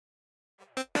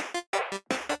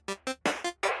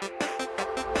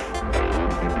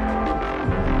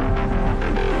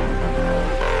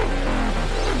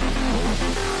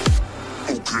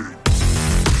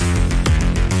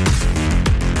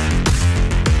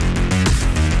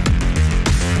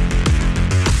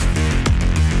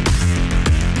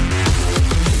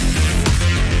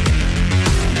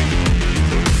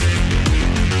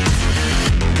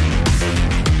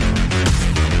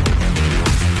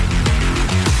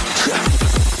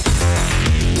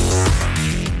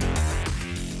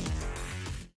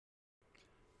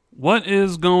What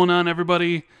is going on,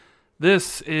 everybody?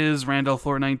 This is Randall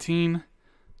Thor 19,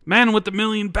 man with the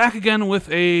million, back again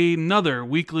with another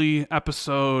weekly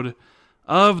episode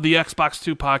of the Xbox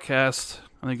 2 podcast.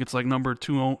 I think it's like number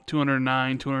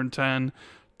 209, 210,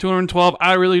 212.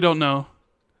 I really don't know.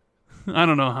 I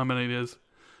don't know how many it is.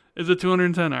 Is it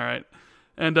 210? All right.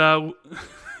 And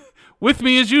with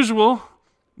me, as usual,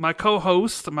 my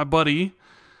co-host, my buddy,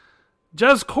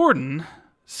 Jez Corden,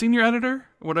 senior editor,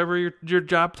 whatever your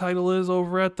job title is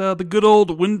over at the good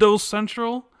old Windows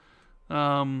Central.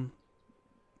 Okay.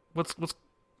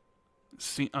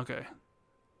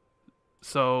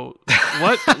 So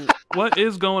what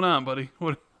is going on, buddy?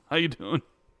 How you doing?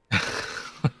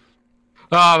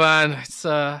 Oh man, it's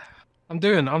I'm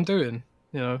doing.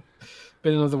 You know,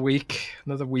 been another week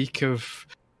of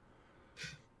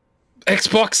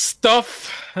Xbox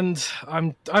stuff, and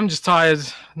I'm just tired.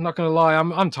 I'm not gonna lie,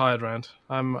 I'm tired, Rand.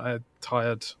 I'm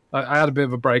tired. I had a bit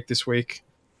of a break this week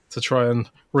to try and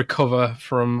recover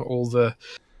from all the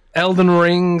Elden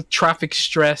Ring traffic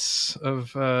stress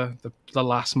of the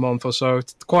last month or so.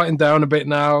 It's quieting down a bit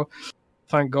now,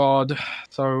 thank God.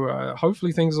 So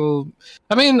hopefully things will.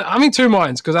 I'm in two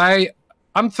minds because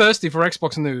I'm thirsty for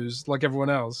Xbox news like everyone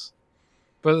else,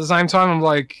 but at the same time I'm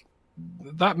like,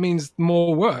 that means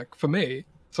more work for me.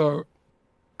 So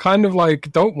kind of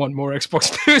like don't want more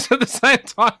Xbox news at the same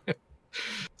time.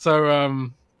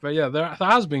 So but yeah, there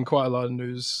has been quite a lot of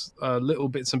news, little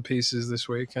bits and pieces this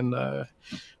week, and we're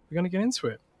gonna get into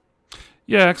it.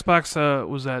 Yeah, Xbox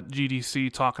was at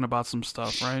GDC talking about some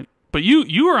stuff, right? But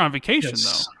you were on vacation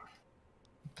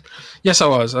though. Yes, I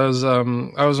was.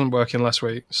 I wasn't working last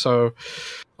week, so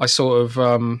I sort of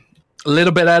a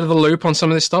little bit out of the loop on some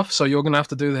of this stuff. So you're gonna have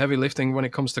to do the heavy lifting when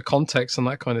it comes to context and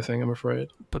that kind of thing, I'm afraid.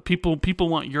 But people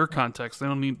want your context. They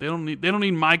don't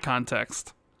need my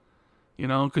context. You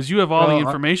know, because you have all the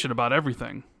information about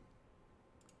everything.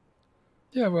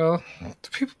 Yeah, well,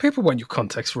 people want your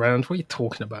context, Rand. What are you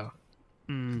talking about?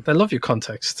 They love your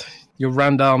context. You're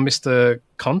Randall Mr.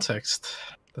 Context.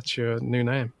 That's your new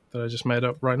name that I just made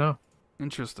up right now.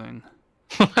 Interesting.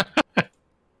 You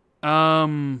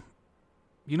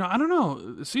know, I don't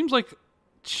know. It seems like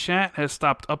chat has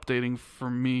stopped updating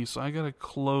for me, so I gotta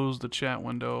close the chat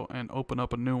window and open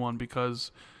up a new one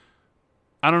because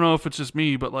I don't know if it's just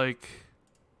me, but like,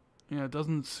 yeah, it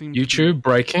doesn't seem YouTube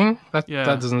breaking? That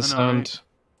doesn't sound... Right?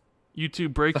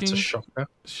 YouTube breaking? That's a shocker.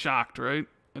 Shocked, right?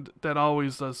 That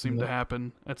always does seem to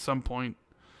happen at some point.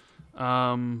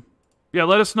 Yeah,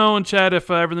 let us know in chat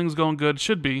if everything's going good.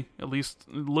 Should be. At least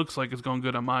it looks like it's going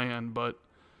good on my end, but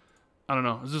I don't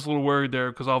know. I was just a little worried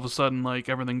there because all of a sudden, like,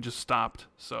 everything just stopped.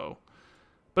 So,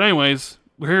 but anyways,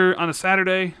 we're here on a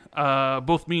Saturday.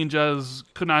 Both me and Jez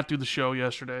could not do the show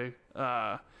yesterday.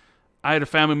 I had a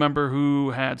family member who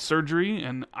had surgery,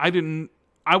 and I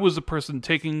was the person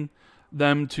taking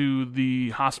them to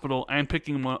the hospital and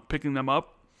picking them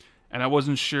up, and I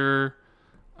wasn't sure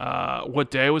what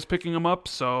day I was picking them up,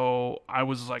 so I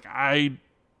was like, I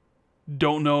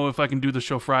don't know if I can do the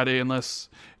show Friday unless,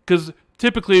 because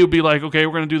typically it would be like, okay,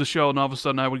 we're going to do the show, and all of a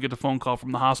sudden I would get a phone call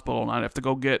from the hospital, and I'd have to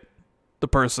go get the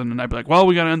person, and I'd be like, well,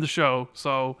 we got to end the show,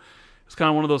 so it's kind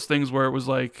of one of those things where it was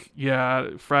like,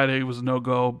 yeah, Friday was a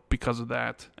no-go because of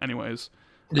that. Anyways.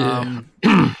 Yeah.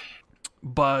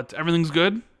 But everything's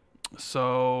good.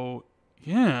 So,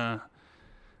 yeah.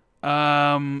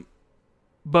 But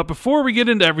before we get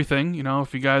into everything, you know,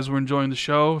 if you guys were enjoying the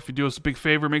show, if you do us a big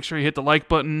favor, make sure you hit the like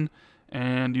button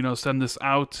and, you know, send this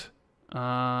out.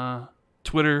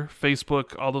 Twitter,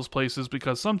 Facebook, all those places,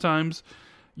 because sometimes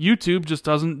YouTube just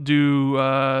doesn't do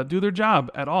their job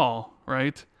at all,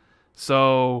 right?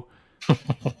 So,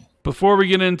 before we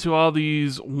get into all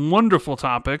these wonderful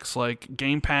topics like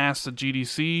Game Pass at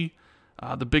GDC,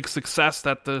 the big success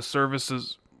that the service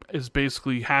is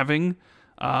basically having,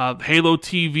 Halo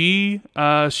TV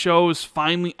show is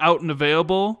finally out and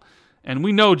available, and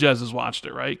we know Jez has watched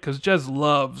it, right? Because Jez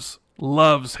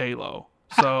loves Halo.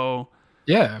 So,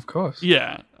 yeah, of course.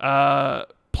 Yeah,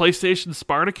 PlayStation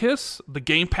Spartacus, the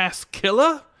Game Pass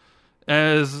killer,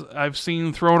 as I've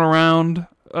seen thrown around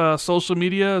social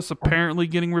media, is apparently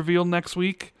getting revealed next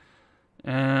week.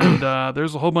 And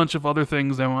there's a whole bunch of other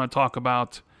things I want to talk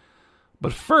about.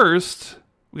 But first,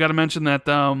 we got to mention that,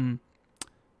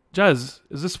 Jez,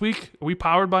 is this week, are we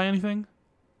powered by anything?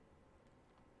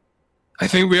 I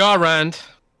think we are, Rand.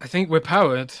 I think we're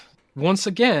powered, once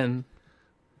again,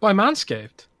 by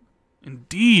Manscaped.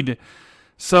 Indeed.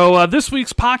 So this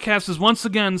week's podcast is once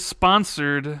again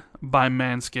sponsored by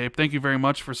Manscaped. Thank you very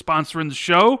much for sponsoring the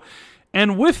show.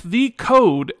 And with the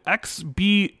code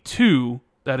XB2,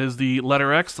 that is the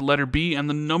letter X, the letter B, and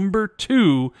the number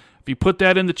 2, If you put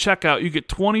that in the checkout, you get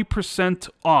 20%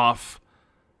 off.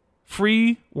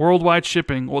 Free worldwide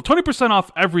shipping. Well, 20%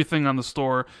 off everything on the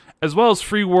store, as well as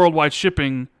free worldwide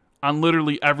shipping on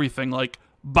literally everything, like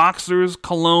boxers,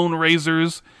 cologne,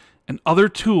 razors, and other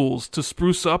tools to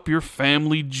spruce up your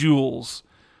family jewels.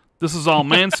 This is all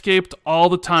Manscaped all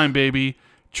the time, baby.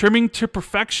 Trimming to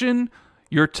perfection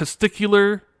your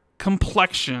testicular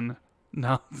complexion.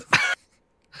 No.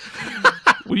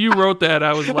 When you wrote that,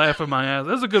 I was laughing my ass.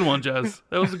 That was a good one, Jez.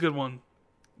 That was a good one.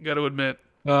 Got to admit.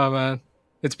 Oh, man.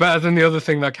 It's better than the other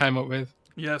thing that came up with.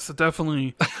 Yes, it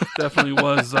definitely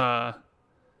was.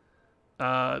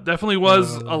 Definitely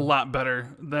was a lot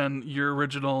better than your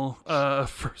original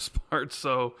first part.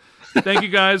 So, thank you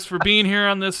guys for being here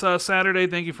on this Saturday.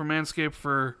 Thank you for Manscaped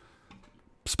for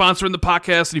sponsoring the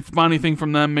podcast. And if you find anything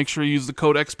from them, make sure you use the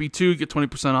code XB2, get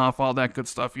 20% off, all that good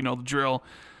stuff. You know the drill.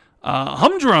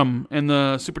 Humdrum in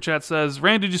the super chat says,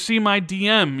 Rand, did you see my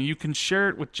DM? You can share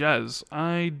it with Jez.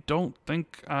 I don't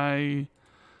think I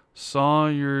saw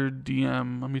your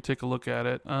DM. Let me take a look at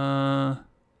it. Oh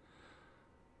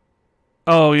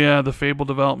yeah, the Fable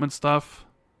development stuff.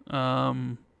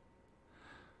 Someone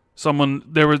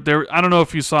there I don't know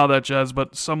if you saw that, Jez,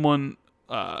 but someone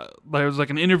there was like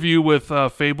an interview with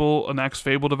Fable, an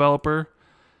ex-Fable developer,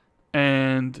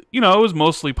 and you know, it was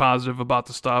mostly positive about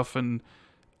the stuff, and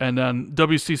then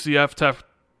WCCF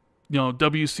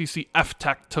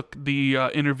Tech took the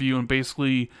interview and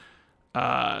basically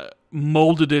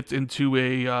molded it into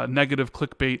a negative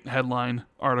clickbait headline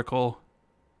article.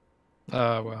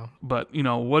 Well. But you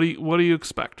know, what do you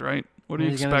expect, right? What do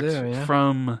you expect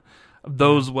from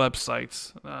those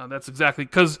websites? That's exactly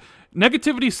because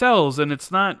negativity sells, and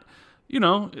it's not. You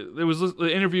know, there was an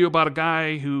interview about a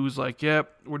guy who's like,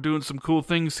 "Yep, we're doing some cool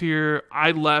things here.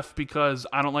 I left because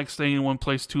I don't like staying in one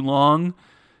place too long,"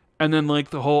 and then like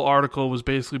the whole article was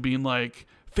basically being like,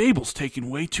 "Fable's taking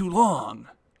way too long."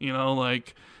 You know,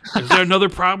 like, is there another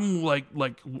problem like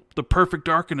the Perfect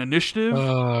Dark and Initiative?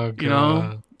 Oh, God. You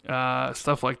know,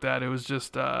 stuff like that. It was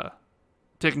just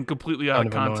taken completely out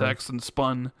of context and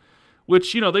spun,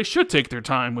 which, you know, they should take their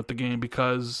time with the game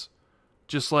because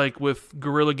just like with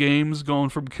Guerrilla Games going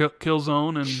from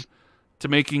Killzone and to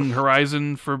making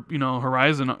Horizon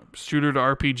Horizon shooter to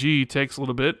RPG takes a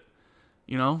little bit.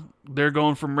 You know, they're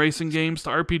going from racing games to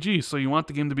RPG, so you want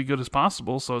the game to be good as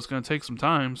possible, so it's going to take some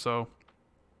time, so...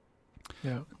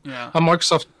 Yeah. And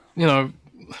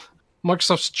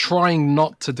Microsoft's trying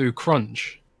not to do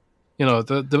crunch. You know,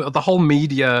 the whole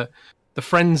media, the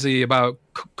frenzy about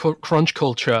crunch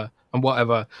culture and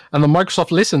whatever, and then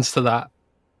Microsoft listens to that,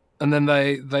 and then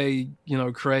they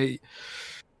create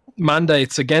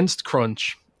mandates against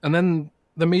crunch, and then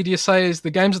the media says the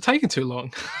games are taking too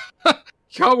long. You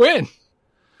can't win.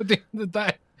 At the end of the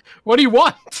day, what do you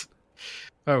want?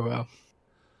 Oh well.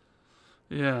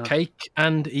 Yeah. Cake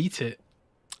and eat it.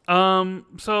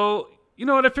 So, you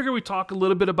know what? I figured we'd talk a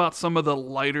little bit about some of the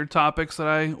lighter topics that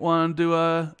I wanted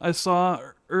to, I saw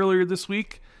earlier this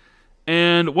week.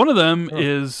 And one of them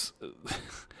is,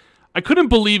 I couldn't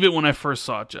believe it when I first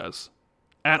saw it, Jez.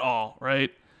 At all,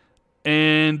 right?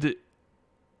 And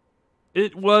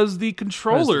it was the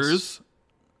controllers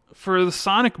for the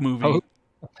Sonic movie. Oh.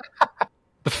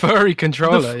 The furry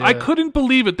controller, yeah. I couldn't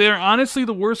believe it. They're honestly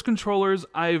the worst controllers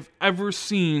I've ever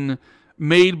seen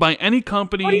made by any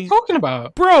company. What are you talking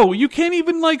about? Bro, you can't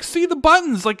even, like, see the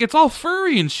buttons. Like, it's all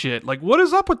furry and shit. Like, what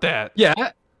is up with that? Yeah,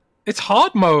 it's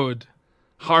hard mode.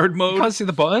 Hard mode? You can't see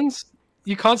the buttons?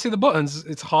 You can't see the buttons.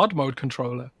 It's hard mode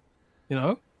controller. You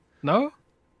know? No?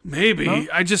 Maybe. No?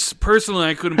 I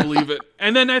couldn't believe it.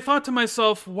 And then I thought to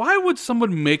myself, why would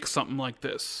someone make something like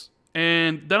this?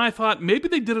 And then I thought maybe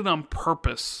they did it on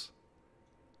purpose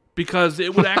because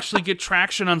it would actually get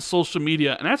traction on social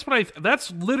media. And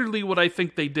that's literally what I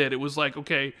think they did. It was like,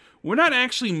 okay, we're not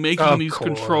actually making these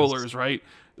controllers, right?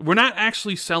 We're not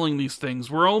actually selling these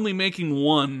things. We're only making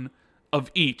one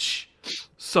of each.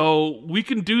 So we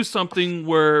can do something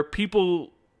where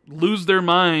people lose their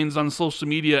minds on social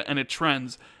media and it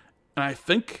trends. And I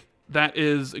think that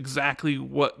is exactly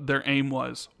what their aim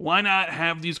was. Why not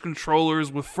have these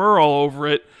controllers with fur all over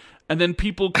it, and then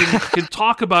people can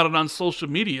talk about it on social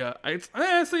media? I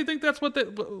honestly think that's what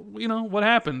what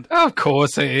happened. Of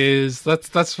course it is.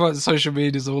 That's what social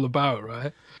media is all about,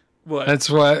 right? What? That's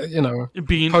what,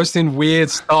 posting weird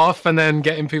stuff and then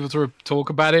getting people to talk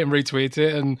about it and retweet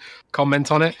it and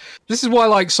comment on it. This is why,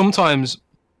 like, sometimes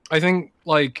I think,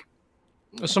 like,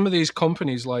 some of these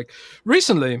companies, like,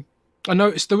 recently I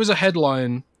noticed there was a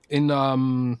headline in, I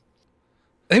think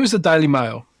it was the Daily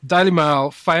Mail. Daily Mail,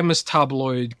 famous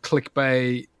tabloid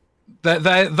clickbait. They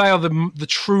are the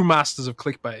true masters of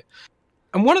clickbait.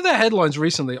 And one of their headlines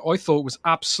recently I thought was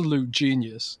absolute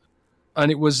genius.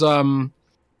 And it was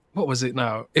what was it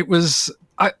now?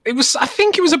 I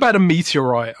think it was about a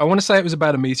meteorite. I want to say it was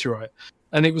about a meteorite.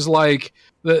 And it was like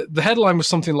the headline was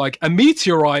something like, a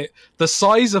meteorite the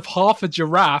size of half a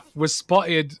giraffe was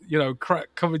spotted,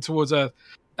 coming towards Earth.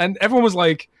 And everyone was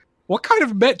like, what kind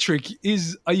of metric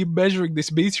are you measuring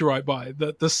this meteorite by?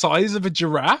 The size of a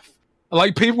giraffe?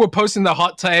 Like, people were posting their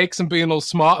hot takes and being all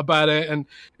smart about it, and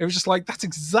it was just like, that's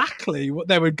exactly what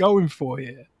they were going for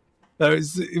here.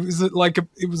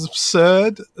 It was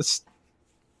absurd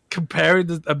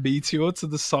comparing a meteor to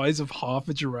the size of half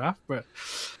a giraffe, but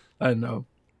I don't know.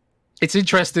 It's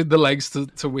interesting the lengths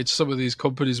to which some of these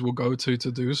companies will go to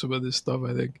do some of this stuff,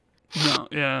 I think. No,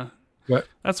 yeah. But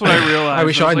that's what I realized. I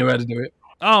wish I knew how to do it.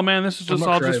 Oh man, this is just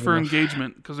all just for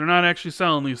engagement, because they're not actually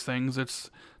selling these things. It's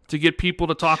to get people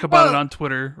to talk about it on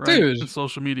Twitter, right? Dude, and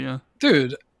social media.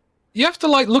 Dude, you have to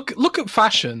look at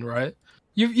fashion, right?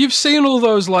 You've seen all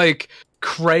those like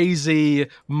crazy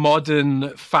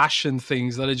modern fashion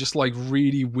things that are just like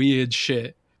really weird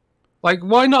shit. Like,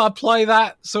 why not apply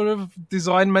that sort of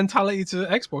design mentality to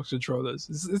Xbox controllers?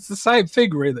 It's the same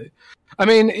thing, really. I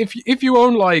mean, if you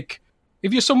own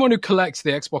if you're someone who collects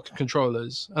the Xbox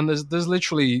controllers, and there's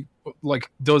literally like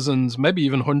dozens, maybe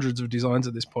even hundreds of designs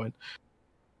at this point,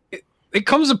 it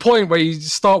comes a point where you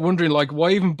start wondering, like,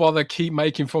 why even bother keep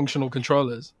making functional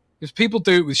controllers? Because people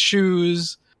do it with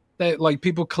shoes.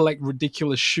 People collect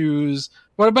ridiculous shoes.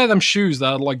 What about them shoes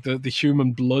that are like the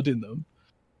human blood in them?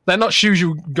 They're not shoes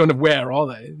you're gonna wear, are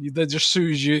they? They're just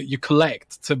shoes you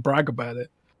collect to brag about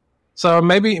it. So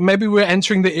maybe we're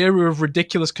entering the era of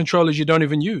ridiculous controllers you don't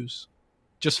even use.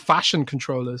 Just fashion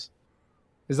controllers.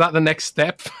 Is that the next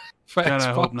step for God,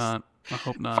 Xbox? I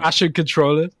hope not. Fashion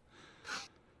controllers.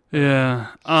 Yeah.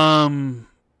 God,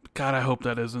 I hope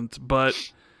that isn't. But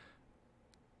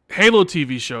Halo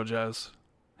TV show, Jez.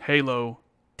 Halo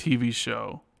TV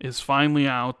show is finally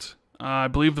out. I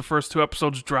believe the first 2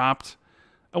 episodes dropped.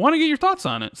 I want to get your thoughts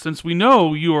on it, since we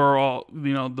know you are all,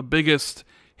 the biggest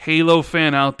Halo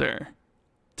fan out there.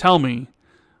 Tell me,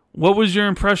 what was your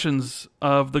impressions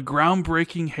of the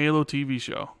groundbreaking Halo TV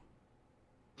show?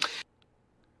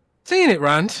 Seen it,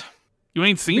 Rand. You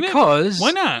ain't seen it?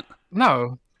 Why not?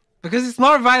 No, because it's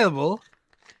not available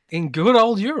in good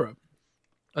old Europe,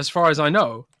 as far as I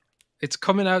know. It's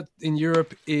coming out in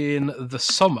Europe in the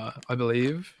summer, I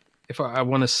believe. If I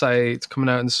want to say it's coming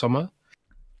out in the summer.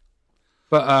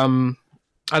 But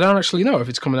I don't actually know if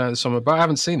it's coming out in the summer, but I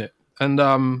haven't seen it. And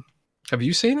have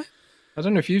you seen it? I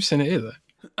don't know if you've seen it either.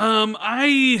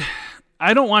 I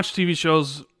don't watch TV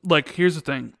shows. Like, here's the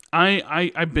thing.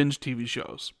 I binge TV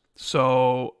shows.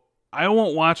 So I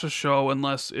won't watch a show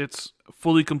unless it's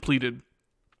fully completed.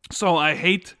 So I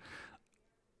hate,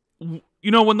 when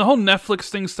the whole Netflix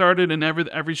thing started and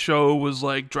every show was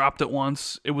like dropped at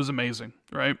once, it was amazing,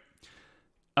 right?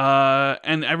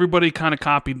 And everybody kind of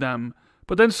copied them.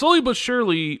 But then slowly but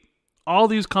surely, all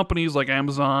these companies like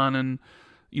Amazon and,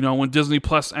 when Disney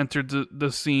Plus entered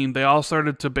the scene, they all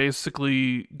started to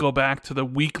basically go back to the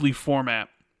weekly format.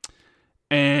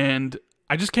 And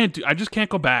I just can't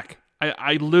go back.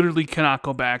 I literally cannot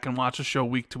go back and watch a show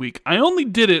week to week. I only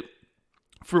did it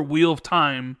for Wheel of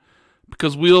Time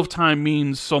because Wheel of Time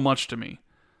means so much to me.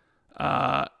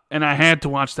 And I had to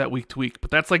watch that week to week. But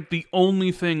that's like the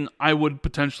only thing I would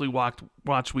potentially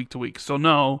watch week to week. So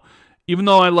no, even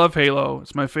though I love Halo,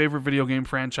 it's my favorite video game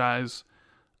franchise,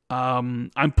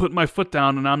 I'm putting my foot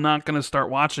down and I'm not going to start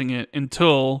watching it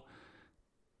until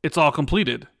it's all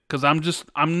completed. Because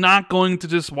I'm not going to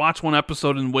just watch one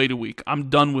episode and wait a week. I'm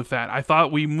done with that. I thought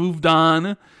we moved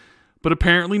on, but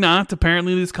apparently not.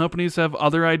 Apparently these companies have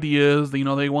other ideas.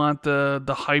 They want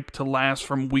the hype to last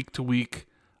from week to week.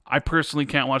 I personally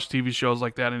can't watch TV shows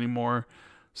like that anymore.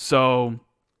 So,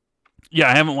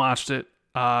 yeah, I haven't watched it.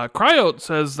 Cryo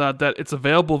says that it's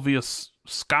available via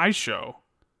Sky Show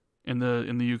in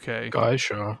the UK. Sky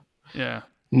Show? Yeah.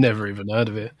 Never even heard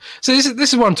of it. So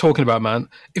this is what I'm talking about, man.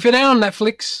 If it ain't on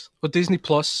Netflix or Disney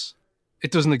Plus,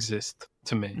 it doesn't exist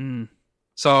to me. Mm.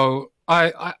 So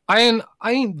I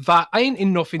ain't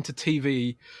enough into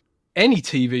TV, any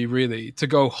TV really, to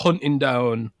go hunting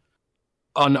down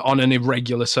on an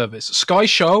irregular service. Sky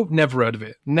Show, never heard of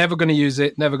it. Never going to use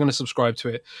it. Never going to subscribe to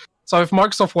it. So if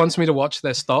Microsoft wants me to watch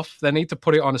their stuff, they need to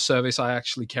put it on a service I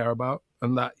actually care about,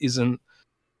 and that isn't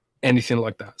anything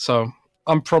like that. So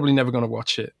I'm probably never going to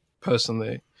watch it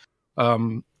personally.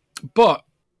 But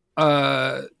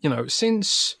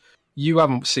since you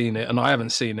haven't seen it and I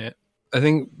haven't seen it, I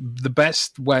think the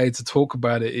best way to talk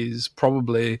about it is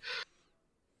probably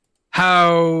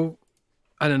how,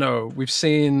 I don't know, we've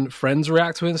seen friends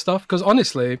react to it and stuff. Because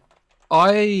honestly,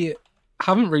 I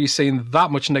haven't really seen that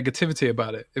much negativity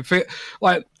about it. If it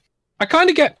like, I kind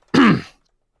of get,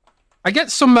 I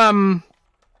get some,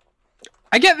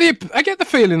 I get the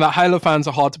feeling that Halo fans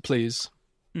are hard to please.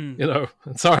 You know,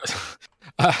 sorry,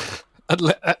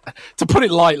 to put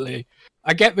it lightly,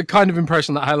 I get the kind of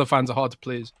impression that Halo fans are hard to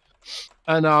please,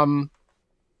 and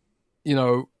you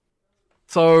know,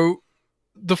 so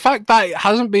the fact that it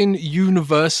hasn't been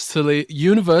universally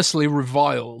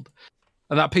reviled,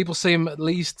 and that people seem at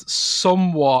least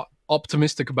somewhat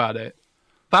optimistic about it,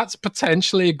 that's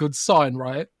potentially a good sign,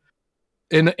 right?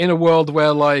 In a world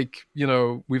where, like, you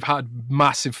know, we've had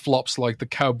massive flops like the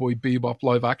Cowboy Bebop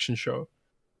live action show.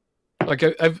 Like,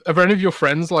 have any of your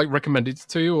friends like recommended it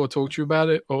to you or talked to you about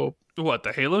it, or What,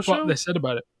 the Halo show? what they said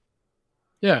about it?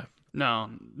 Yeah. No,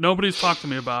 nobody's talked to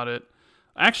me about it.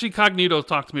 Actually, Cognito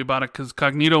talked to me about it because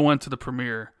Cognito went to the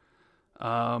premiere.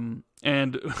 And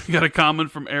we got a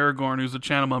comment from Aragorn, who's a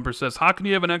channel member, says, "How can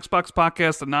you have an Xbox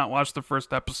podcast and not watch the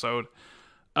first episode?"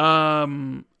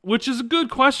 Which is a good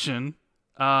question.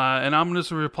 And I'm going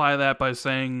to reply that by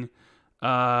saying,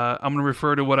 I'm going to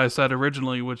refer to what I said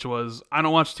originally, which was, I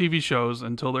don't watch TV shows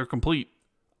until they're complete.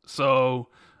 So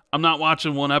I'm not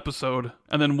watching one episode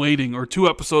and then waiting, or 2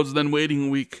 episodes and then waiting a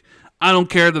week. I don't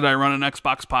care that I run an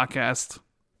Xbox podcast,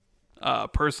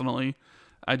 personally.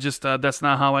 I just, that's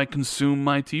not how I consume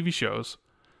my TV shows.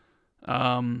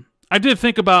 I did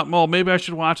think about, well, maybe I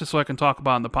should watch it so I can talk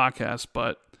about it in the podcast,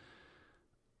 but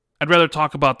I'd rather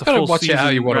talk about the full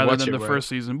season rather than the first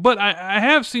season. But I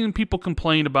have seen people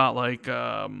complain about, like,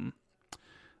 the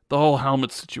whole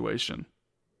helmet situation.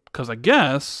 Because I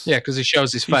guess... Yeah, because he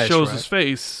shows his face, his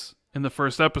face in the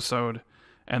first episode.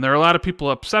 And there are a lot of people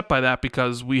upset by that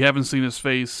because we haven't seen his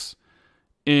face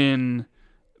in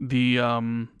the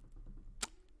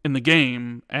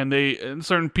game. And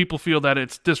certain people feel that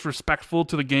it's disrespectful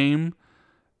to the game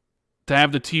to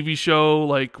have the TV show,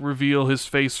 like, reveal his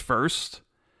face first.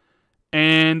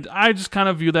 And I just kind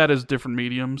of view that as different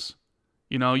mediums.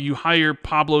 You know, you hire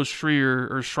Pablo Schreier,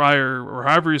 or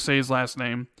however you say his last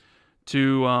name,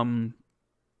 you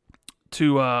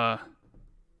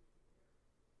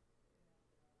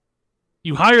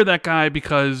hire that guy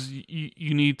because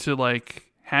you need to,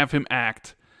 like, have him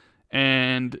act.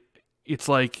 And it's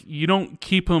like, you don't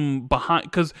keep him behind,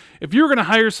 because if you're going to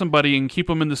hire somebody and keep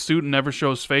him in the suit and never show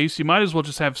his face, you might as well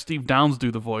just have Steve Downes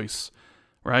do the voice,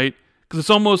 right? Because it's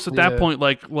almost at that point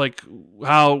like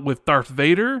how with Darth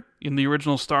Vader in the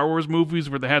original Star Wars movies,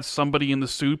 where they had somebody in the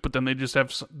suit, but then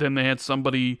they had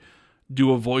somebody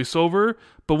do a voiceover.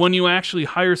 But when you actually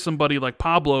hire somebody like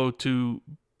Pablo to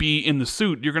be in the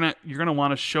suit, you're gonna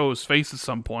want to show his face at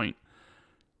some point.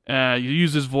 You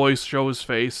use his voice, show his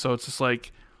face, so it's just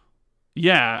like,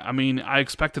 yeah, I mean, I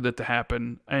expected it to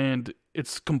happen, and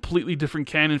it's completely different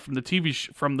canon from the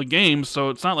from the game, so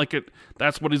it's not like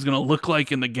that's what he's going to look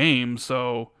like in the game,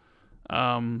 so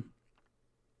yeah,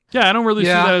 I don't really see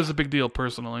that as a big deal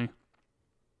personally.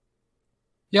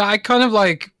 Yeah, I kind of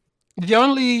like the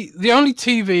only video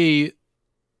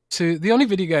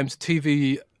games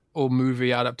TV or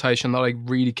movie adaptation that I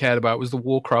really cared about was the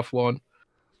Warcraft one,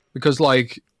 because,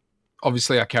 like,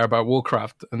 obviously I care about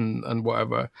Warcraft and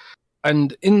whatever.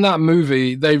 And in that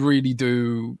movie, they really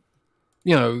do,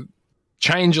 you know,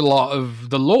 change a lot of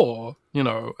the lore, you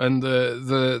know, and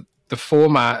the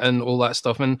format and all that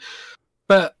stuff.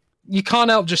 But you can't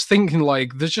help just thinking,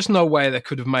 like, there's just no way they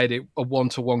could have made it a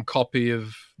 1-to-1 copy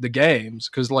of the games,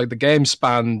 because, like, the games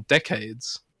span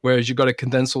decades, whereas you got to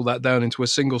condense all that down into a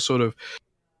single sort of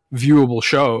viewable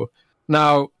show.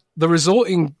 Now, the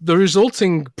resulting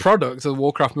product of the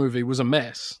Warcraft movie was a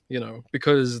mess, you know,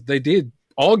 because they did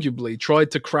arguably tried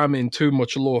to cram in too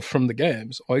much lore from the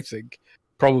games. I think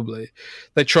probably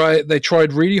they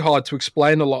tried really hard to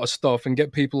explain a lot of stuff and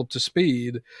get people up to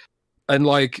speed. And,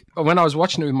 like, when I was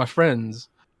watching it with my friends,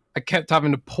 I kept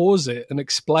having to pause it and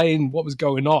explain what was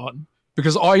going on,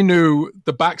 because I knew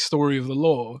the backstory of the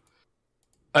lore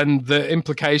and the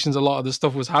implications a lot of the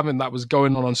stuff was having that was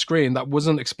going on screen that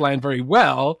wasn't explained very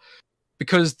well,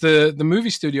 because the movie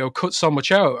studio cut so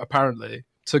much out, apparently,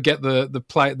 to get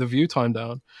the view time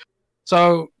down.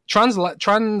 So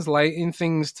translating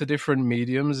things to different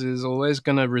mediums is always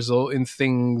going to result in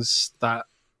things that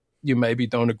you maybe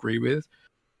don't agree with.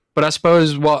 But I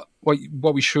suppose what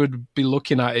we should be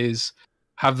looking at is,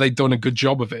 have they done a good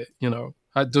job of it? You know,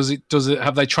 have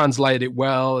they translated it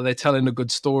well? Are they telling a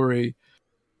good story?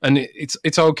 And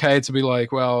it's okay to be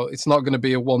like, well, it's not going to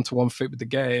be a 1-to-1 fit with the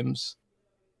games,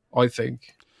 I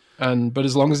think. But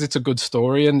as long as it's a good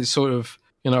story and it sort of,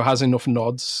 you know, has enough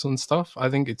nods and stuff,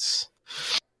 I think it's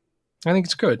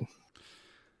good.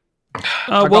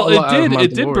 Well, got a lot out of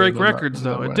it did break Mandalorian records in that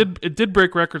though. way. It did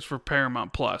break records for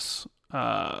Paramount Plus.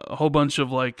 A whole bunch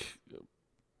of like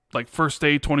first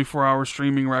day 24-hour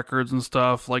streaming records and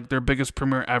stuff. Like their biggest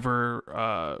premiere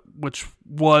ever, which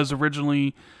was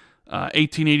originally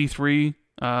 1883.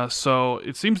 So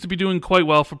it seems to be doing quite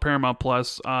well for Paramount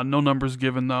Plus. No numbers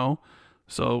given though,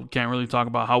 so can't really talk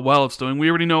about how well it's doing. We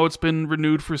already know it's been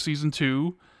renewed for season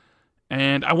 2,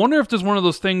 and I wonder if there's one of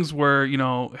those things where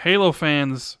Halo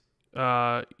fans,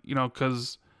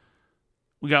 because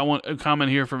we got a comment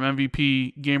here from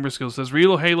MVP Gamerskill says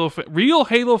real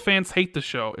Halo fans hate the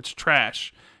show. It's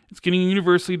trash. It's getting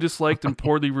universally disliked and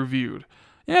poorly reviewed.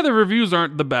 Yeah, the reviews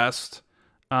aren't the best.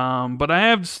 But I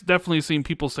have definitely seen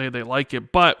people say they like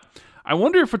it. But I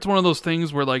wonder if it's one of those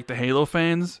things where like the Halo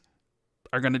fans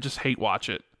are going to just hate watch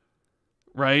it.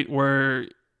 Right? Where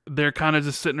they're kind of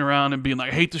just sitting around and being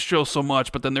like, I hate the show so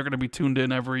much, but then they're going to be tuned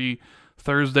in every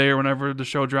Thursday or whenever the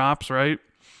show drops, right?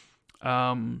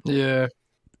 Yeah,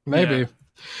 maybe. Yeah.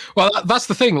 Well, that's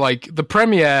the thing. Like the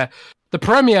premiere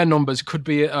numbers could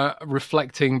be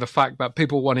reflecting the fact that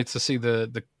people wanted to see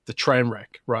the train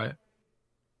wreck, right?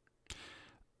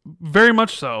 Very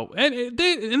much so, and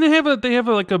they have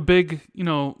a big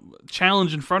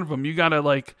challenge in front of them. You gotta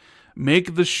like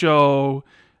make the show,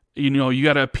 you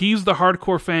gotta appease the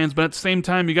hardcore fans, but at the same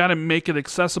time you gotta make it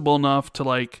accessible enough to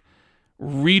like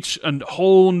reach a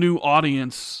whole new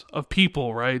audience of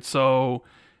people, right? So,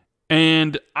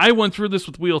 and I went through this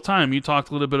with Wheel of Time. You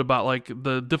talked a little bit about like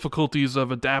the difficulties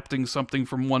of adapting something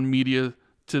from one medium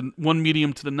to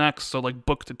the next, so like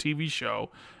book to TV show,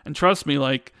 and trust me,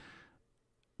 like.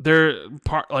 There's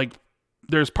part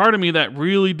of me that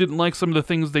really didn't like some of the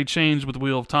things they changed with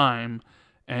Wheel of Time,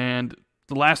 and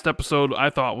the last episode I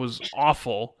thought was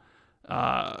awful.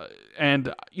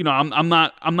 And I'm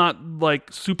not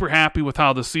like super happy with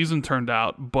how the season turned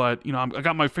out, but I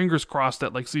got my fingers crossed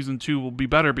that like season 2 will be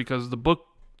better because the book,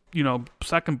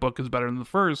 second book is better than the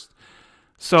first.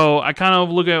 So I kind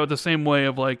of look at it the same way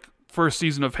of like first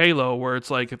season of Halo, where it's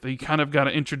like if they kind of got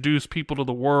to introduce people to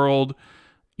the world.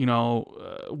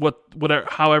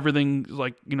 How everything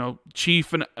like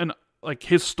Chief and like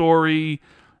his story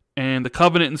and the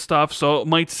Covenant and stuff. So it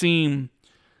might seem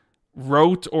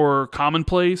rote or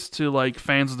commonplace to like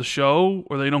fans of the show,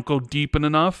 or they don't go deep in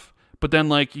enough. But then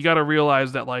like you got to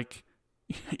realize that like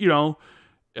there are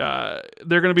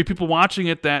going to be people watching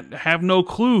it that have no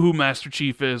clue who Master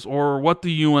Chief is, or what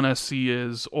the UNSC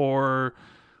is, or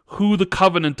who the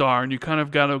Covenant are, and you kind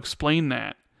of got to explain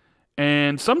that.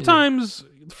 And sometimes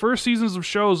first seasons of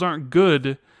shows aren't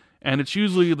good, and it's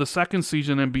usually the second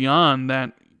season and beyond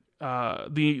that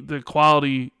the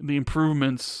quality, the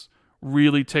improvements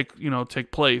really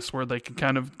take place, where they can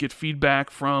kind of get feedback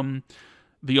from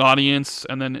the audience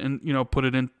and then put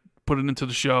it into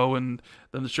the show, and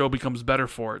then the show becomes better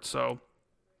for it. So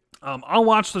I'll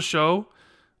watch the show.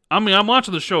 I mean, I'm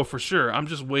watching the show for sure. I'm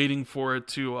just waiting for it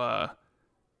to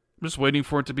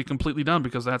be completely done,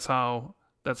 because that's how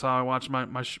I watch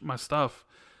my stuff.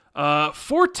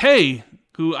 Forte,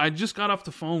 who I just got off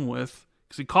the phone with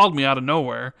because he called me out of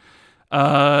nowhere,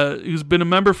 who's been a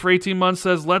member for 18 months,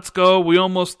 says, let's go. We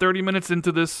almost 30 minutes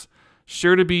into this.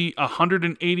 Sure to be a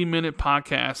 180-minute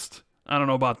podcast. I don't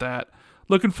know about that.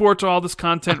 Looking forward to all this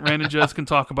content Rand and Jez can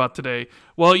talk about today.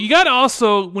 Well, you got to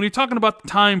also, when you're talking about the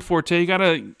time, Forte, you got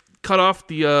to cut off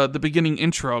the beginning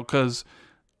intro, because,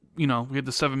 we had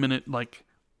the 7-minute, like,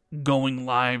 going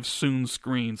live soon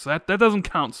screen. So that doesn't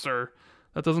count, sir.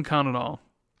 That doesn't count at all.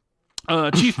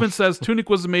 Chiefman says, Tunic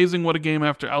was amazing. What a game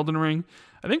after Elden Ring.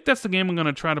 I think that's the game I'm going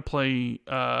to try to play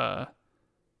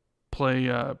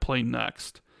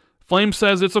next. Flame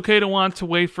says, it's okay to want to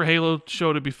wait for Halo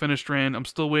show to be finished, Rand. I'm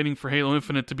still waiting for Halo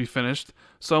Infinite to be finished,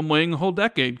 so I'm waiting a whole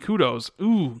decade. Kudos.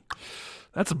 Ooh,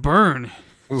 that's a burn.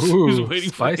 Ooh, He's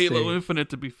waiting spicy. for Halo Infinite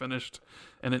to be finished,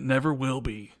 and it never will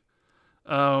be.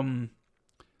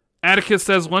 Atticus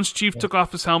says, once Chief took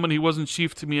off his helmet, he wasn't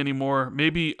Chief to me anymore.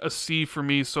 Maybe a C for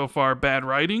me so far. Bad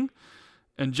writing.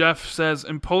 And Jeff says,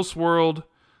 in post-world,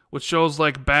 with shows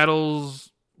like Battlestar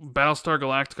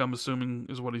Galactica, I'm assuming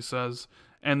is what he says,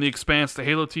 and The Expanse, the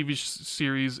Halo TV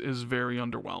series is very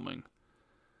underwhelming.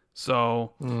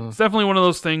 So it's definitely one of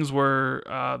those things where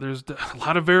there's a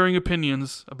lot of varying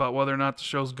opinions about whether or not the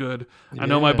show's good. Yeah. I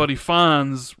know my buddy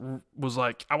Fonz was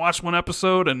like, I watched one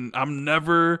episode and I'm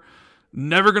never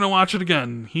gonna watch it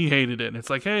again. He hated it. And it's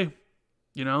like, hey,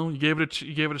 you gave it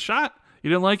a shot. You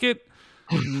didn't like it?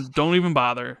 Don't even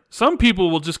bother. Some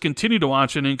people will just continue to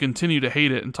watch it and continue to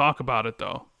hate it and talk about it,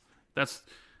 though. That's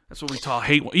what we call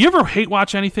hate. You ever hate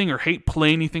watch anything or hate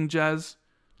play anything, Jez?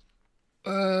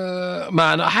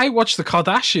 Man, I hate watch the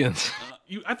Kardashians.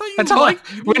 I thought you That's all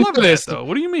liked you we're loved that this. though.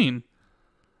 What do you mean?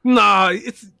 No,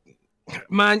 it's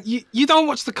man. You don't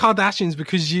watch the Kardashians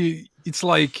because it's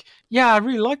like, yeah, I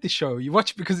really like this show. You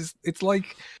watch it because it's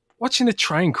like watching a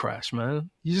train crash, man.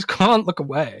 You just can't look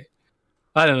away.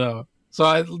 I don't know.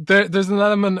 So there's an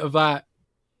element of that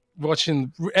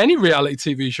watching any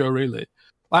reality TV show, really.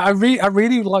 I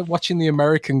really like watching the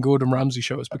American Gordon Ramsay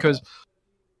shows because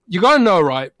you gotta know,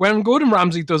 right? When Gordon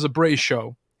Ramsay does a British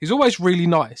show, he's always really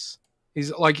nice.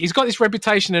 He's got this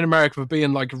reputation in America for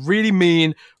being like really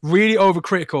mean, really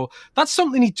overcritical. That's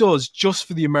something he does just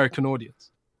for the American audience.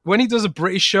 When he does a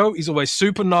British show, he's always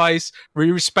super nice,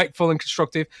 really respectful and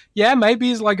constructive. Yeah, maybe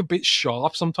he's like a bit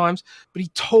sharp sometimes, but he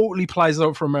totally plays it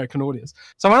out for American audience.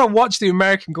 So when I watch the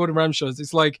American Gordon Ramsay shows,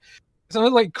 it's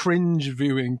not like cringe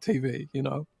viewing TV, you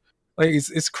know? Like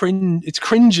it's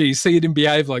cringy seeing him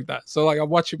behave like that. So like I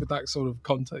watch it with that sort of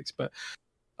context, but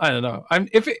I don't know.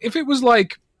 If it was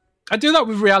like, I do that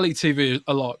with reality TV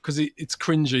a lot because it's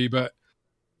cringy, but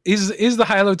is the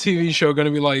Halo TV show going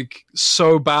to be like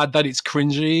so bad that it's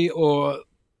cringy, or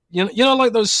you know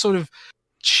like those sort of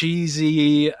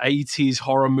cheesy 80s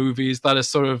horror movies that are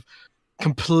sort of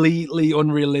completely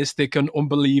unrealistic and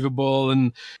unbelievable,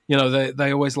 and you know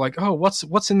they always like, oh,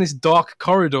 what's in this dark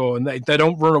corridor, and they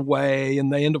don't run away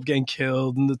and they end up getting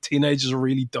killed and the teenagers are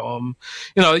really dumb.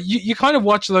 You know, you kind of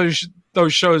watch those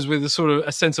shows with a sort of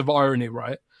a sense of irony,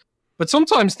 right? But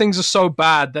sometimes things are so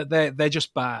bad that they're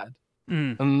just bad.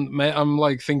 And I'm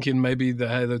like thinking maybe the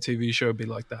Halo TV show would be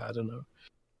like that. I don't know.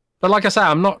 But like I say,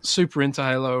 I'm not super into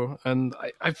Halo, and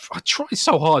I try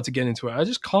so hard to get into it. I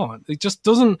just can't. It just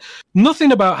doesn't.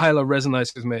 Nothing about Halo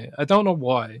resonates with me. I don't know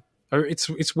why.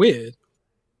 It's weird,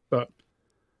 but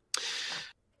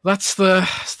that's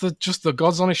just the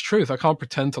God's honest truth. I can't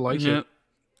pretend to like it.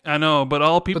 I know, but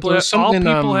all people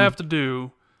have to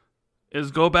do is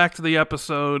go back to the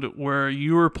episode where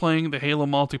you were playing the Halo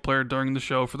multiplayer during the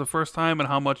show for the first time and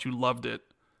how much you loved it.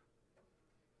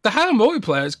 The Halo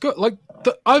multiplayer is good. Like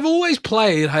I've always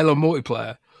played Halo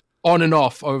multiplayer on and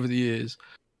off over the years,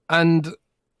 and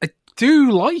I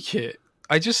do like it.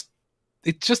 It just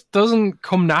doesn't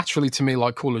come naturally to me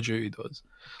like Call of Duty does.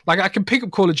 Like I can pick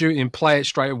up Call of Duty and play it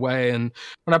straight away, and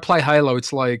when I play Halo,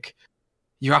 it's like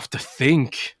you have to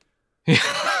think.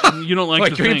 You don't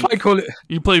like to think.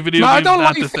 You play video games I don't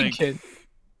not like to thinking. think.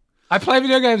 I play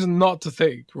video games not to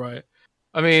think, right?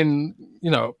 I mean,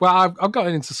 you know, well, I've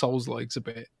gotten into Souls-likes a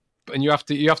bit, and you have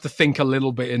to think a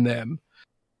little bit in them.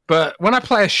 But when I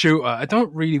play a shooter, I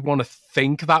don't really want to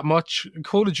think that much. In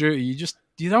Call of Duty,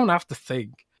 you don't have to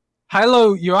think.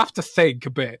 Halo, you have to think a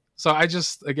bit. So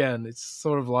again, it's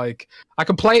sort of like I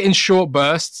can play it in short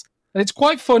bursts, and it's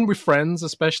quite fun with friends,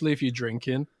 especially if you're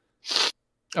drinking.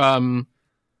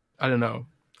 I don't know,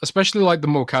 especially like the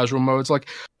more casual modes. Like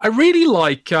I really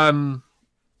like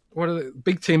what are they?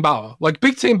 Big Team Battle. Like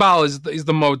Big Team Battle is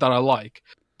the mode that I like.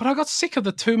 But I got sick of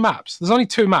the 2 maps. There's only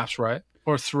 2 maps, right?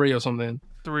 Or 3 or something.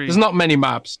 3. There's not many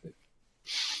maps.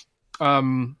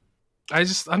 I'm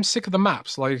sick of the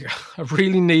maps. Like I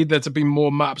really need there to be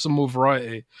more maps and more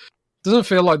variety. Doesn't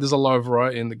feel like there's a lot of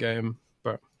variety in the game,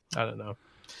 but I don't know.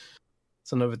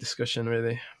 It's another discussion,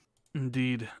 really.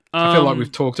 Indeed. I feel like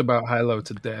we've talked about Halo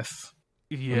to death.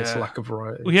 Yeah. And its lack of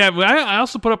variety. Yeah, I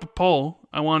also put up a poll.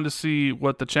 I wanted to see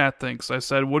what the chat thinks. I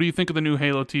said, what do you think of the new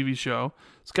Halo TV show?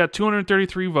 It's got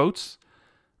 233 votes.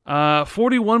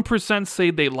 41%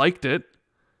 say they liked it.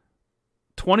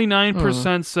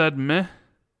 29% said meh.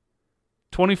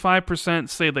 25%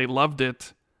 say they loved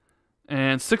it.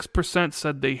 And 6%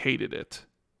 said they hated it.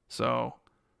 So...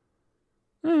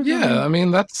 yeah, I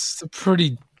mean, that's a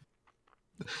pretty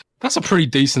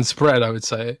decent spread, I would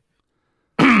say.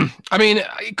 I mean,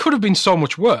 it could have been so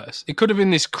much worse. It could have been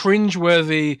this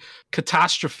cringeworthy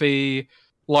catastrophe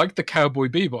like the Cowboy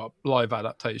Bebop live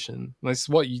adaptation.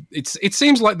 It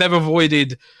seems like they've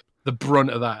avoided the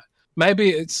brunt of that. Maybe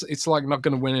it's like not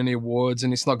going to win any awards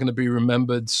and it's not going to be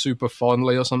remembered super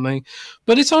fondly or something.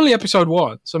 But it's only episode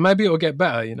 1, so maybe it'll get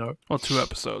better, you know. Well, 2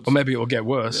 episodes. Or maybe it'll get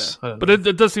worse. Yeah. But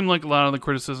it does seem like a lot of the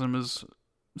criticism is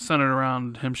centered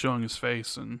around him showing his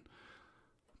face and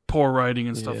poor writing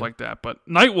and stuff like that. But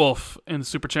Nightwolf in the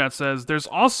super chat says, there's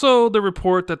also the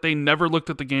report that they never looked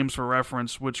at the games for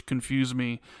reference, which confused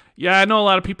me. Yeah, I know a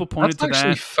lot of people pointed to that. That's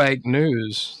actually fake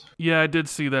news. Yeah, I did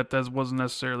see that wasn't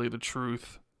necessarily the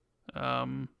truth.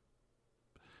 They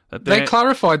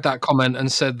clarified that comment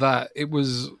and said that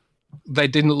they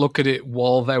didn't look at it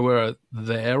while they were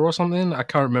there or something. I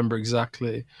can't remember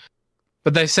exactly.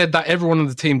 But they said that everyone on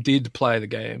the team did play the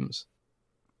games.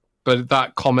 But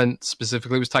that comment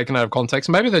specifically was taken out of context.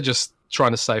 Maybe they're just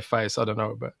trying to save face. I don't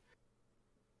know. But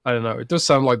I don't know. It does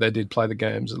sound like they did play the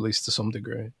games, at least to some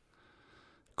degree.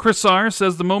 Chris R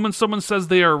says, the moment someone says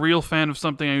they are a real fan of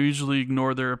something, I usually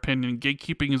ignore their opinion.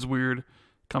 Gatekeeping is weird,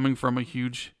 coming from a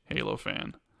huge Halo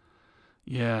fan.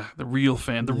 Yeah, the real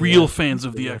fan. The real fans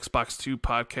of the Xbox 2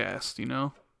 podcast, you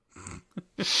know?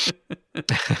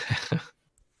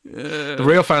 The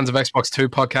real fans of Xbox 2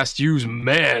 podcast use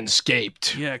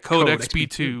Manscaped. Yeah, code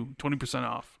XP2, 20%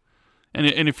 off. And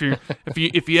if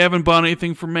you haven't bought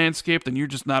anything from Manscaped, then you're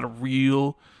just not a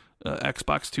real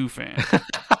Xbox 2 fan.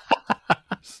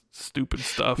 Stupid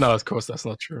stuff. No, of course that's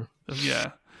not true.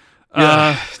 Yeah.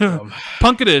 Dumb.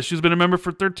 Punkadish, who's been a member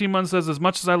for 13 months, says, as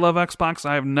much as I love Xbox,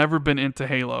 I have never been into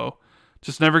Halo.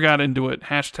 Just never got into it.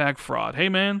 # fraud. Hey,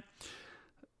 man.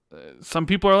 Some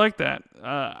people are like that.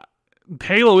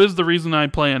 Halo is the reason I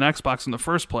play on Xbox in the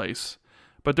first place.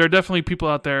 But there are definitely people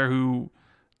out there who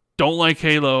don't like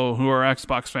Halo who are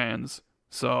Xbox fans.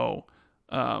 So,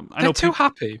 I know they're too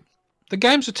happy. The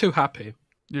games are too happy.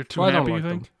 You're too happy, you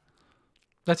think? Them.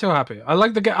 They're too happy. I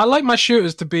like my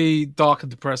shooters to be dark and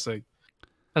depressing.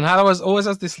 And Halo always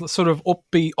has this sort of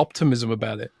upbeat optimism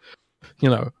about it.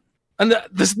 You know? And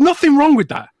there's nothing wrong with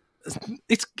that.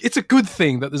 It's a good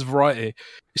thing that there's variety.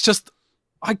 It's just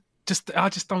I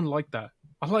just don't like that.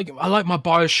 I like my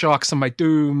BioShocks and my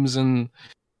Dooms, and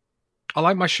I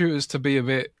like my shooters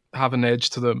to have an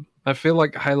edge to them. I feel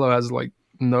like Halo has like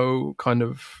no kind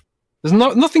of there's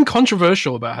nothing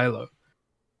controversial about Halo.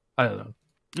 I don't know.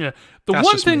 Yeah, that's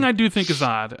one thing I do think is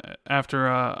odd after,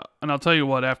 and I'll tell you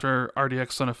what, after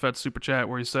RDX Son of Fett super chat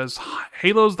where he says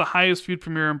Halo's the highest viewed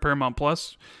premiere in Paramount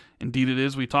Plus. Indeed, it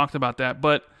is. We talked about that,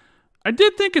 but I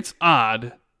did think it's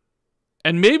odd,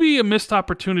 and maybe a missed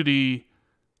opportunity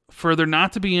for there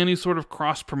not to be any sort of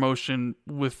cross promotion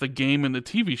with the game and the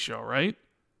TV show, right?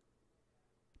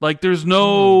 Like, there's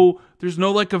no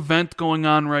like event going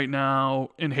on right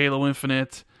now in Halo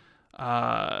Infinite.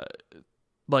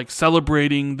 Like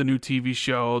celebrating the new TV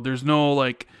show. There's no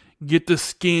like get the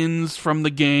skins from the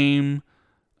game,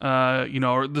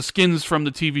 or the skins from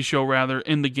the TV show rather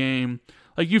in the game.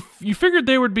 Like you figured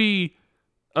there would be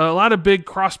a lot of big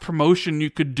cross promotion you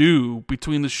could do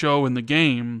between the show and the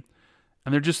game,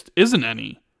 and there just isn't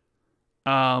any.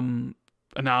 And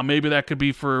now maybe that could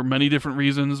be for many different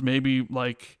reasons. Maybe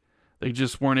like they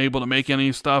just weren't able to make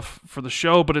any stuff for the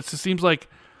show, but it just seems like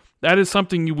that is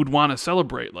something you would want to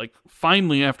celebrate. Like,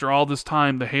 finally, after all this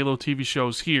time, the Halo TV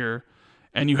show's here,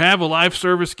 and you have a live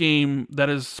service game that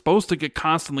is supposed to get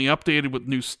constantly updated with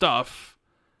new stuff,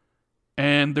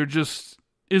 and there just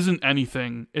isn't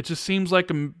anything. It just seems like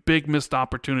a big missed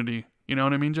opportunity. You know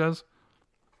what I mean, Jez?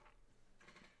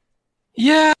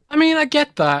 Yeah, I mean, I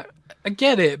get that. I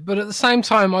get it, but at the same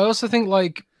time, I also think,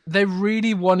 like, they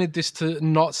really wanted this to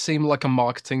not seem like a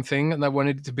marketing thing, and they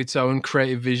wanted it to be its own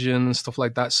creative vision and stuff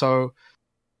like that. So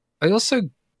I also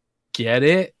get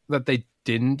it that they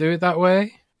didn't do it that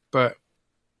way, but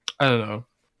I don't know.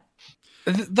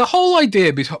 The whole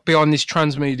idea behind this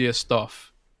transmedia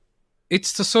stuff,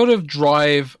 it's to sort of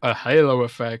drive a halo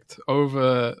effect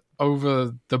over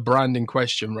the brand in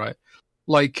question, right?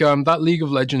 Like that League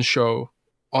of Legends show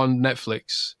on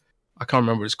Netflix. I can't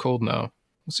remember what it's called now.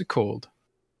 What's it called?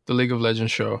 The League of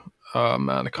Legends show. Oh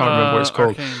man, I can't remember what it's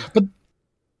called. Arcane. But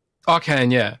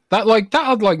Arcane, yeah. That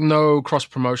had like no cross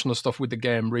promotional stuff with the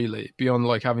game really, beyond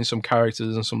like having some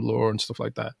characters and some lore and stuff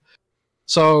like that.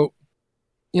 So,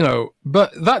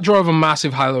 but that drove a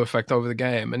massive halo effect over the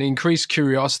game and increased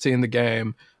curiosity in the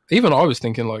game. Even I was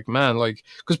thinking like, man, like,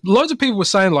 because loads of people were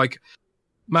saying like,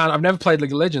 man, I've never played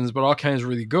League of Legends, but Arcane's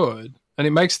really good, and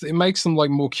it makes them like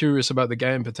more curious about the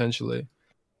game potentially.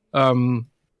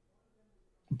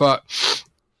 But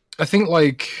I think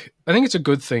it's a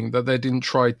good thing that they didn't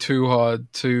try too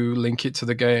hard to link it to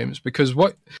the games, because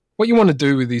what you want to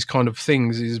do with these kind of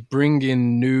things is bring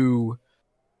in new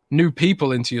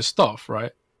people into your stuff,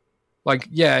 right? Like,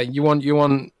 yeah, you want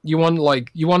to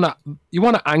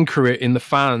anchor it in the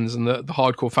fans and the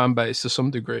hardcore fan base to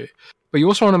some degree, but you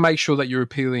also want to make sure that you're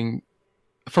appealing,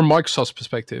 from Microsoft's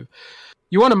perspective,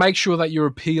 you want to make sure that you're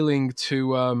appealing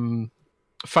to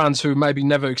fans who maybe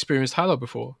never experienced Halo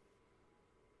before,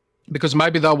 because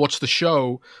maybe they'll watch the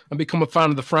show and become a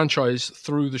fan of the franchise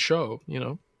through the show.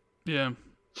 Yeah.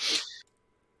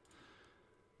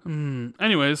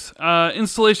 Anyways,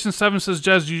 Installation 7 says,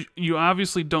 Jez, you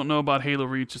obviously don't know about Halo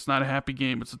Reach. It's not a happy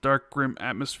game. It's a dark, grim,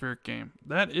 atmospheric game.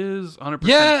 That is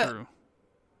 100% true.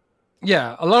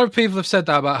 Yeah, a lot of people have said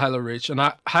that about Halo Reach, and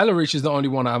Halo Reach is the only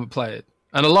one I haven't played.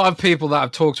 And a lot of people that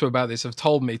I've talked to about this have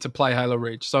told me to play Halo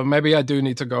Reach. So maybe I do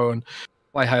need to go and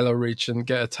play Halo Reach and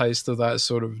get a taste of that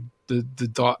sort of the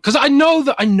dark, because I know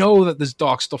that there's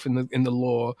dark stuff in the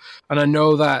lore, and I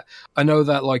know that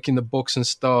like in the books and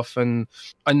stuff, and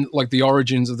like the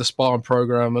origins of the Spartan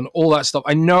program and all that stuff.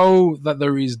 I know that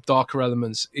there is darker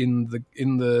elements in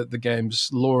the game's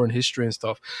lore and history and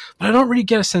stuff, but I don't really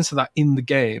get a sense of that in the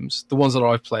games, the ones that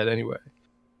I've played anyway.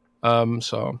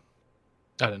 So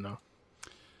I don't know.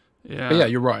 Yeah. But yeah,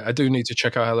 you're right. I do need to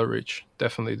check out Halo Reach.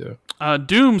 Definitely do.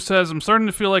 Doom says, I'm starting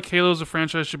to feel like Halo as a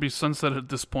franchise should be sunset at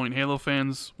this point. Halo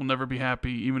fans will never be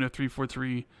happy, even if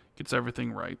 343 gets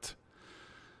everything right.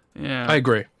 Yeah. I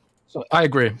agree.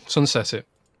 Sunset it.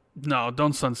 No,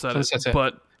 don't sunset it.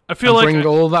 But I feel like bring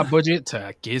all that budget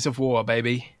to Gears of War,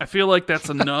 baby. I feel like that's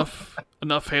enough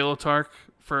Halo talk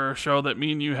for a show that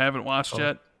me and you haven't watched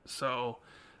yet. So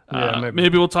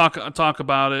maybe we'll talk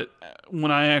about it when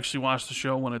I actually watch the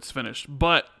show when it's finished.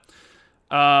 But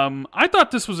I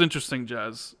thought this was interesting,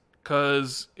 Jez,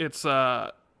 because it's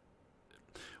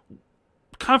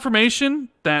confirmation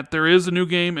that there is a new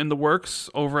game in the works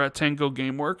over at Tango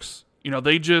Gameworks. You know,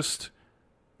 they just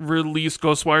released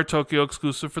Ghostwire Tokyo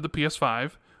exclusive for the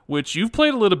PS5, which you've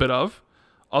played a little bit of,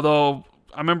 although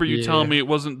I remember you telling me it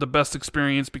wasn't the best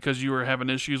experience because you were having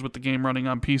issues with the game running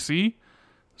on PC.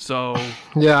 So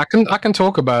yeah, I can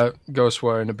talk about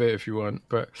Ghostwire in a bit if you want,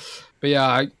 but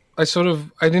yeah, I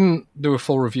didn't do a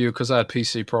full review because I had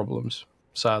PC problems,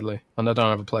 sadly, and I don't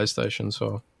have a PlayStation,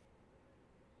 so.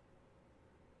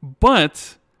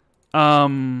 But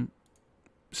Shinji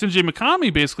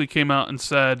Mikami basically came out and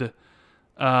said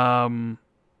that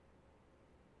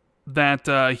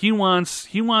he wants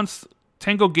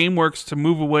Tango Gameworks to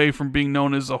move away from being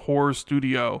known as a horror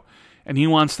studio, and he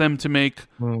wants them to make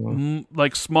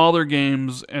like smaller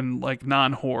games and like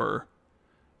non-horror.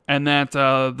 And that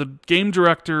the game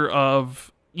director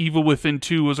of Evil Within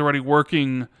 2 was already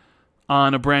working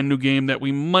on a brand new game that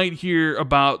we might hear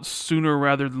about sooner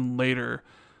rather than later.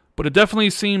 But it definitely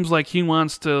seems like he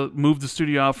wants to move the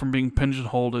studio out from being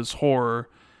pigeonholed as horror.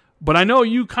 But I know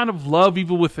you kind of love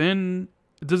Evil Within.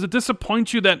 Does it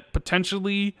disappoint you that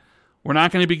potentially we're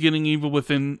not going to be getting Evil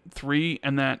Within 3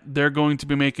 and that they're going to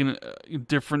be making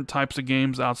different types of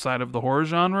games outside of the horror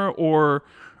genre? Or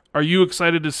are you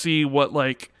excited to see what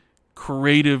like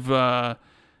creative, the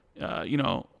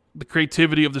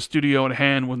creativity of the studio at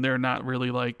hand when they're not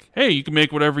really like, hey, you can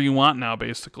make whatever you want now,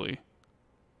 basically?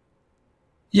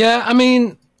 Yeah, I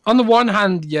mean, on the one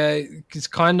hand, yeah, it's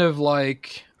kind of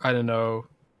like, I don't know,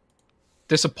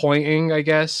 disappointing, I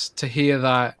guess, to hear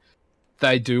that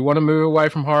they do want to move away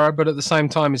from horror, but at the same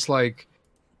time, it's like,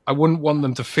 I wouldn't want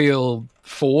them to feel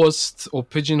forced or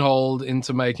pigeonholed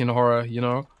into making horror, you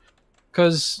know?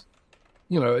 Because,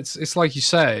 you know, it's like you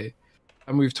say,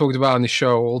 and we've talked about on the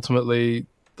show, ultimately,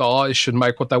 the artists should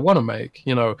make what they want to make,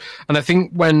 you know? And I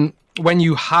think when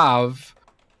you have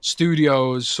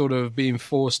studios sort of being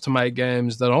forced to make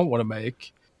games they don't want to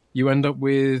make, you end up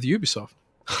with Ubisoft.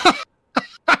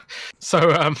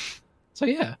 So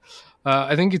yeah,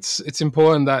 I think it's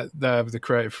important that they have the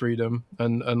creative freedom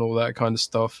and all that kind of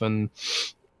stuff. And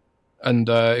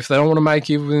if they don't want to make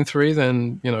Evil Within 3,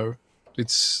 then you know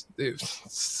it's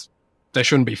they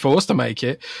shouldn't be forced to make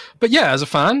it. But yeah, as a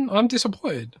fan, I'm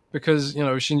disappointed because you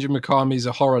know Shinji Mikami is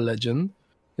a horror legend.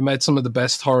 He made some of the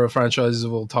best horror franchises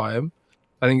of all time.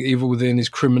 I think Evil Within is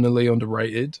criminally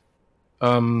underrated.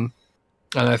 And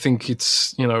I think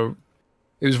it's, you know,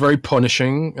 it was very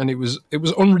punishing and it was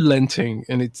unrelenting,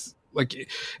 and it's like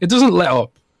it doesn't let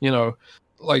up, you know.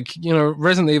 Like, you know,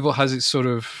 Resident Evil has its sort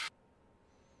of,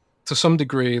 to some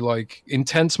degree, like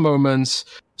intense moments,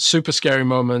 super scary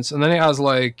moments, and then it has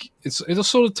like it'll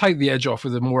sort of take the edge off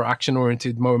with a more action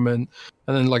oriented moment,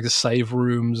 and then like the save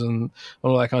rooms and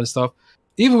all that kind of stuff.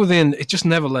 Evil Within, it just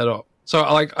never let up. So,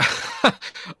 like, I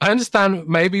understand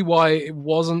maybe why it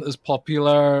wasn't as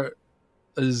popular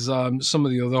as some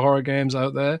of the other horror games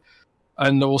out there,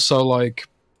 and also, like,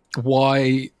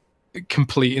 why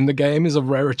completing the game is a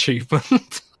rare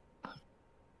achievement.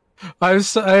 I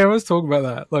always talk about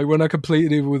that. Like, when I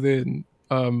completed Evil Within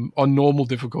on normal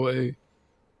difficulty,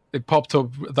 it popped up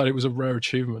that it was a rare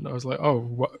achievement. I was like, oh,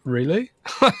 what, really?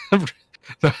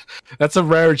 That's a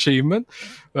rare achievement?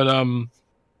 But, I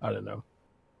don't know.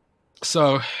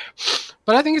 So,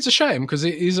 but I think it's a shame because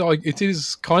it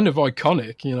is kind of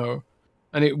iconic, you know,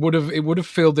 and it would have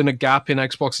filled in a gap in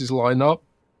Xbox's lineup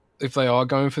if they are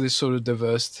going for this sort of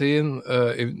diversity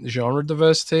and genre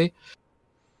diversity.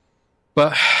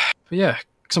 But yeah,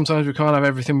 sometimes we can't have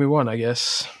everything we want, I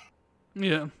guess.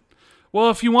 Yeah. Well,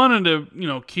 if you wanted to, you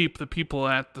know, keep the people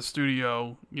at the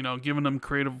studio, you know, giving them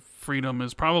creative freedom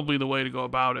is probably the way to go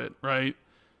about it, right?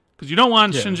 Because you don't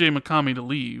want Shinji Mikami to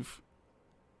leave.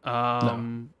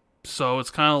 No. So it's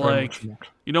kind of like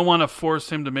you don't want to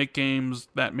force him to make games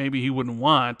that maybe he wouldn't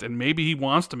want, and maybe he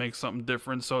wants to make something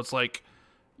different. So it's like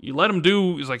you let him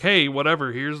do. He's like, hey,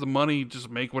 whatever. Here's the money. Just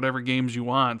make whatever games you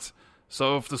want.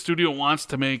 So if the studio wants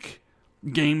to make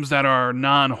games that are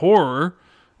non-horror,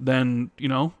 then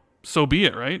so be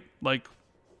it, right? Like,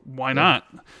 why not?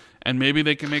 And maybe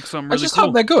they can make something really I just cool.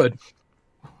 hope they're good.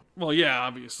 Well, yeah,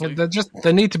 obviously.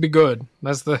 They need to be good.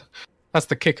 That's the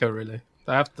kicker, really.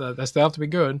 They have to be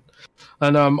good.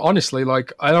 And honestly,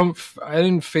 like I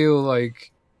didn't feel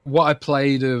like what I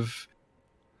played of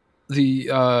the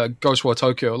Ghostwire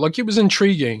Tokyo, like it was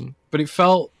intriguing, but it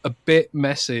felt a bit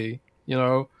messy.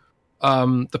 The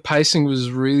pacing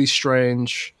was really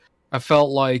strange. I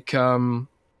felt like I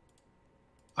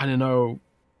don't know.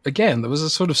 Again, there was a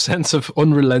sort of sense of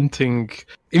unrelenting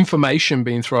information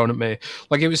being thrown at me.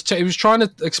 Like it was trying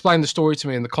to explain the story to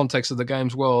me in the context of the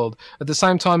game's world, at the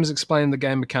same time as explaining the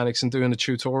game mechanics and doing a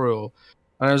tutorial.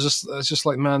 And I was just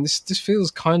like, man, this feels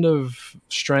kind of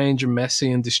strange and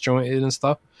messy and disjointed and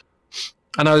stuff.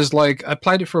 And I was like, I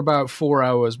played it for about 4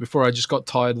 hours before I just got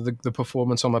tired of the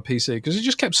performance on my PC because it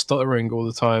just kept stuttering all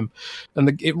the time,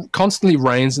 and it constantly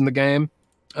rains in the game.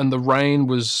 And the rain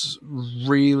was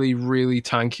really, really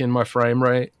tanking my frame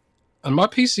rate. And my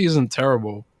PC isn't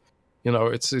terrible.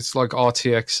 It's like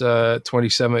RTX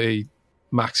 2070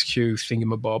 Max Q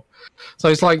thingamabob. So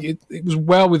it's like it was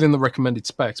well within the recommended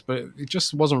specs, but it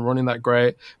just wasn't running that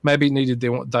great. Maybe it needed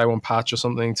day one patch or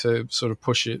something to sort of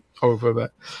push it over a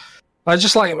bit. I was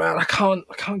just like, man, I can't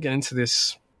get into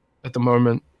this at the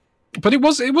moment. But it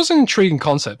was an intriguing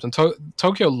concept, and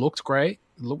Tokyo looked great.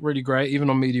 It looked really great, even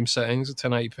on medium settings at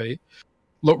 1080p.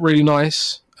 Looked really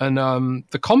nice, and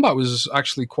the combat was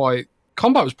actually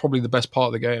combat was probably the best part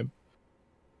of the game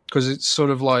because it's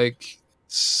sort of like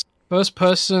first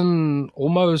person,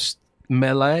 almost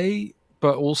melee,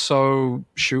 but also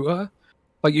shooter.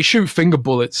 Like you shoot finger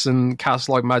bullets and cast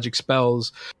like magic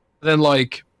spells. Then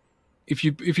like if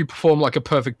you perform like a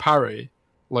perfect parry,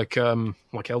 like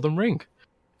Elden Ring,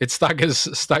 it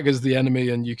staggers the enemy,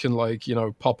 and you can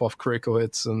pop off critical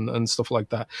hits and stuff like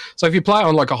that. So if you play it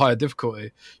on like a higher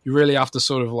difficulty, you really have to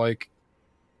sort of like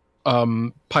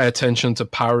pay attention to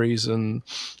parries and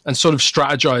sort of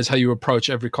strategize how you approach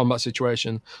every combat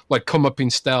situation. Like come up in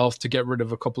stealth to get rid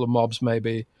of a couple of mobs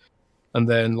maybe, and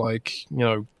then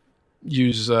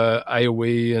use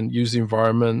AoE and use the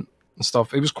environment and stuff.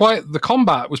 The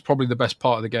combat was probably the best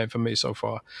part of the game for me so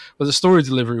far, but the story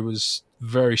delivery was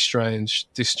very strange,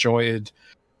 disjointed.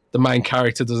 The main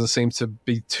character doesn't seem to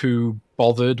be too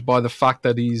bothered by the fact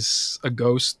that he's a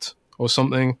ghost or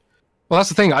something. Well, that's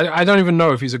the thing. I don't even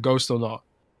know if he's a ghost or not.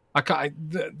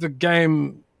 The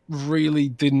game really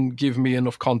didn't give me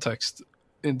enough context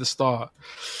in the start.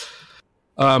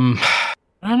 I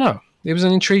don't know. It was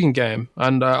an intriguing game,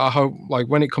 and I hope, like,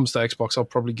 when it comes to Xbox, I'll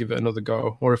probably give it another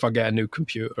go, or if I get a new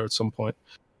computer at some point.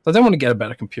 I don't want to get a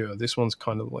better computer. This one's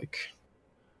kind of like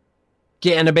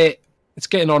it's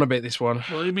getting on a bit, this one.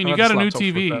 Well, I mean, you got a new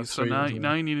TV, so now you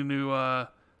need a new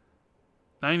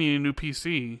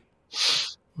PC.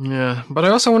 Yeah, but I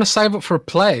also want to save up for a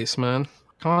place, man.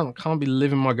 Can't be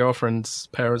living my girlfriend's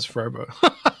parents forever.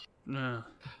 Yeah.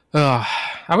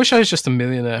 I wish I was just a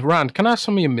millionaire. Rand, can I have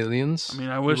some of your millions? I mean,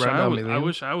 I wish I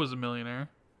was a millionaire.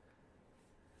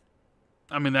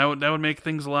 I mean, that would make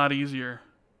things a lot easier,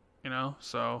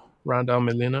 so. Randall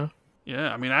millionaire?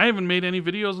 Yeah, I mean, I haven't made any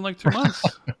videos in like 2 months.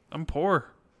 I'm poor.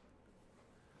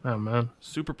 Oh, man.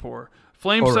 Super poor.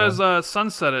 Flame says,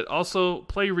 Sunset it. Also,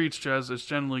 play Reach, Jez. It's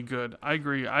generally good. I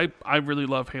agree. I really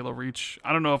love Halo Reach.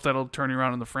 I don't know if that'll turn you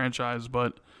around in the franchise,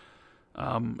 but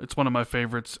it's one of my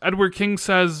favorites. Edward King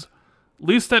says,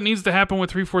 least that needs to happen with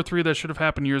 343 that should have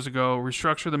happened years ago.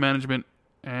 Restructure the management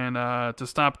and to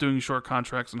stop doing short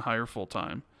contracts and hire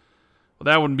full-time. Well,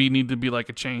 that would need to be like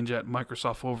a change at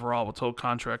Microsoft overall with the whole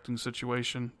contracting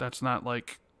situation. That's not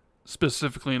like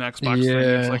specifically an Xbox thing.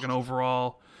 It's like an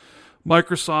overall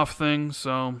Microsoft thing.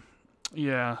 So,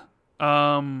 yeah.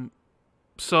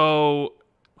 So,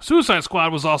 Suicide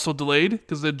Squad was also delayed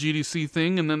because of the GDC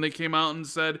thing, and then they came out and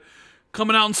said,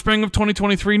 coming out in spring of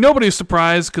 2023. Nobody's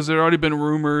surprised because it had already been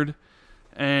rumored,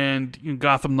 and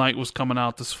Gotham Knight was coming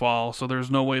out this fall, so there's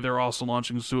no way they're also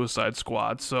launching Suicide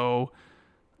Squad. So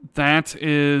that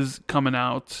is coming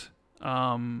out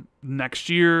next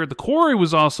year. The Quarry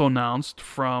was also announced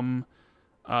from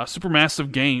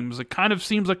Supermassive Games. It kind of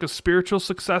seems like a spiritual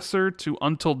successor to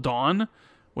Until Dawn,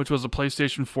 which was a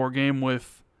PlayStation 4 game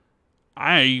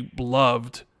I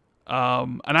loved.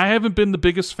 And I haven't been the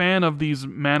biggest fan of these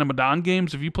Man of Medan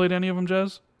games. Have you played any of them,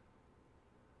 Jez?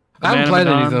 I haven't played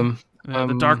any of them.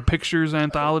 The Dark Pictures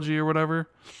anthology or whatever.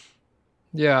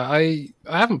 Yeah, I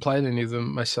haven't played any of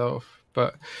them myself.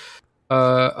 But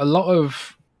a lot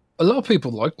of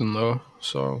people like them though.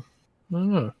 So I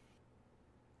don't know.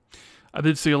 I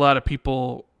did see a lot of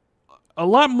people, a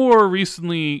lot more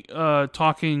recently,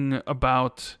 talking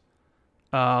about,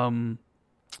 smart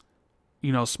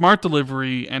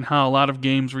delivery and how a lot of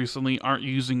games recently aren't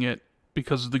using it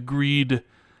because of the greed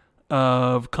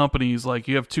of companies. Like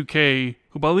you have 2K,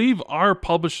 who I believe are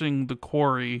publishing The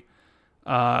Quarry,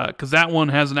 because that one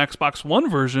has an Xbox One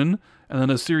version and then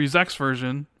a Series X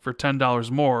version for $10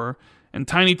 more. And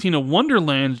Tiny Tina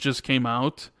Wonderlands just came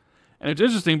out, and it's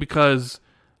interesting because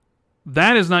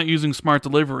that is not using smart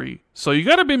delivery. So you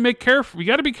gotta be careful. You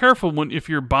gotta be careful if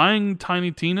you're buying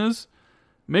Tiny Tinas.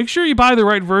 Make sure you buy the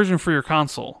right version for your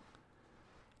console.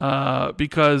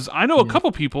 Because I know a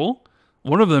couple people,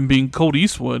 one of them being Colt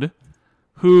Eastwood,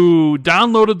 who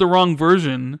downloaded the wrong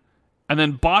version and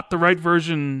then bought the right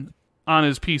version on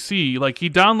his PC. Like he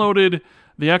downloaded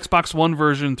the Xbox One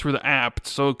version through the app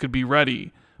so it could be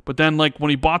ready. But then like when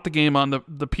he bought the game on the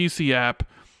PC app,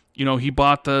 he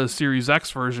bought the Series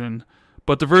X version,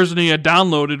 but the version he had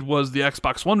downloaded was the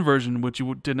Xbox One version, which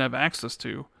you didn't have access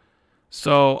to.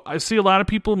 So I see a lot of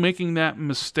people making that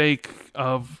mistake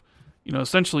of,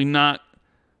 essentially not.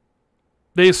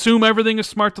 They assume everything is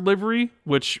smart delivery,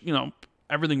 which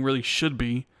everything really should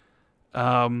be.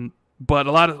 But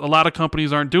a lot of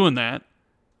companies aren't doing that,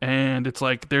 and it's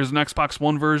like there's an Xbox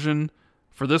One version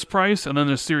for this price, and then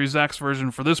there's Series X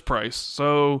version for this price.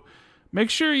 So make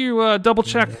sure you double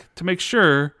check to make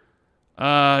sure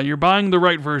you're buying the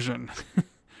right version,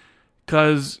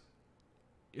 because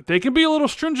they can be a little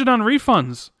stringent on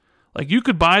refunds. Like you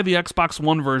could buy the Xbox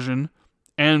One version,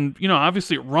 and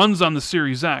obviously it runs on the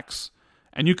Series X,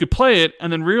 and you could play it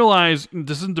and then realize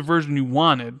this isn't the version you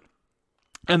wanted,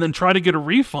 and then try to get a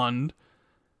refund.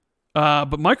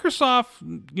 But Microsoft,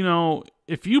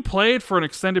 if you play it for an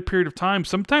extended period of time,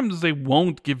 sometimes they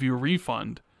won't give you a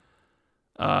refund.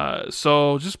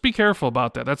 So just be careful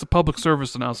about that. That's a public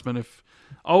service announcement.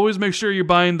 Always make sure you're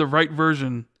buying the right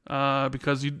version,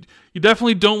 because you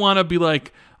definitely don't want to be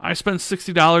like, I spent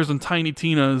 $60 on Tiny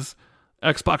Tina's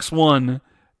Xbox One,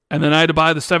 and then I had to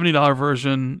buy the $70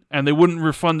 version, and they wouldn't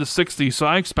refund the $60, so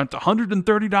I spent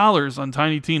 $130 on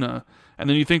Tiny Tina. And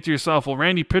then you think to yourself, well,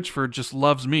 Randy Pitchford just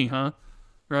loves me, huh?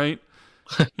 Right?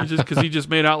 Because he just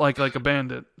made out like a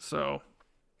bandit. So,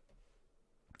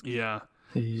 yeah.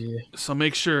 So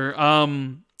make sure.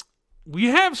 We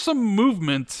have some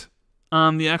movement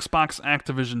on the Xbox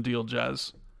Activision deal,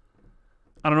 Jez.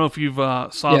 I don't know if you've saw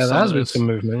some of this. Yeah, there has been some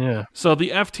movement, yeah. So the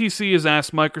FTC has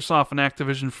asked Microsoft and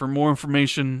Activision for more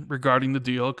information regarding the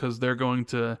deal, because they're going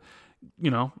to,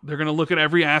 they're going to look at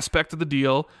every aspect of the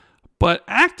deal. But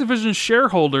Activision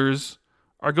shareholders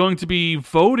are going to be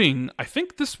voting, I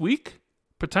think this week,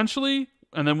 potentially,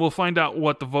 and then we'll find out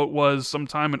what the vote was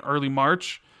sometime in early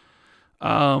March.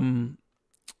 Now,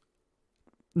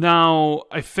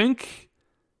 I think,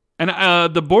 and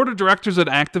the board of directors at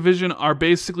Activision are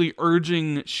basically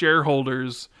urging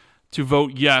shareholders to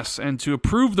vote yes and to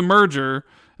approve the merger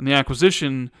and the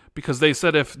acquisition, because they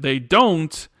said if they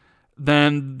don't,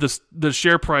 then the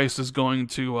share price is going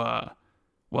to...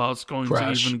 it's going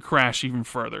to even crash even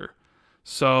further.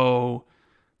 So,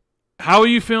 how are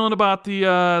you feeling about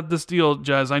this deal,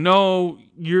 Jez? I know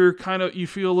you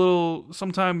feel a little.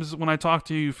 Sometimes when I talk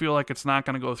to you, you feel like it's not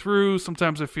going to go through.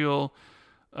 Sometimes I feel,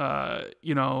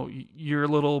 you're a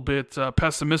little bit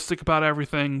pessimistic about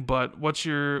everything. But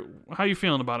how are you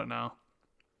feeling about it now?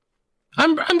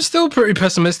 I'm still pretty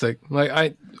pessimistic.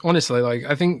 I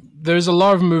think there's a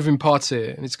lot of moving parts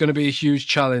here, and it's going to be a huge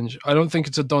challenge. I don't think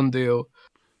it's a done deal.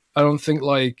 I don't think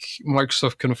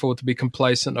Microsoft can afford to be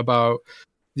complacent about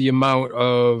the amount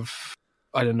of,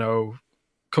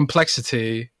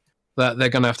 complexity that they're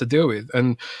going to have to deal with.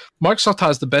 And Microsoft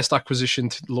has the best acquisition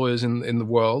lawyers in the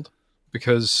world,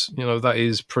 because, that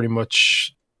is pretty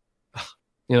much,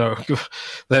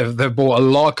 they've bought a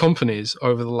lot of companies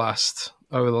over the last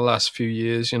few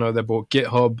years. They bought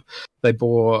GitHub, they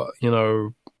bought,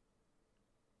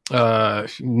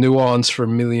 Nuance for $1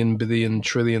 million, billion, $1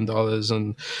 trillion,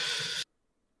 and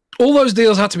all those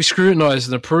deals had to be scrutinized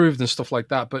and approved and stuff like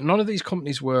that. But none of these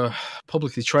companies were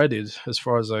publicly traded, as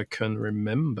far as I can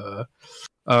remember,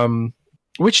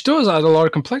 which does add a lot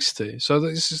of complexity. So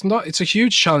it's a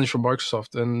huge challenge for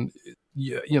Microsoft, and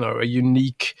a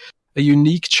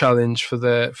unique challenge for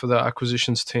their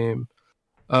acquisitions team.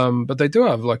 But they do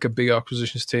have a big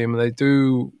acquisitions team, and they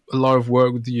do a lot of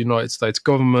work with the United States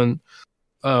government.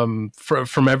 From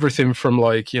everything from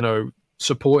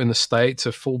supporting the state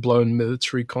to full-blown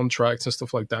military contracts and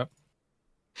stuff like that.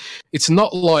 It's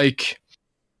not like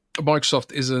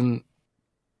Microsoft isn't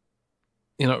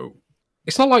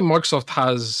it's not like Microsoft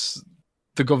has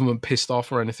the government pissed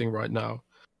off or anything right now.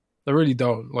 They really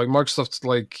don't. Like Microsoft's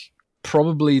like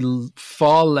probably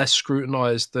far less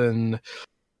scrutinized than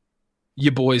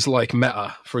your boys like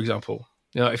Meta, for example.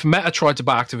 You know, if Meta tried to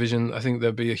buy Activision, I think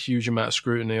there'd be a huge amount of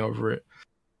scrutiny over it,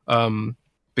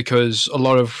 because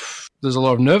there's a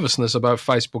lot of nervousness about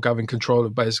Facebook having control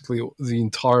of basically the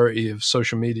entirety of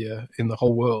social media in the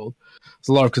whole world. There's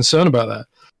a lot of concern about that.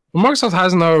 But Microsoft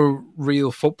has no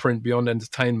real footprint beyond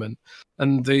entertainment,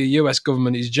 and the US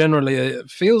government is generally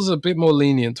feels a bit more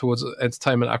lenient towards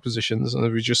entertainment acquisitions. And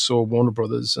we just saw Warner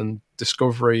Brothers and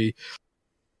Discovery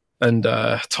and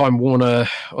Time Warner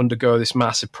undergo this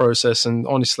massive process, and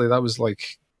honestly, that was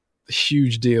like a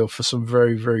huge deal for some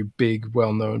very, very big,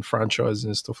 well-known franchises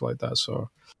and stuff like that. So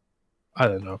I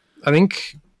don't know. I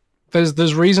think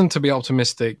there's reason to be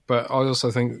optimistic, but I also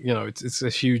think it's a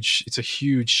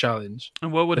huge challenge.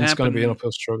 And what would happen? It's going to be an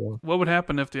uphill struggle. What would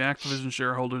happen if the Activision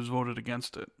shareholders voted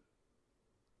against it?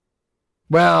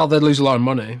 Well, they'd lose a lot of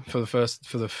money for the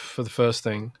first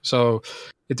thing. So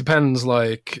it depends.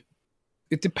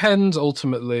 It depends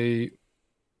ultimately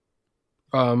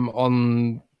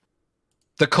on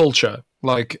the culture.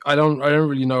 Like I don't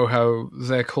really know how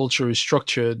their culture is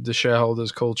structured, the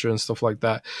shareholders' culture and stuff like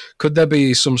that. Could there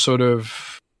be some sort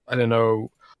of, I don't know,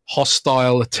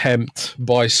 hostile attempt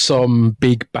by some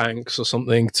big banks or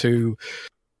something to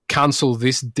cancel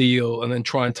this deal and then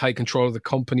try and take control of the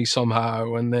company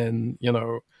somehow, and then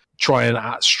try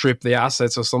and strip the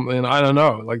assets or something? I don't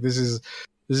know. Like this is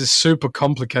super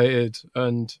complicated,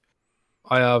 and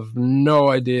I have no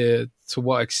idea to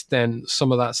what extent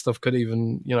some of that stuff could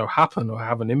even happen or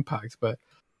have an impact. But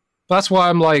that's why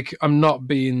I'm not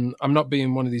being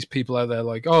one of these people out there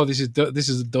like, oh, this is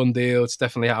a done deal, it's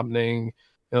definitely happening.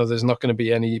 There's not going to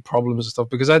be any problems and stuff,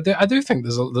 because I do think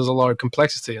there's a lot of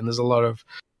complexity, and there's a lot of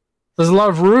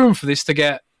room for this to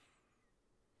get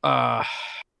I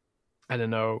don't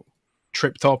know,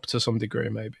 tripped up to some degree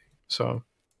maybe. So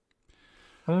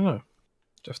I don't know.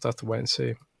 Just have to wait and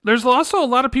see. There's also a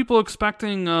lot of people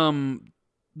expecting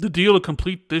the deal to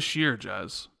complete this year,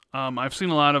 Jez. I've seen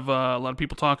a lot of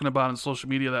people talking about on social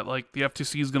media that like the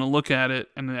FTC is going to look at it,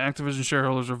 and the Activision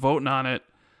shareholders are voting on it,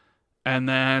 and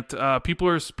that people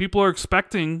are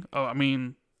expecting. I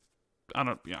mean, I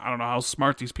don't know how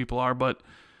smart these people are, but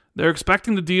they're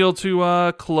expecting the deal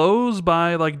to close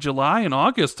by like July and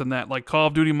August, and that like Call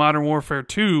of Duty Modern Warfare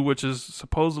 2, which is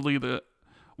supposedly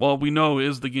we know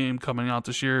is the game coming out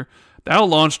this year, that'll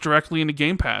launch directly into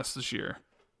Game Pass this year.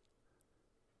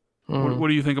 What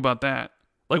do you think about that?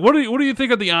 Like, what do you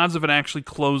think of the odds of it actually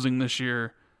closing this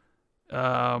year?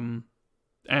 And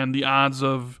the odds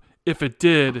of, if it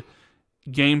did,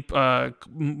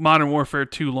 Modern Warfare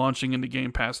 2 launching into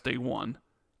Game Pass day one?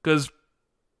 Because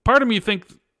part of me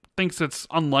thinks it's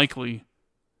unlikely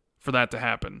for that to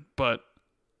happen, but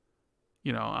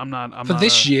I'm not for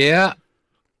this year.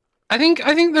 I think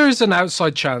there is an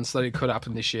outside chance that it could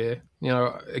happen this year.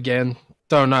 Again,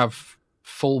 don't have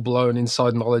full-blown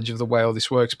inside knowledge of the way all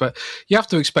this works, but you have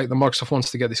to expect that Microsoft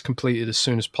wants to get this completed as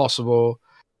soon as possible.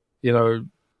 The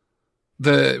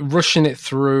rushing it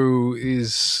through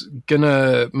is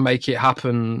gonna make it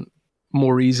happen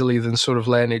more easily than sort of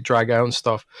letting it drag out and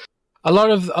stuff. A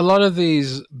lot of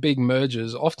these big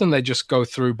mergers, often they just go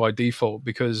through by default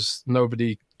because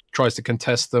nobody tries to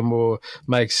contest them or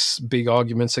makes big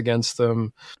arguments against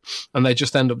them, and they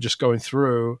just end up just going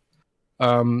through.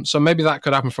 So maybe that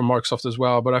could happen for Microsoft as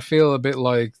well, but I feel a bit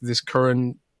like this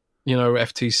current,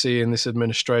 FTC and this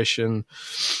administration,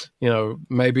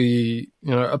 maybe,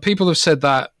 people have said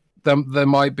that there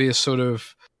might be a sort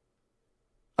of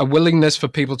a willingness for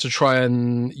people to try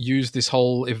and use this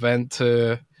whole event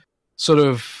to sort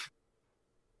of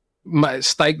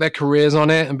stake their careers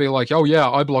on it and be like, oh yeah,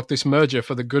 I blocked this merger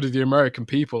for the good of the American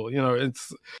people,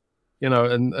 it's,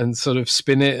 and sort of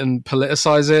spin it and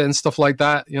politicize it and stuff like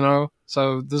that,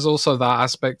 So there's also that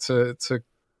aspect to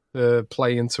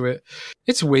play into it.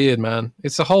 It's weird, man.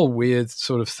 It's a whole weird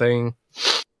sort of thing.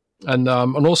 And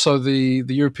also the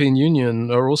European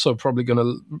Union are also probably going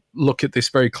to look at this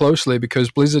very closely,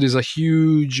 because Blizzard is a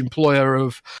huge employer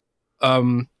of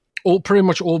pretty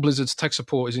much all Blizzard's tech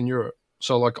support is in Europe.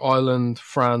 So like Ireland,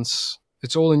 France,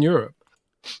 it's all in Europe.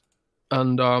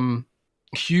 And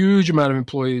huge amount of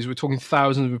employees. We're talking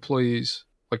thousands of employees.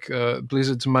 Like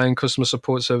Blizzard's main customer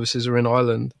support services are in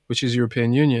Ireland, which is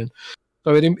European Union.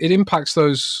 So it impacts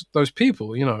those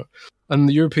people, And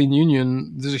the European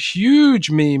Union, there's a huge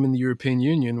meme in the European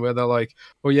Union where they're like,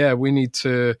 "Oh yeah, we need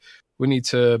to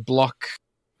block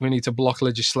we need to block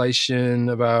legislation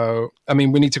about. I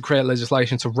mean, we need to create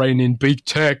legislation to rein in big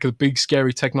tech, the big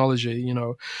scary technology,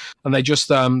 And they just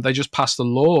passed a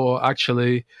law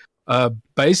actually,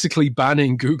 basically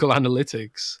banning Google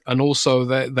Analytics, and also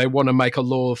they want to make a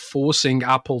law forcing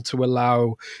Apple to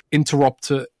allow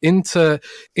interoperability.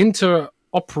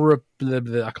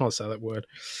 I can't say that word.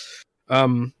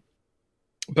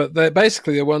 But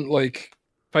they want like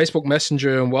Facebook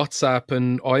Messenger and WhatsApp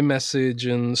and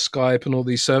iMessage and Skype and all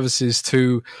these services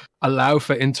to allow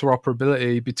for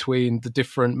interoperability between the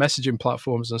different messaging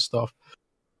platforms and stuff.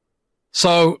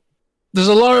 So there's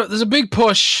a big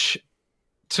push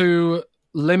to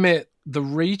limit the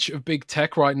reach of big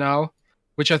tech right now,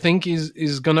 which I think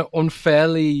is going to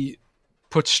unfairly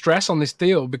put stress on this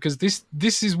deal, because this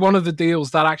is one of the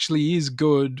deals that actually is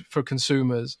good for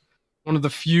consumers. One of the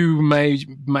few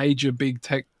major big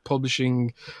tech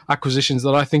publishing acquisitions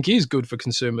that I think is good for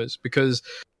consumers, because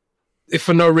if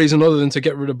for no reason other than to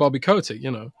get rid of Bobby Kotick,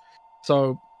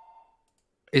 So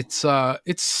it's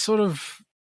sort of,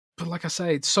 but like I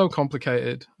say, it's so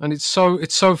complicated, and it's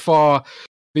so far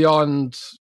beyond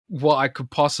what I could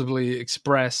possibly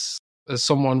express as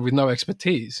someone with no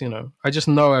expertise. I just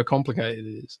know how complicated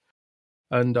it is,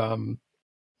 and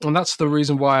that's the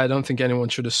reason why I don't think anyone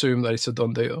should assume that it's a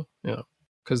done deal.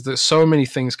 Because there's so many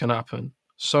things can happen,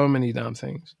 so many damn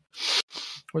things.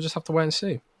 We'll just have to wait and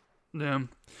see. Yeah,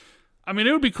 I mean,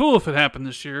 it would be cool if it happened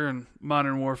this year and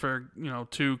Modern Warfare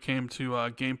 2 came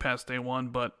to Game Pass day one,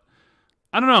 but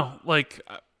I don't know. Like,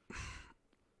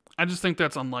 I just think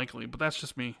that's unlikely, but that's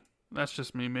just me.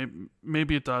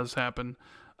 Maybe it does happen.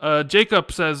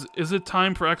 Jacob says, is it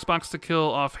time for Xbox to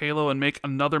kill off Halo and make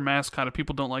another mascot if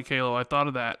people don't like Halo? I thought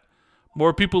of that.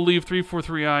 More people leave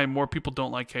 343i, more people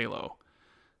don't like Halo.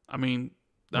 I mean,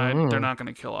 they're not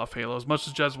going to kill off Halo. As much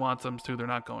as Jez wants them to, they're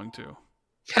not going to.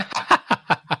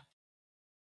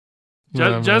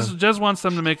 Jez wants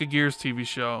them to make a Gears TV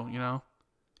show,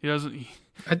 He doesn't...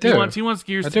 I do. He wants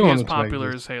Gears to be as popular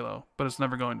as Halo, but it's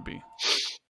never going to be.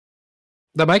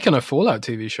 They're making a Fallout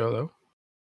TV show, though.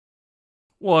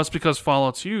 Well, that's because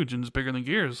Fallout's huge and it's bigger than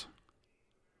Gears.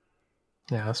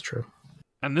 Yeah, that's true.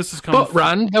 And this is coming. But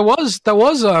Rand, there was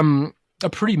a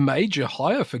pretty major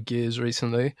hire for Gears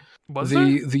recently. Was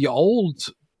there? The old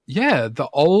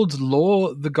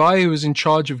law, the guy who was in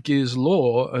charge of Gears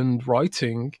law and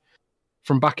writing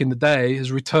from back in the day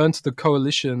has returned to the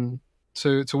Coalition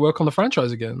to work on the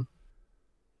franchise again.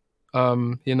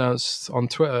 He announced on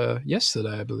Twitter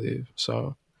yesterday, I believe.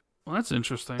 So, well, that's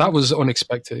interesting. That was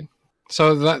unexpected.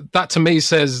 So that to me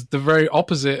says the very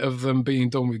opposite of them being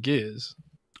done with Gears.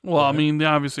 Well, I mean, they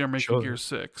obviously are making Gears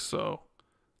 6, so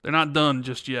they're not done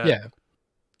just yet. Yeah.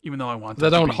 Even though I want them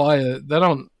They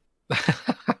don't...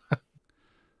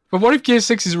 But what if Gears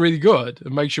 6 is really good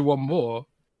and makes you want more?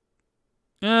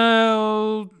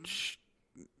 Well,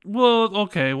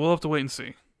 okay, we'll have to wait and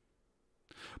see.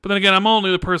 But then again, I'm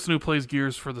only the person who plays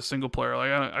Gears for the single player.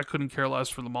 Like, I couldn't care less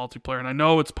for the multiplayer. And I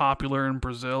know it's popular in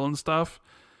Brazil and stuff.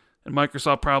 And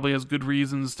Microsoft probably has good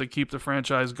reasons to keep the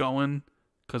franchise going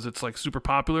because it's, like, super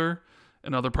popular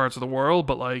in other parts of the world.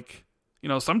 But, like,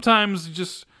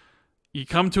 sometimes you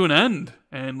come to an end.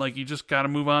 And, like, you just got to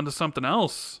move on to something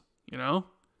else,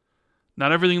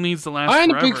 Not everything needs to last forever. I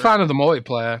ain't a big fan of the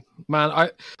multiplayer,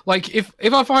 man. If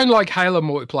I find, like, Halo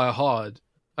multiplayer hard,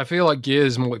 I feel like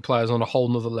Gears multiplayer is on a whole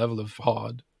nother level of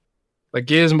hard. Like,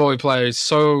 Gears multiplayer is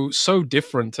so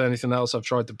different to anything else I've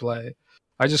tried to play.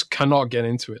 I just cannot get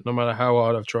into it, no matter how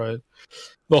hard I've tried.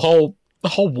 The whole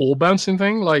wall bouncing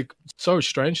thing, like, so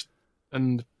strange,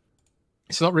 and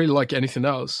it's not really like anything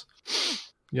else,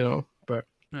 But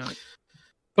yeah.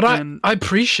 I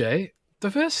appreciate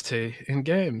diversity in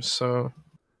games. So,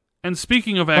 and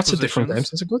speaking of acquisitions, lots of different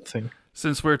games, it's a good thing.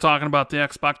 Since we're talking about the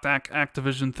Xbox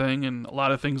Activision thing and a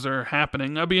lot of things are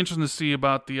happening, I'd be interested to see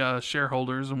about the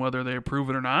shareholders and whether they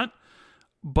approve it or not.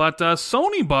 But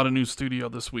Sony bought a new studio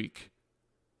this week.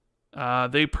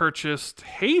 They purchased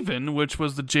Haven, which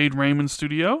was the Jade Raymond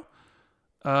studio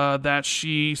that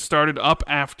she started up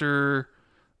after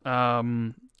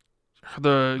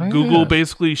Google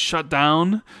basically shut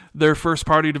down their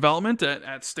first-party development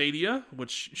at Stadia,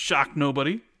 which shocked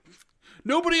nobody.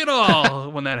 Nobody at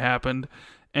all when that happened.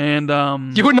 And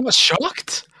you were not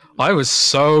shocked? I was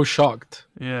so shocked.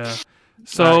 Yeah.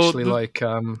 So actually,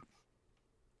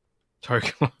 sorry.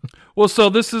 Come on. Well, so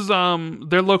this is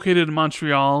they're located in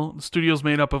Montreal. The studio's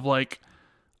made up of like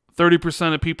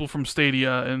 30% of people from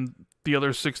Stadia, and the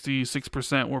other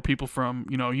 66% were people from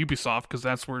Ubisoft, because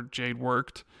that's where Jade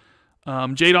worked.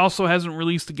 Jade also hasn't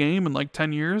released a game in like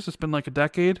 10 years. It's been like a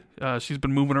decade. She's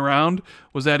been moving around.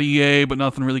 Was at EA, but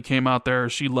nothing really came out there.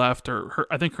 She left.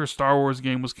 I think her Star Wars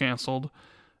game was canceled,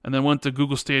 and then went to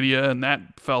Google Stadia, and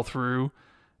that fell through.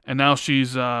 And now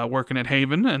she's working at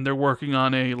Haven, and they're working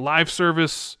on a live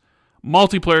service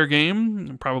multiplayer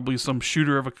game, probably some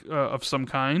shooter of some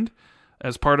kind,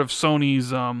 as part of Sony's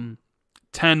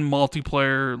 10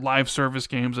 multiplayer live service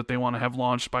games that they want to have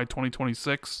launched by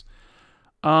 2026.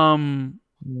 Yeah.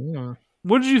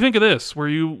 What did you think of this? Were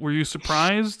you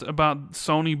surprised about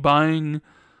Sony buying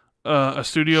a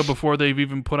studio before they've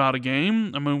even put out a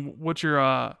game? I mean, what's your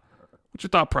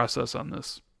thought process on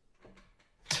this?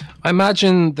 I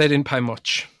imagine they didn't pay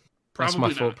much. That's Probably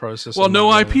my thought not. process. Well, on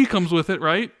no that, IP comes with it,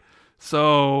 right?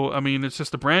 So, I mean, it's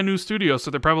just a brand new studio,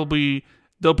 so they'll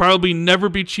probably never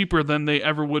be cheaper than they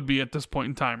ever would be at this point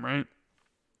in time, right?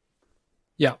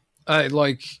 Yeah.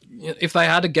 Like, if they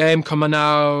had a game coming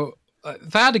out,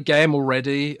 if they had a game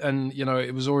already, and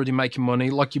it was already making money,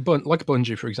 like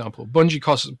Bungie, for example.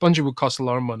 Bungie would cost a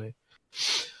lot of money,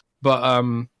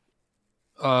 but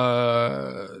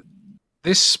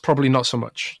this probably not so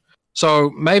much. So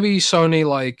maybe Sony,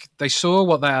 like, they saw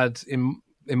what they had in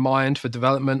mind for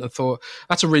development and thought,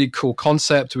 that's a really cool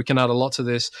concept. We can add a lot to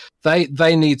this.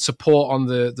 They need support on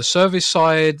the service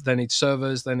side. They need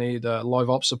servers. They need live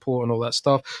ops support and all that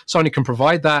stuff. Sony can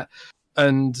provide that,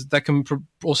 and they can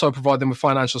also provide them with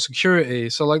financial security.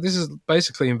 So, like, this is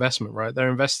basically investment, right? They're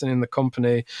investing in the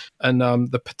company and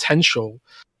the potential,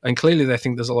 and clearly they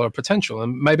think there's a lot of potential,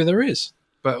 and maybe there is,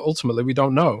 but ultimately we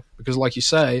don't know, because, like you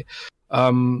say,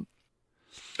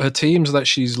 her teams that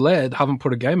she's led haven't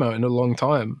put a game out in a long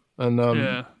time, and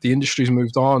the industry's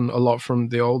moved on a lot from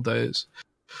the old days.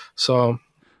 So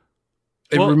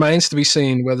it remains to be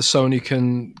seen whether Sony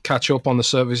can catch up on the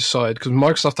service side, because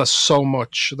Microsoft has so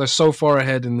much. They're so far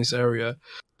ahead in this area.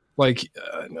 Like,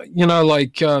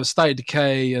 State of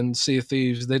Decay and Sea of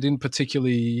Thieves, they didn't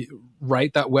particularly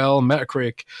rate that well,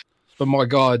 Metacritic, but my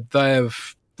God, they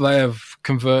have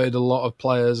converted a lot of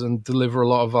players and deliver a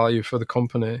lot of value for the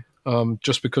company.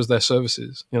 Just because their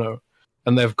services,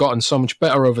 and they've gotten so much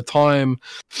better over time,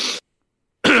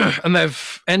 and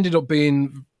they've ended up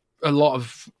being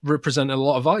representing a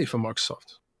lot of value for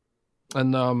Microsoft,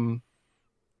 and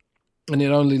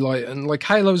it only like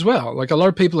Halo as well. Like, a lot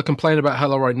of people are complaining about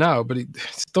Halo right now, but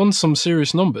it's done some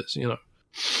serious numbers,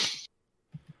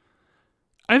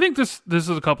 I think this is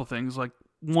a couple things. Like,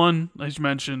 one, as you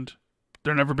mentioned,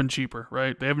 they've never been cheaper,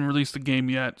 right? They haven't released a game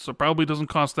yet, so it probably doesn't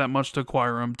cost that much to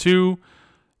acquire them. Two,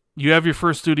 you have your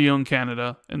first studio in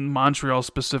Canada, in Montreal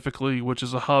specifically, which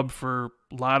is a hub for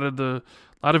a lot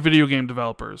of video game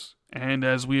developers. And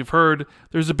as we've heard,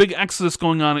 there's a big exodus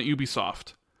going on at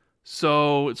Ubisoft.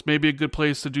 So it's maybe a good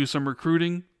place to do some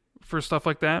recruiting for stuff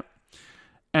like that.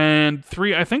 And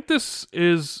three, I think this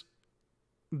is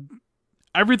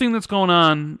everything that's going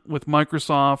on with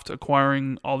Microsoft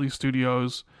acquiring all these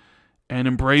studios, and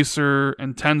Embracer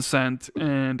and Tencent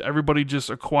and everybody just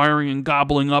acquiring and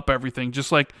gobbling up everything.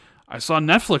 Just like I saw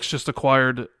Netflix just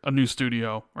acquired a new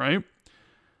studio, right?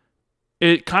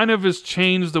 It kind of has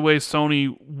changed the way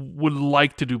Sony would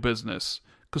like to do business.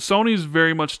 Because Sony's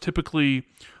very much typically,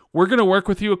 we're going to work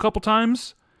with you a couple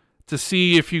times to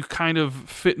see if you kind of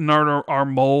fit in our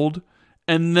mold,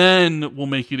 and then we'll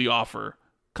make you the offer.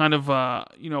 Kind of,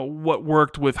 what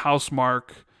worked with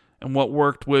Housemarque and what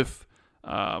worked with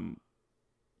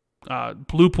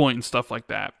Bluepoint and stuff like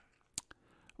that.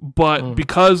 But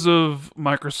because of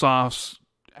Microsoft's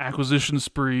acquisition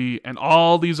spree and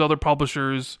all these other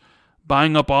publishers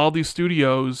buying up all these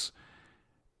studios,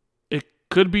 it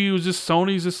could be just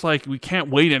Sony's just like, we can't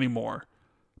wait anymore,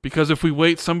 because if we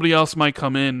wait, somebody else might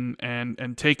come in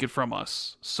and take it from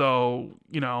us. So,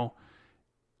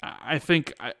 I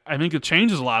think it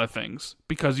changes a lot of things,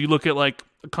 because you look at like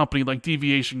a company like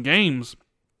Deviation Games,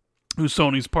 who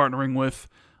Sony's partnering with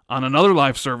on another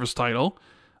live service title.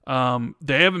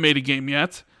 They haven't made a game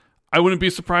yet. I wouldn't be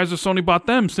surprised if Sony bought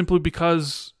them, simply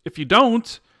because if you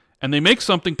don't, and they make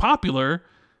something popular,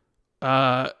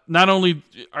 not only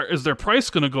is their price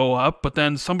going to go up, but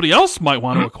then somebody else might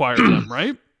want to acquire them,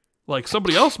 right? Like,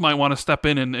 somebody else might want to step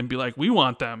in and be like, we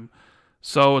want them.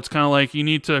 So it's kind of like you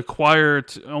need to acquire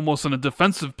it almost in a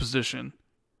defensive position.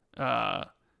 So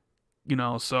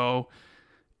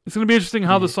it's going to be interesting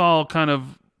how this all kind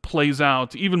of plays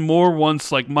out, even more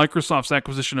once like Microsoft's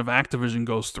acquisition of Activision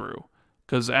goes through.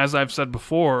 Because as I've said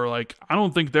before, like, I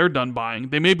don't think they're done buying.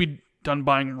 They may be done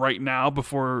buying right now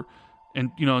before,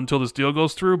 and until this deal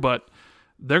goes through, but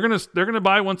they're gonna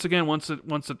buy once again once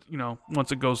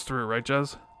it goes through, right,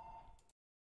 Jez?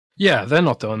 Yeah, they're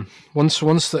not done.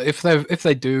 If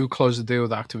they do close the deal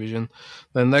with Activision,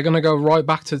 then they're going to go right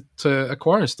back to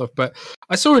acquiring stuff. But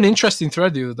I saw an interesting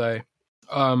thread the other day.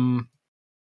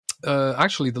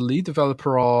 Actually, the lead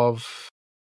developer of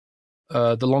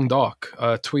The Long Dark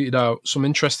tweeted out some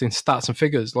interesting stats and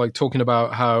figures, like talking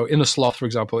about how Inner Sloth, for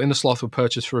example, Inner Sloth were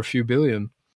purchased for a few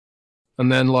billion,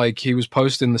 and then like he was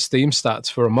posting the Steam stats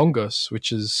for Among Us,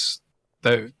 which is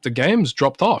the game's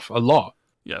dropped off a lot.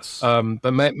 Yes. And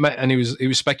he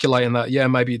was speculating that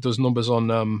maybe it does numbers on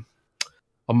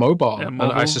mobile, Yeah, and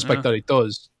mobile, I suspect that it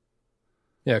does.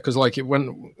 Yeah, because like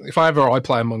if I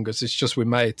play Among Us, it's just with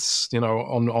mates,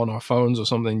 on our phones or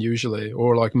something usually,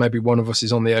 or like maybe one of us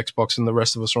is on the Xbox and the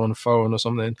rest of us are on the phone or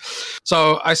something.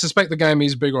 So I suspect the game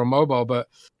is bigger on mobile, but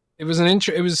it was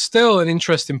still an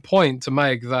interesting point to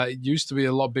make that it used to be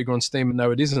a lot bigger on Steam, and now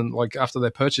it isn't. Like after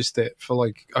they purchased it for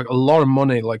like a lot of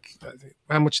money, like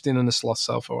how much did Inner Sloth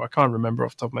sell for? I can't remember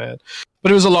off the top of my head,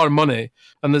 but it was a lot of money.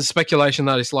 And there's speculation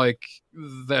that it's like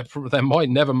they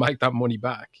might never make that money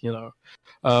back,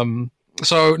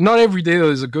 So not every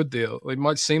deal is a good deal. It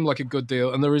might seem like a good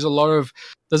deal, and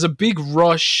there's a big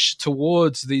rush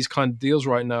towards these kind of deals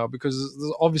right now because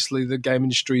obviously the game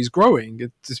industry is growing.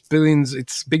 It's billions.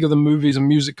 It's bigger than movies and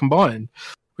music combined.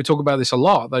 We talk about this a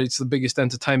lot, that it's the biggest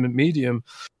entertainment medium,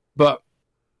 but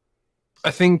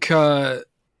I think there's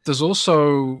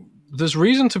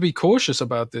reason to be cautious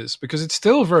about this because it's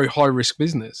still a very high risk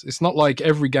business. It's not like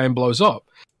every game blows up.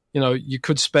 You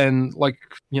could spend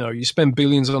you spend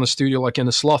billions on a studio like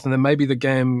Inner Sloth, and then maybe the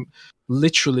game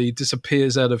literally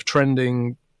disappears out of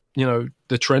trending,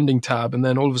 the trending tab, and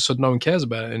then all of a sudden no one cares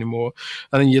about it anymore,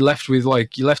 and then you're left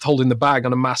holding the bag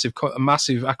on a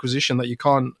massive acquisition that you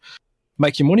can't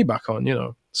make your money back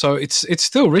on. So it's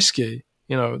still risky.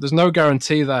 There's no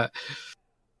guarantee that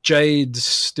Jade's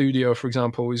studio, for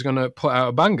example, is going to put out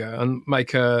a banger and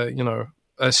make a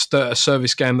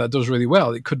service game that does really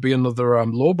well. It could be another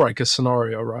Lawbreaker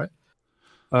scenario, right?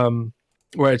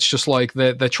 Where it's just like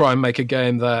they try and make a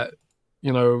game that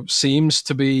seems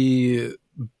to be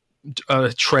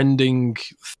a trending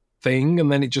thing,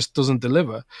 and then it just doesn't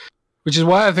deliver. Which is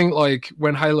why I think like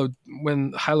when Halo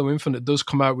Infinite does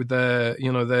come out with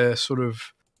their sort of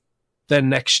their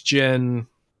next gen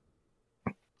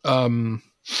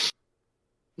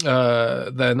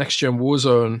their next gen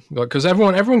Warzone, because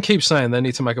everyone keeps saying they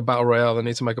need to make a battle royale.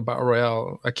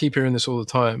 I keep hearing this all the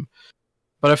time,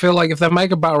 but I feel like if they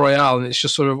make a battle royale and it's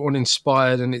just sort of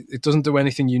uninspired and it doesn't do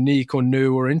anything unique or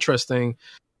new or interesting,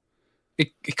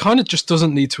 it kind of just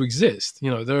doesn't need to exist.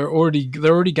 There are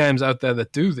already games out there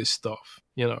that do this stuff.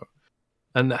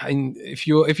 And if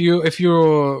your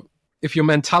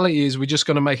mentality is we're just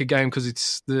going to make a game because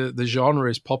it's the genre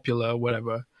is popular or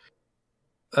whatever,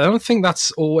 I don't think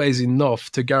that's always enough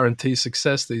to guarantee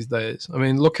success these days. I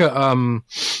mean, look at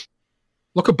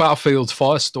Battlefield's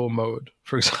Firestorm mode,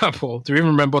 for example. Do you even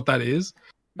remember what that is?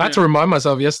 I had to remind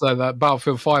myself yesterday that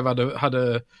Battlefield 5 had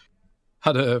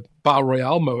a battle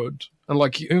royale mode, and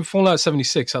like Fallout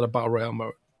 76 had a battle royale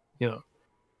mode. And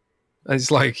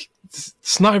it's like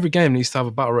it's not every game needs to have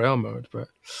a battle royale mode, but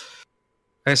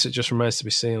I guess it just remains to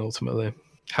be seen ultimately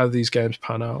how these games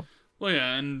pan out. Well,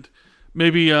 yeah, and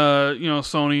maybe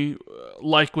Sony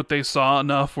like what they saw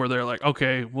enough where they're like,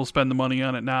 okay, we'll spend the money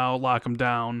on it now, lock them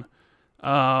down.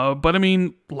 But I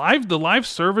mean, the live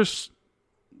service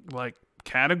like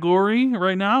category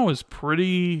right now is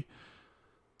pretty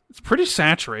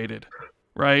saturated,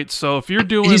 right? So if you're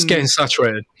doing, he's getting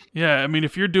saturated. Yeah, I mean,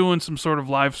 if you're doing some sort of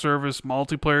live service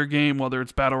multiplayer game, whether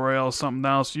it's battle royale or something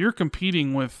else, you're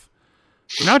competing with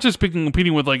not just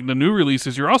competing with like the new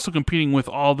releases. You're also competing with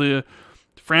all the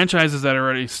franchises that are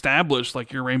already established,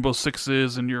 like your Rainbow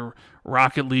Sixes and your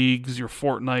Rocket Leagues, your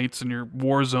Fortnites and your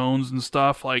Warzones and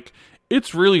stuff. Like,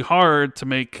 it's really hard to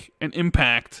make an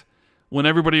impact when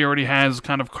everybody already has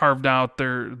kind of carved out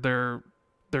their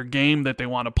game that they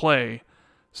want to play.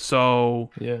 So,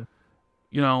 yeah,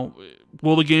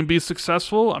 will the game be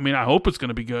successful? I mean, I hope it's going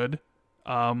to be good.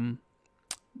 But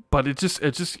it's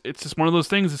just one of those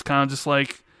things. It's kind of just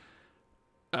like,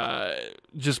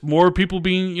 just more people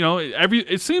being,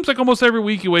 it seems like almost every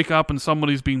week you wake up and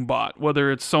somebody's being bought, whether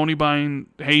it's Sony buying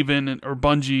Haven or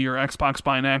Bungie or Xbox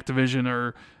buying Activision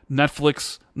or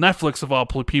Netflix of all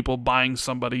people buying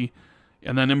somebody,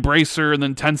 and then Embracer and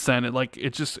then Tencent.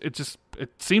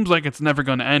 It seems like it's never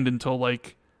going to end until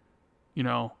like,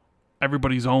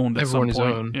 everybody's owned at some point.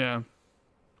 Owned. Yeah.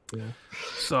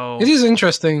 So it is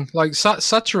interesting. Like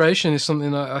saturation is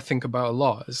something that I think about a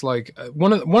lot. It's like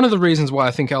one of the reasons why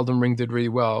I think Elden Ring did really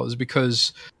well is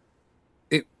because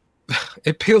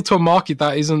appeal to a market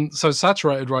that isn't so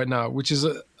saturated right now, which is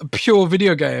a pure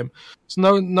video game.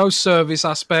 There's no service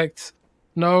aspect,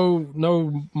 no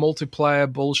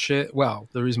multiplayer bullshit. Well,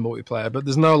 there is multiplayer, but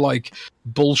there's no like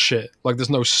bullshit. Like there's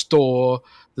no store,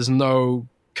 there's no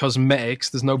cosmetics,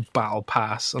 there's no battle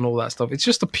pass and all that stuff. It's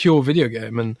just a pure video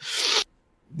game, and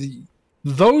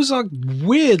those are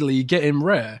weirdly getting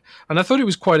rare. And I thought it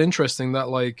was quite interesting that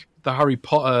like the Harry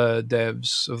Potter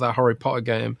devs of that Harry Potter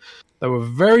game, they were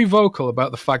very vocal about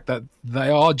the fact that they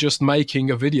are just making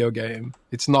a video game.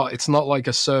 It's not like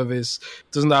a service.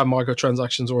 It doesn't have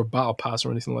microtransactions or a battle pass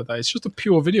or anything like that. It's just a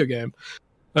pure video game.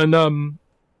 And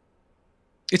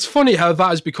it's funny how that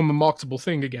has become a marketable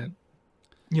thing again.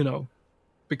 You know,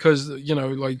 because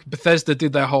like Bethesda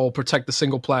did their whole protect the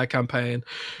single player campaign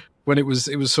when it was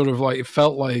sort of like, it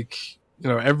felt like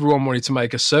everyone wanted to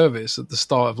make a service at the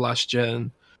start of last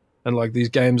gen. And like these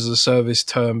games as a service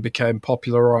term became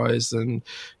popularized, and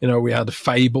we had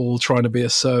Fable trying to be a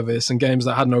service, and games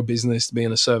that had no business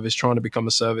being a service trying to become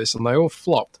a service, and they all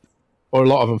flopped, or a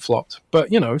lot of them flopped. But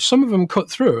some of them cut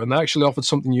through, and they actually offered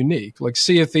something unique. Like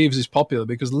Sea of Thieves is popular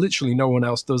because literally no one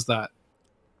else does that.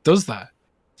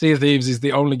 Sea of Thieves is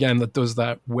the only game that does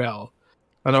that well.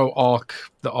 I know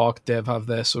the Ark dev have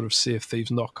their sort of Sea of Thieves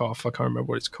knockoff. I can't remember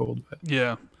what it's called. But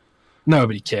Yeah.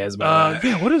 nobody cares about that.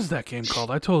 Yeah, what is that game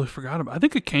called? I totally forgot about it. I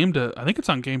think it's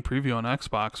on Game Preview on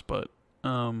Xbox, but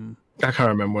I can't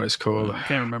remember what it's called. I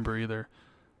can't remember either.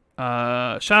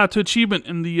 Shout out to Achievement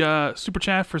in the super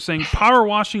chat for saying power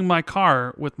washing my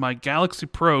car with my Galaxy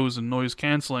Pros and noise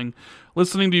canceling,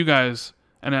 listening to you guys,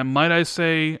 and might I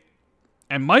say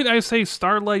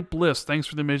Starlight Bliss. Thanks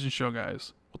for the amazing show,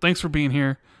 guys. Well, thanks for being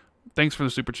here. Thanks for the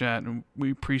super chat, and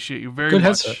we appreciate you very much.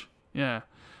 Headset. Yeah.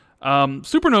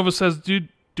 Supernova says, do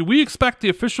we expect the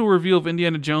official reveal of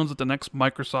Indiana Jones at the next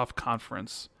Microsoft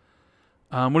conference?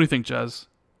 What do you think, Jez?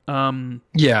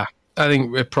 Yeah, I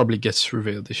think it probably gets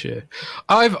revealed this year.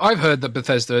 I've heard that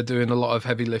Bethesda are doing a lot of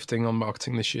heavy lifting on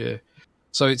marketing this year,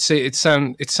 so it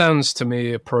sounds to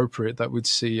me appropriate that we'd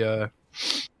see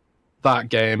that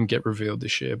game get revealed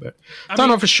this year, but I don't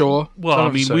know for sure.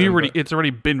 Well, it's already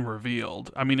been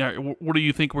revealed. I mean, what do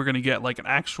you think we're going to get? Like an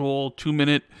actual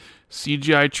 2-minute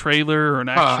CGI trailer or an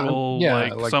actual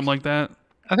something like that?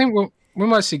 I think we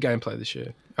might see gameplay this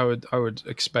year. I would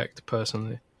expect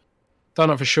personally. Don't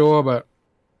know for sure, but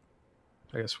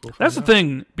I guess we'll find That's the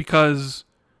thing, because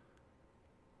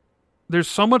there's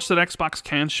so much that Xbox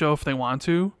can show if they want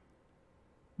to,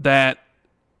 that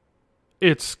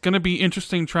it's going to be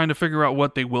interesting trying to figure out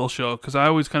what they will show, because I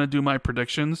always kind of do my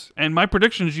predictions, and my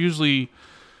predictions usually,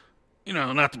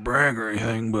 not to brag or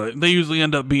anything, but they usually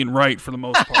end up being right for the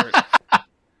most part.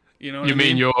 You know what I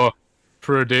mean? Your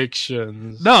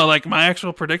predictions? No, like my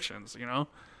actual predictions, Yeah,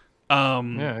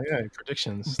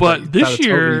 predictions. But this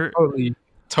year...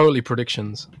 Totally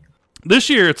predictions. This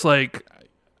year, it's like,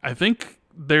 I think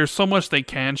there's so much they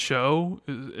can show,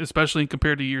 especially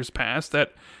compared to years past,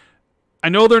 that I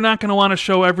know they're not going to want to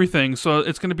show everything, so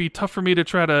it's going to be tough for me to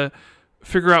try to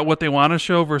figure out what they want to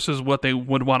show versus what they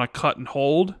would want to cut and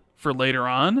hold for later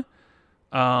on.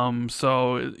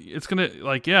 So it's going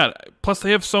to, plus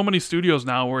they have so many studios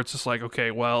now where it's just like,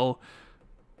 okay, well,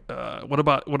 what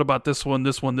about this one?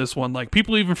 Like,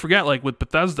 people even forget, like with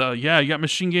Bethesda, you got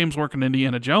Machine Games working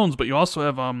Indiana Jones, but you also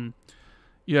have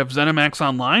ZeniMax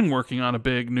Online working on a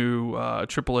big new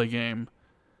AAA game.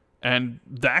 And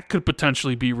that could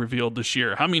potentially be revealed this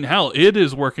year. I mean, hell, it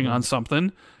is working on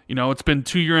something. It's been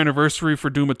 2-year anniversary for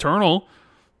Doom Eternal.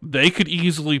 They could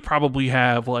easily probably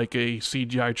have like a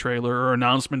CGI trailer or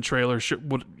announcement trailer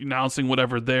announcing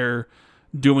whatever they're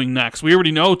doing next. We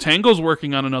already know Tango's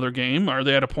working on another game. Are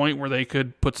they at a point where they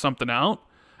could put something out?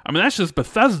 I mean, that's just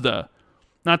Bethesda.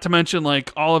 Not to mention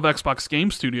like all of Xbox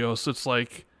Game Studios. So it's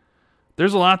like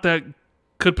there's a lot that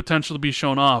could potentially be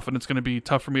shown off, and it's going to be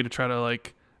tough for me to try to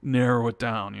like narrow it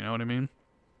down, you know what I mean?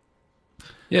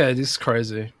 Yeah, it is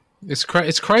crazy. It's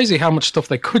crazy how much stuff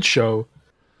they could show,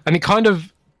 and it kind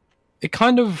of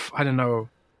I don't know,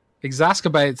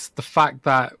 exacerbates the fact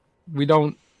that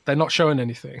they're not showing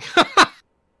anything.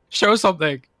 Show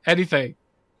something, anything.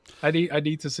 I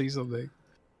need to see something.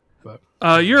 But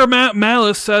You're a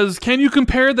Malice says, can you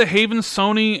compare the Haven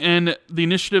Sony and the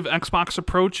Initiative Xbox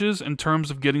approaches in terms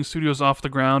of getting studios off the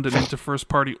ground and into first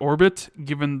party orbit,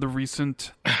 given the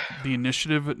recent the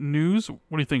Initiative news? What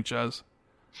do you think, Jazz?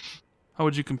 How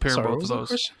would you compare both of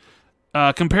those?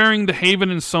 Comparing the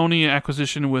Haven and Sony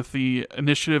acquisition with the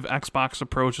Initiative Xbox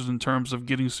approaches in terms of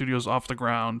getting studios off the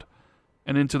ground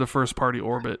and into the first party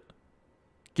orbit,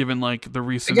 given like the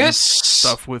recent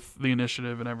stuff with the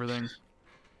Initiative and everything.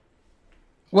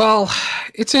 Well,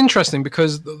 it's interesting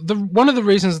because the one of the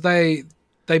reasons they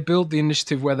built the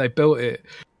initiative where they built it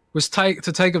was to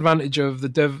take advantage of the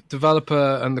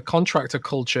developer and the contractor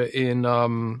culture in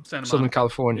Southern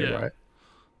California, Yeah. right?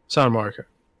 Santa Monica.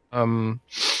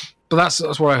 But that's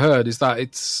what I heard, is that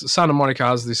it's Santa Monica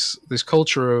has this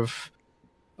culture of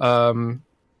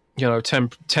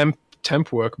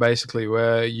temp work, basically,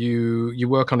 where you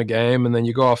work on a game and then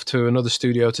you go off to another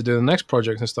studio to do the next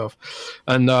project and stuff.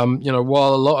 And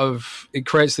while a lot of it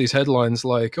creates these headlines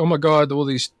like, oh my god, all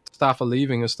these staff are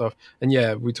leaving and stuff, and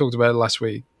yeah, we talked about it last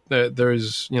week. There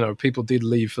is, people did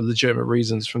leave for legitimate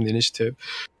reasons from the initiative,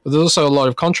 but there's also a lot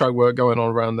of contract work going on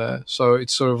around there. So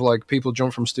it's sort of like people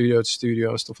jump from studio to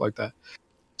studio and stuff like that.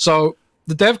 So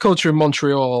the dev culture in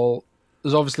Montreal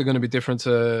is obviously going to be different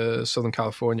to Southern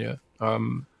California,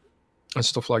 and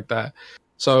stuff like that.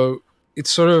 So it's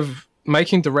sort of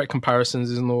making direct comparisons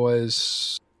isn't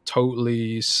always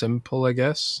totally simple, I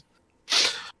guess.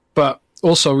 But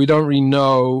also, we don't really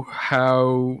know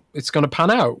how it's going to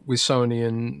pan out with Sony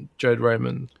and Jade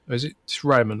Raymond. It's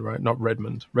Raymond, right? Not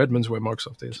Redmond. Redmond's where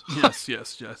Microsoft is.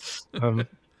 Yes. But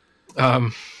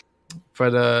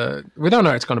we don't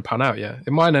know how it's going to pan out yet.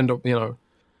 It might end up,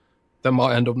 they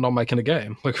might end up not making a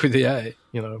game, like with EA,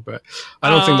 But I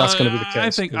don't think that's going to be the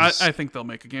case. I think they'll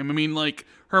make a game. I mean, like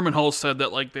Herman Hulst said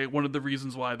that like one of the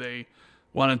reasons why they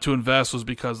wanted to invest was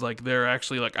because like they're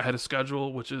actually like ahead of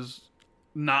schedule, which is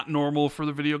not normal for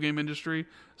the video game industry.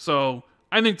 So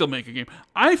I think they'll make a game.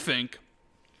 I think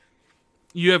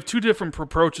you have two different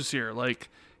approaches here. Like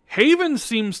Haven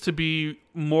seems to be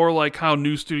more like how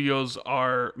new studios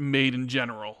are made in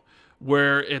general,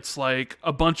 where it's like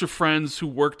a bunch of friends who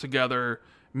work together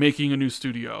making a new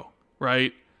studio,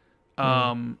 right?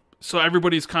 So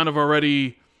everybody's kind of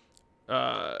already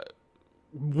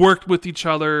worked with each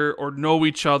other or know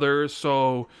each other,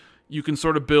 so you can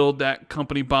sort of build that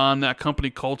company bond, that company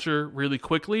culture really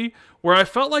quickly, where I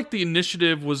felt like the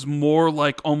initiative was more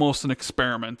like almost an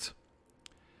experiment,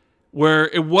 where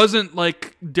it wasn't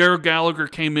like Daryl Gallagher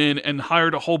came in and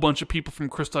hired a whole bunch of people from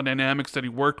Crystal Dynamics that he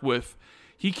worked with.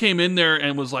 He came in there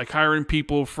and was like hiring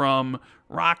people from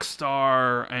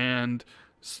Rockstar and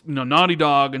Naughty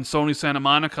Dog and Sony Santa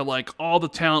Monica, like all the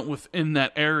talent within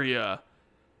that area,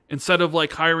 instead of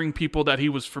like hiring people that he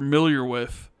was familiar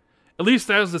with. At least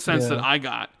that was the sense that I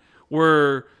got,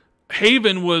 where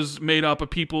Haven was made up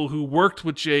of people who worked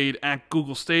with Jade at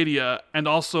Google Stadia and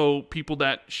also people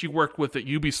that she worked with at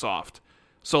Ubisoft.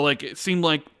 So like it seemed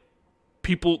like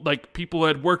people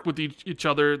had worked with each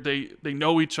other. They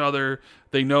know each other.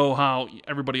 They know how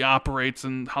everybody operates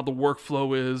and how the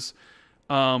workflow is,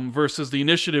 versus the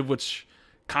initiative, which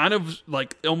kind of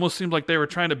like it almost seemed like they were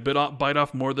trying to bite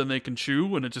off more than they can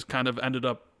chew, and it just kind of ended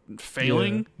up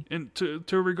failing to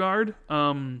a regard.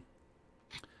 I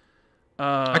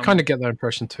kind of get that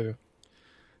impression too.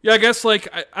 Yeah, I guess like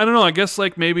I don't know. I guess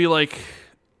like maybe like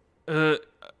I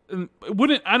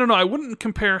wouldn't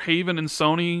compare Haven and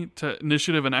Sony to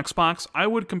Initiative and Xbox. I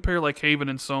would compare like Haven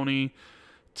and Sony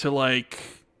to like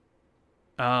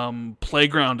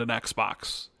Playground and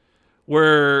Xbox,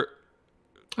 where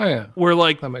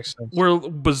that makes sense. Where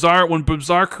when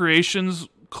Bizarre Creations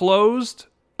closed,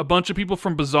 a bunch of people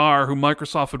from Bizarre who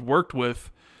Microsoft had worked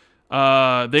with,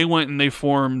 they went and they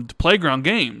formed Playground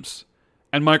Games,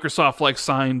 and Microsoft like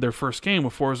signed their first game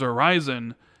with Forza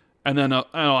Horizon, and then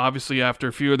obviously after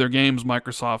a few of their games,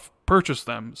 Microsoft purchased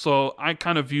them. So I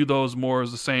kind of view those more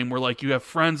as the same, where like you have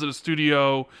friends at a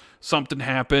studio, something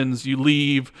happens, you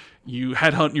leave, you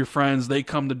headhunt your friends, they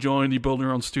come to join, you build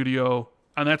your own studio,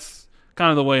 and that's kind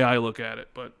of the way I look at it.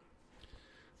 But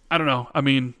I don't know. I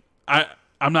mean,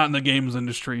 I'm not in the games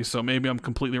industry, so maybe I'm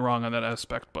completely wrong on that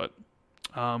aspect. But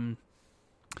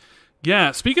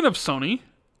yeah, speaking of Sony,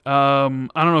 I don't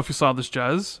know if you saw this,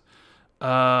 Jez.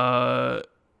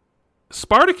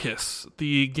 Spartacus,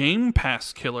 the Game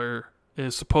Pass killer,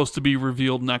 is supposed to be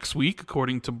revealed next week,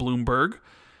 according to Bloomberg,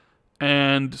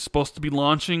 and supposed to be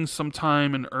launching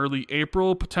sometime in early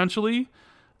April, potentially.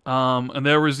 And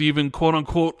there was even,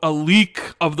 quote-unquote, a leak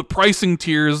of the pricing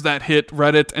tiers that hit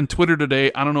Reddit and Twitter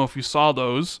today. I don't know if you saw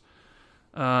those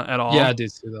at all. Yeah, I did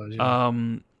see those.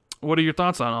 Yeah. What are your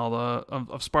thoughts on all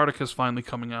of Spartacus finally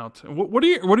coming out? What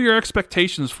are your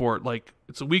expectations for it? Like,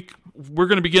 it's a week. We're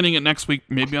going to be getting it next week,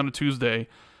 maybe on a Tuesday.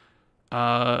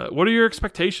 What are your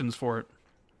expectations for it?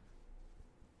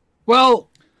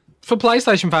 Well, for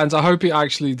PlayStation fans, I hope it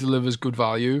actually delivers good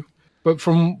value. But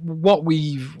from what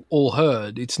we've all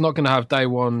heard, it's not going to have day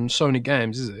one Sony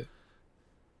games, is it?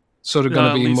 Sort of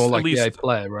going to be more like EA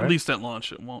Play, right? At least at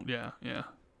launch it won't. Yeah.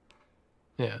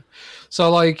 So,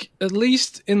 like, at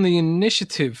least in the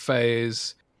initiative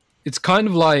phase, it's kind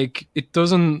of like it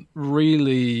doesn't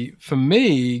really, for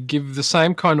me, give the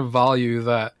same kind of value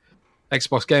that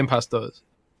Xbox Game Pass does.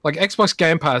 Like Xbox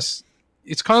Game Pass,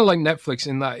 it's kind of like Netflix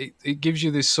in that it gives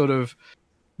you this sort of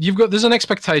there's an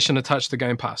expectation attached to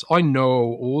Game Pass. I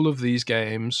know all of these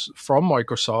games from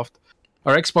Microsoft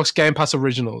are Xbox Game Pass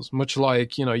originals, much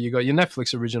like, you got your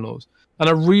Netflix originals. And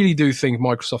I really do think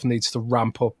Microsoft needs to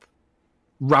ramp up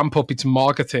its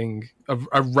marketing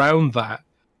around that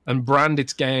and brand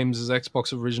its games as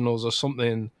Xbox originals or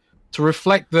something to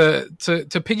reflect to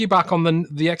piggyback on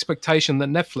the expectation that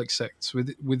Netflix sets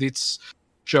with its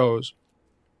shows.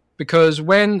 Because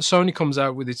when Sony comes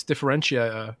out with its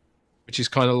differentiator, which is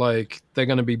kind of like they're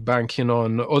going to be banking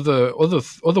on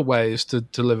other ways to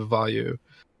deliver value,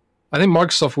 I think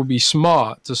Microsoft would be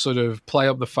smart to sort of play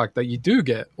up the fact that you do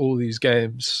get all these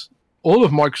games, all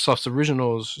of Microsoft's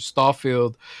originals,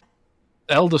 Starfield,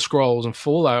 Elder Scrolls, and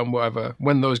Fallout, and whatever.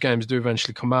 When those games do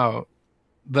eventually come out,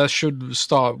 they should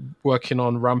start working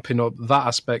on ramping up that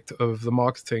aspect of the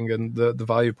marketing and the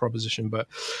value proposition. But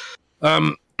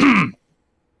I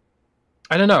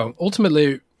don't know.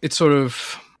 Ultimately, it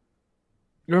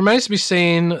remains to be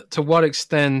seen to what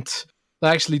extent they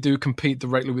actually do compete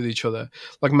directly with each other.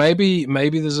 Like maybe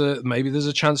there's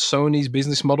a chance Sony's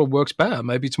business model works better.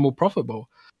 Maybe it's more profitable.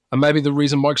 And maybe the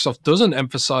reason Microsoft doesn't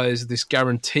emphasize this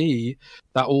guarantee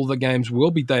that all the games will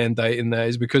be day and date in there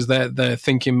is because they're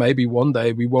thinking maybe one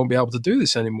day we won't be able to do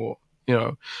this anymore.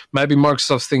 Maybe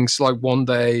Microsoft thinks like one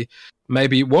day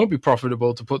maybe it won't be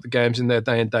profitable to put the games in there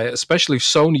day and date, especially if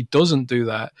Sony doesn't do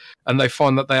that and they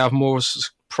find that they have more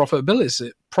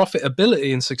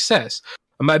profitability and success.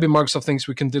 And maybe Microsoft thinks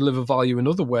we can deliver value in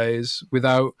other ways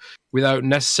without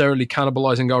necessarily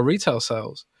cannibalizing our retail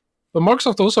sales. But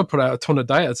Microsoft also put out a ton of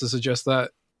data to suggest that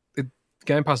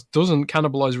Game Pass doesn't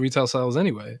cannibalize retail sales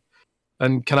anyway,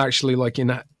 and can actually like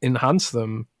enhance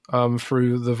them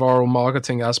through the viral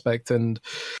marketing aspect and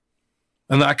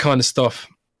that kind of stuff.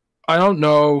 I don't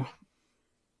know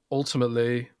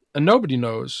ultimately, and nobody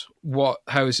knows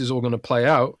how this is all going to play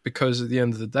out, because at the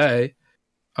end of the day,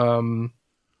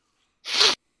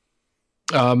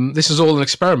 this is all an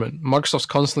experiment. Microsoft's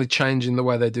constantly changing the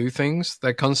way they do things.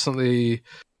 They're constantly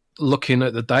looking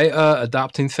at the data,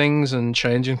 adapting things, and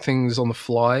changing things on the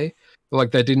fly.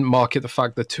 Like they didn't market the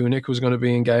fact that Tunic was going to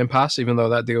be in Game Pass, even though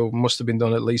that deal must have been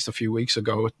done at least a few weeks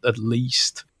ago, at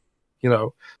least.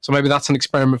 So maybe that's an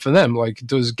experiment for them. Like,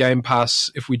 does Game Pass,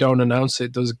 if we don't announce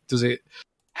it, does it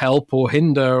help or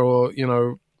hinder or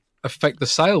affect the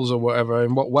sales or whatever?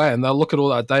 In what way? And they'll look at all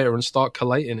that data and start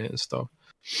collating it and stuff.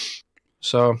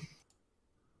 So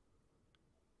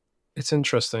it's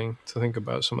interesting to think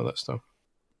about some of that stuff.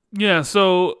 Yeah,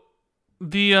 so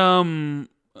the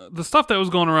stuff that was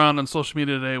going around on social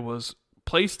media today was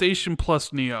PlayStation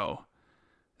Plus Neo.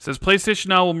 It says PlayStation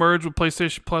Now will merge with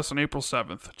PlayStation Plus on April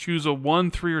 7th. Choose a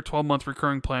 1, 3, or 12-month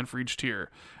recurring plan for each tier.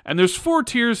 And there's 4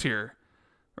 tiers here,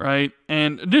 right?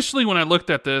 And initially when I looked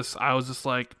at this, I was just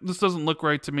like, this doesn't look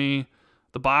right to me.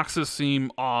 The boxes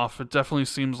seem off. It definitely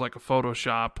seems like a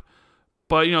Photoshop.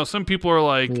 But, some people are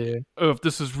like, oh, if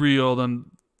this is real, then,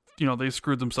 they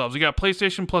screwed themselves. You got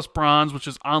PlayStation Plus Bronze, which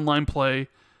is online play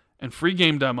and free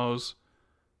game demos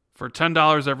for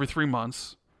 $10 every 3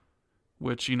 months,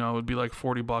 which, would be like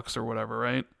 $40 or whatever,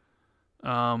 right?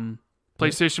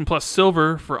 PlayStation Plus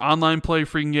Silver for online play,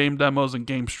 free game demos, and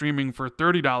game streaming for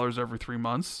 $30 every 3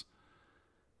 months.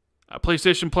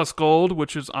 PlayStation Plus Gold,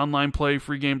 which is online play,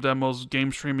 free game demos,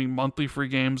 game streaming, monthly free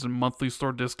games, and monthly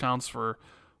store discounts for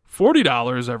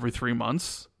 $40 every 3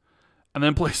 months. And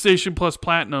then PlayStation Plus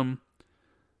Platinum,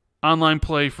 online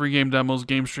play, free game demos,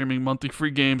 game streaming, monthly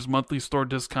free games, monthly store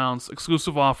discounts,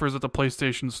 exclusive offers at the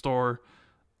PlayStation Store,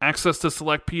 access to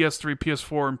select PS3,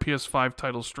 PS4, and PS5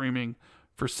 titles streaming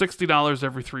for $60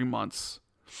 every 3 months.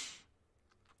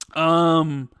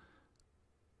 I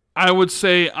would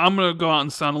say I'm going to go out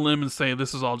and sound a limb and say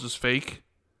this is all just fake.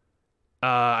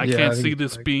 I can't see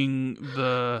this being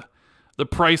the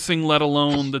pricing, let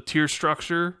alone the tier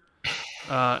structure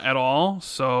at all.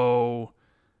 So,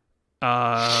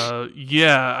 I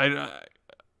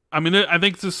mean, I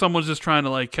think this someone's just trying to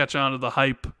like catch on to the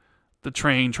hype, the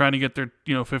train, trying to get their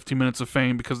 15 minutes of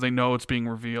fame because they know it's being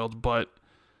revealed. But,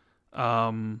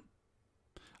 I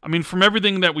mean, from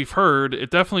everything that we've heard, it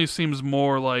definitely seems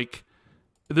more like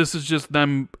this is just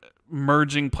them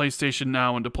merging PlayStation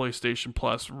Now into PlayStation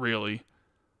Plus, really.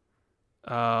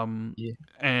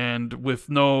 And with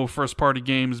no first-party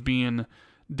games being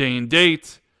day and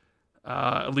date,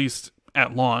 at least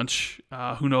at launch.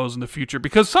 Who knows in the future?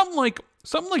 Because something like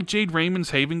Jade Raymond's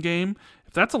Haven game,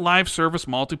 if that's a live service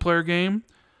multiplayer game,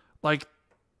 like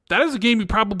that is a game you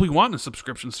probably want in a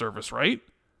subscription service, right?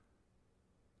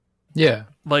 Yeah,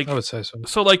 Like, I would say so.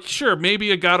 so like, sure,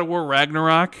 maybe a God of War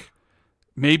Ragnarok.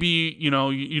 Maybe you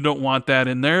don't want that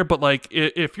in there, but like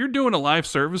if you're doing a live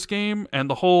service game and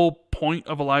the whole point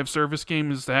of a live service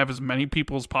game is to have as many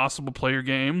people as possible play your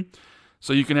game,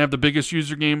 so you can have the biggest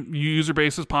user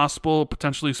base as possible,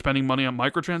 potentially spending money on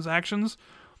microtransactions,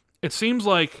 it seems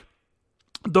like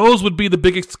those would be the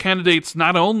biggest candidates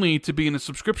not only to be in a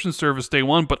subscription service day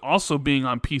one, but also being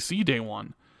on PC day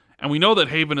one. And we know that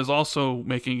Haven is also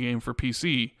making a game for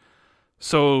PC.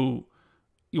 So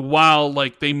while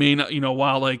like they may not,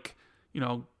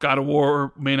 God of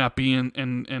War may not be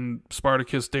in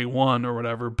Spartacus day one or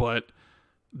whatever, but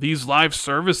these live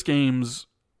service games,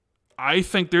 I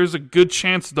think there's a good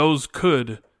chance those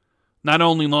could not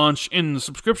only launch in the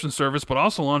subscription service, but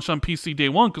also launch on PC day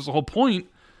one, because the whole point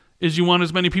is you want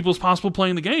as many people as possible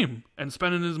playing the game and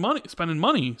spending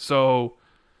money. So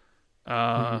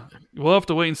we'll have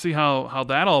to wait and see how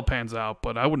that all pans out.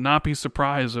 But I would not be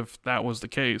surprised if that was the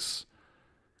case,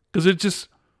 because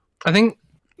I think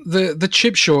the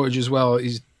chip shortage as well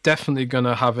is definitely going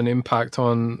to have an impact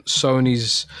on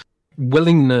Sony's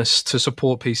willingness to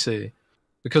support PC,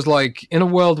 because like in a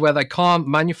world where they can't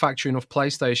manufacture enough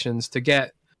PlayStations to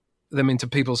get them into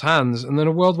people's hands, and then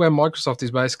a world where Microsoft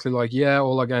is basically like, yeah,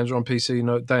 all our games are on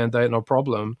PC, day and date, no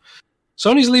problem.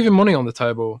 Sony's leaving money on the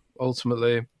table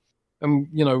ultimately, and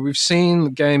we've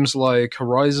seen games like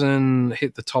Horizon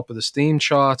hit the top of the Steam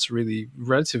charts really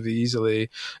relatively easily,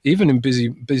 even in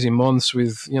busy months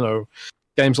with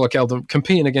games like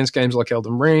competing against games like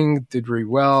Elden Ring did really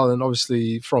well, and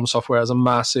obviously From Software has a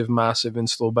massive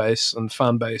install base and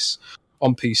fan base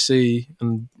on PC,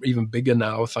 and even bigger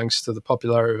now thanks to the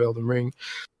popularity of Elden Ring.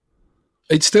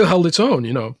 It still held its own,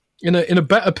 in a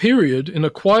better period, in a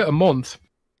quieter month.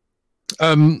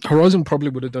 Horizon probably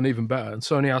would have done even better, and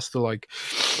Sony has to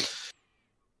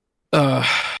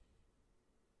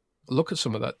look at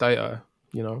some of that data,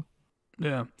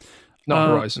 Yeah. Not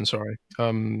Horizon, sorry.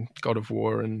 God of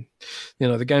War, and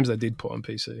the games they did put on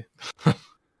PC.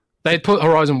 They put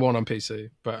Horizon 1 on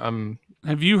PC, but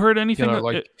have you heard anything?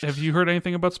 Have you heard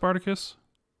anything about Spartacus?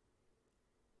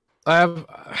 I have,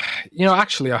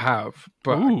 actually I have,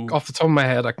 but off the top of my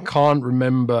head, I can't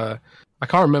remember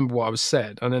what was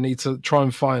said, and I need to try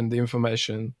and find the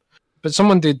information. But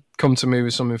someone did come to me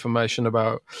with some information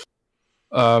about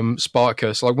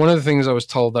Spartacus. Like, one of the things I was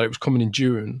told that it was coming in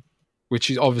June,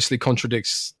 which obviously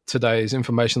contradicts today's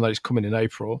information that it's coming in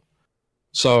April.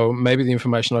 So maybe the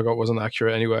information I got wasn't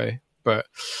accurate anyway. But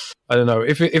I don't know.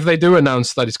 If they do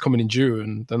announce that it's coming in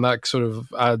June, then that sort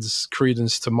of adds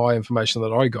credence to my information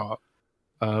that I got,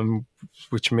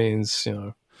 which means,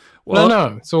 well,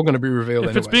 no, it's all going to be revealed.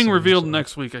 If it's being revealed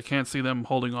next week, I can't see them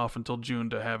holding off until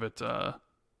June to have it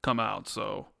come out.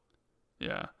 So,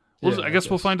 yeah. I guess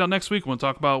we'll find out next week. We'll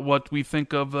talk about what we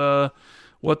think of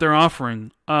what they're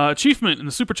offering. Achievement in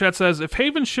the Super Chat says, if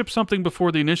Haven ships something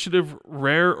before the Initiative,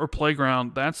 Rare, or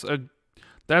Playground, that's going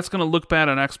to look bad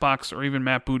on Xbox or even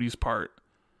Matt Booty's part.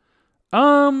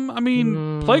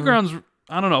 Playground's,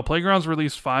 I don't know. Playground's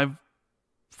released 5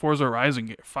 Forza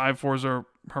Horizon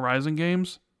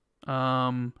games.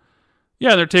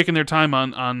 They're taking their time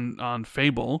on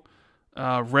Fable.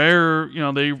 Rare,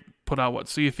 they put out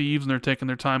Sea of Thieves, and they're taking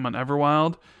their time on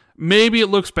Everwild. Maybe it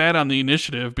looks bad on the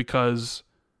Initiative because,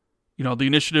 the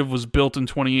Initiative was built in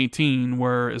 2018,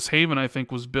 whereas Haven, I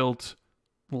think, was built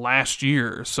last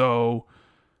year. So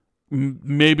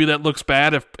maybe that looks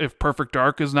bad if Perfect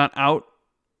Dark is not out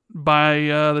by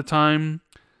the time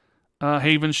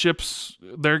Haven ships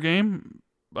their game.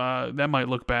 That might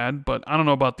look bad, but I don't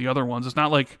know about the other ones. It's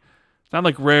not like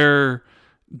Rare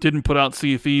didn't put out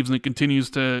Sea of Thieves and it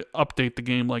continues to update the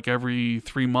game like every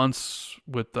 3 months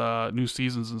with new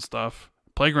seasons and stuff.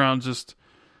 Playground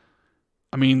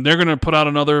they're going to put out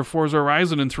another Forza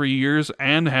Horizon in 3 years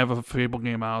and have a Fable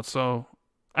game out. So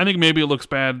I think maybe it looks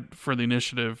bad for the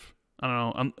Initiative. I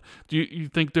don't know. Do you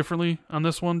think differently on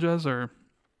this one, Jez? Or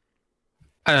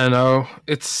I don't know.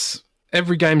 It's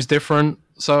every game's different,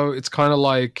 so it's kind of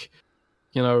like,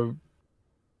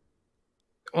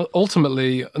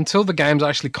 ultimately, until the games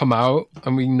actually come out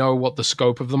and we know what the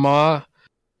scope of them are,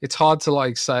 it's hard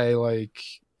to say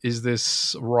is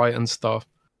this right and stuff.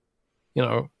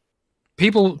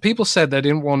 People said they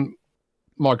didn't want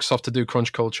Microsoft to do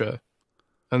crunch culture,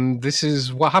 and this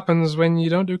is what happens when you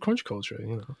don't do crunch culture.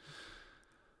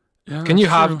 Yeah, can you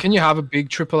have a big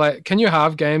AAA? Can you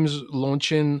have games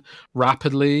launching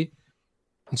rapidly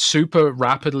and super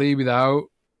rapidly without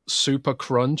super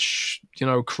crunch,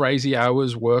 crazy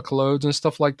hours, workloads and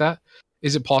stuff like that?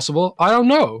 Is it possible? I don't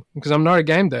know, because I'm not a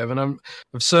game dev, and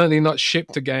I've certainly not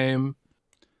shipped a game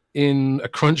in a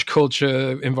crunch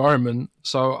culture environment.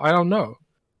 So I don't know.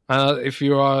 If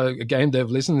you are a game dev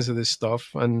listening to this stuff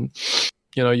and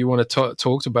you want to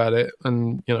talk about it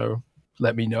and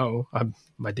let me know.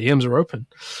 My DMs are open,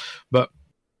 but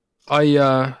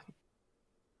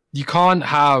you can't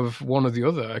have one or the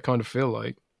other. I kind of feel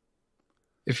like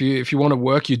if you want to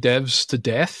work your devs to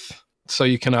death, so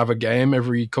you can have a game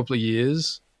every couple of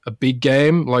years, a big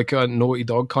game like a Naughty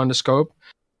Dog kind of scope,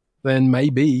 then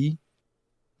maybe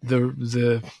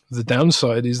the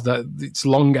downside is that it's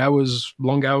long hours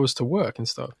to work and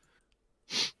stuff.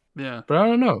 Yeah, but I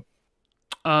don't know.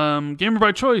 Gamer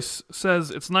by Choice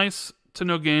says it's nice to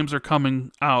know games are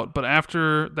coming out, but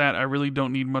after that, I really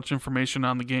don't need much information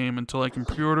on the game until I can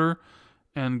pre-order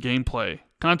and gameplay.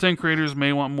 Content creators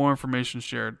may want more information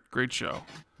shared. Great show.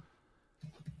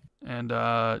 And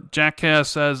Jack Cass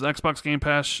says Xbox Game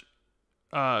Pass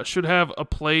should have a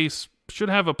play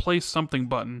something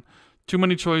button. Too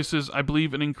many choices. I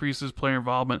believe it increases player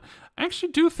involvement. I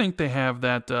actually do think they have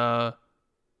that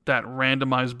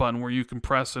randomized button where you can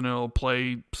press and it'll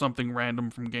play something random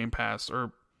from Game Pass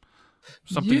or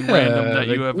something random that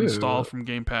you have installed from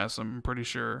Game Pass. I'm pretty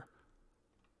sure.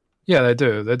 Yeah, they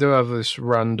do. They do have this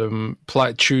random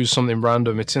choose something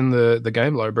random. It's in the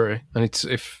game library, and it's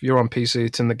if you're on PC,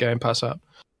 it's in the Game Pass app.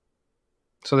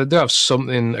 So they do have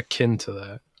something akin to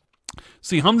that.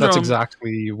 See, Humdrum, that's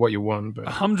exactly what you want. But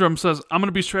Humdrum says, I'm going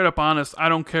to be straight up honest. I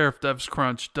don't care if devs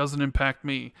crunch. Doesn't impact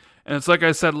me. And it's like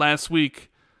I said last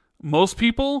week. Most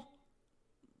people,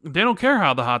 they don't care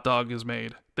how the hot dog is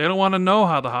made. They don't want to know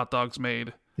how the hot dog's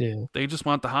made. Yeah. They just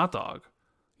want the hot dog.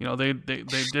 They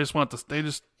just want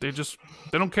they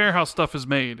don't care how stuff is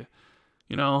made.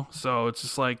 So it's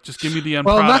just like, just give me the end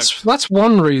product. That's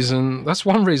one reason. That's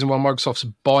one reason why Microsoft's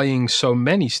buying so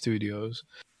many studios.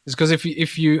 Is because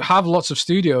if you have lots of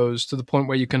studios to the point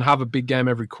where you can have a big game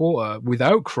every quarter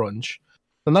without crunch,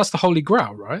 then that's the holy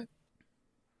grail, right?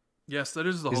 Yes, that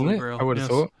is the Isn't holy it? grail. I would have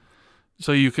thought.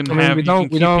 So you can keep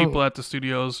people at the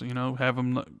studios, have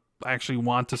them actually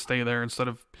want to stay there instead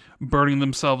of burning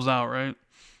themselves out, right?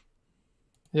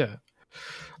 Yeah.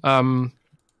 But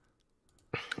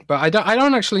I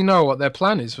don't actually know what their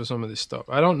plan is for some of this stuff.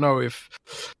 I don't know if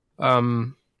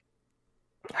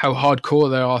how hardcore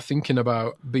they are thinking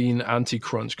about being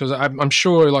anti-crunch, because I'm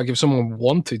sure like if someone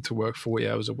wanted to work 40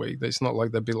 hours a week, it's not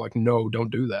like they'd be like, no,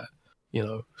 don't do that.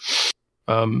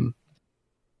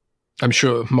 I'm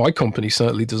sure my company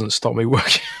certainly doesn't stop me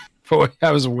working 40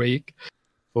 hours a week.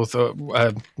 Or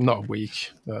not a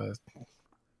week.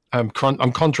 I'm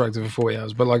contracted for 40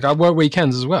 hours, but like I work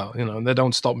weekends as well, and they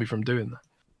don't stop me from doing that.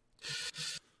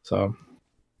 So,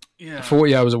 yeah,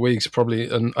 40 hours a week is probably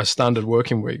a standard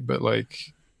working week, but like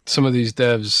some of these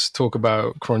devs talk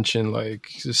about crunching like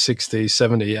 60,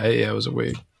 70, 80 hours a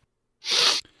week.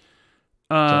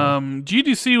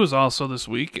 GDC was also this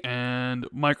week, and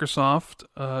Microsoft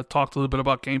talked a little bit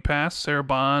about Game Pass. Sarah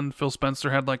Bond, Phil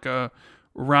Spencer had like a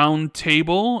round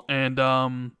table, and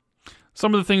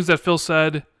some of the things that Phil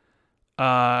said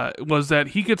was that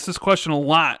he gets this question a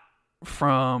lot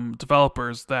from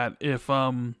developers that if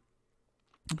you're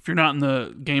not in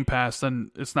the Game Pass, then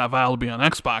it's not viable to be on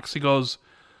Xbox. He goes,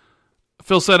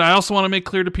 Phil said, I also want to make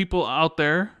clear to people out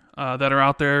there that are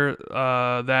out there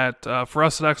that for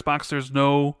us at Xbox,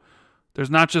 there's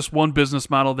not just one business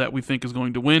model that we think is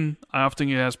going to win. I often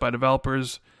get asked by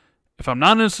developers, if I'm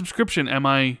not in a subscription, am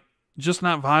I just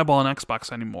not viable on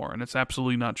Xbox anymore? And it's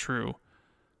absolutely not true.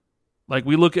 Like,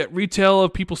 we look at retail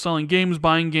of people selling games,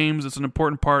 buying games. It's an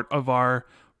important part of our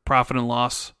profit and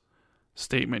loss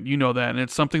statement. You know that. And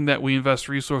it's something that we invest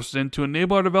resources in to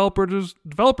enable our developers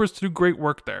to do great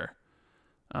work there.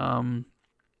 And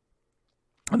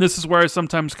this is where I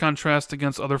sometimes contrast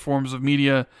against other forms of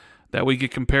media that we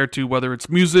get compared to, whether it's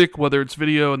music, whether it's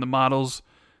video, and the models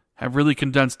have really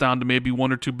condensed down to maybe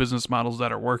one or two business models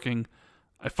that are working.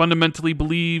 I fundamentally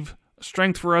believe a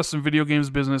strength for us in video games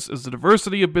business is the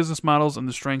diversity of business models and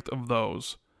the strength of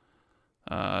those.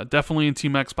 Definitely in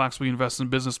Team Xbox, we invest in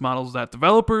business models that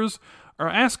developers are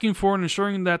asking for and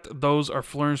ensuring that those are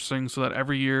flourishing so that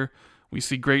every year we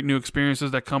see great new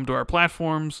experiences that come to our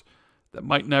platforms that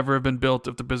might never have been built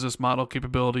if the business model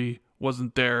capability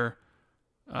wasn't there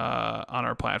on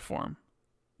our platform.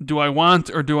 Do I want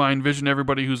or do I envision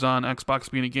everybody who's on Xbox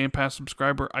being a Game Pass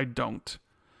subscriber? I don't.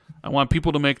 I want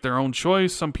people to make their own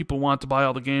choice. Some people want to buy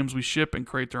all the games we ship and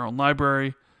create their own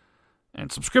library.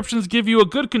 And subscriptions give you a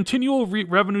good continual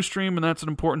revenue stream, and that's an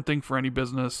important thing for any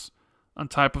business on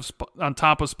top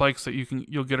of spikes that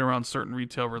you'll get around certain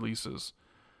retail releases.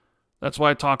 That's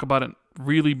why I talk about it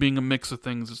really being a mix of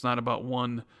things. It's not about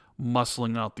one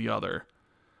muscling out the other.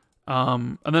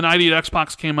 And then ID at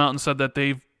Xbox came out and said that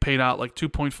they've paid out like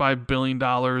 $2.5 billion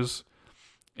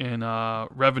in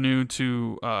revenue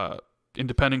to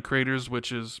independent creators,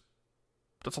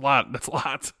 that's a lot. That's a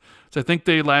lot. So I think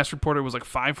they last reported it was like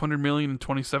 500 million in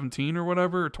 2017 or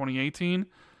whatever, or 2018.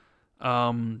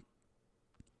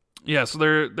 Yeah,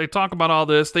 so they talk about all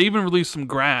this. They even released some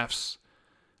graphs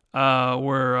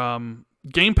where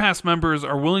Game Pass members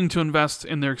are willing to invest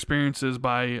in their experiences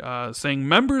by saying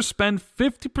members spend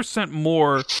 50%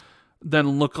 more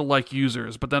than lookalike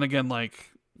users. But then again,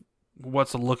 like,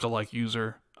 what's a lookalike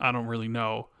user? I don't really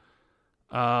know.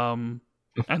 And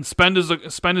spend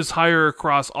is higher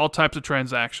across all types of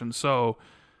transactions. So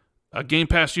a Game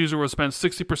Pass user will spend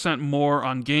 60% more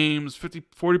on games,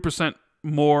 40%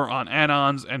 more on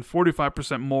add-ons, and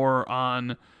 45% more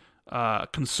on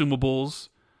consumables.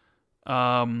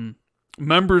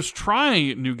 Members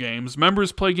try new games.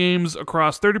 Members play games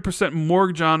across 30%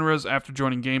 more genres after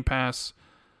joining Game Pass.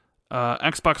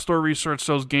 Xbox Store research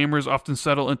shows gamers often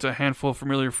settle into a handful of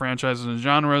familiar franchises and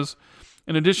genres.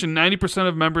 In addition, 90%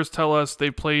 of members tell us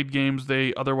they've played games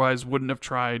they otherwise wouldn't have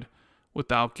tried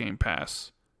without Game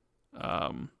Pass.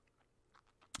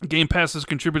 Game Pass has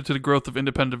contributed to the growth of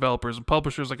independent developers and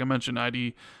publishers, like I mentioned,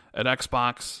 ID at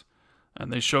Xbox,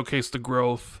 and they showcase the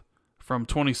growth from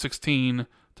 2016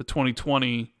 to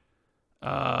 2020,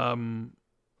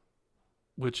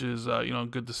 which is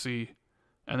good to see.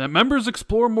 And that members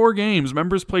explore more games.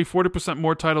 Members play 40%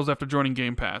 more titles after joining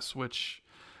Game Pass, which,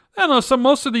 I don't know,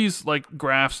 most of these like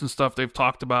graphs and stuff they've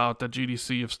talked about at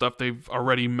GDC of stuff they've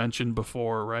already mentioned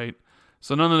before, right?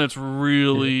 So none of that's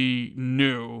really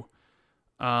new.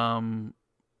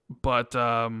 But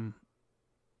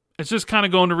it's just kind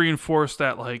of going to reinforce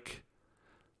that, like,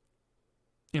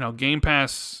 Game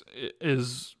Pass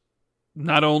is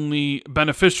not only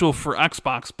beneficial for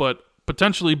Xbox, but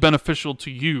potentially beneficial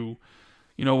to you,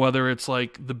 whether it's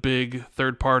like the big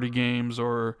third-party games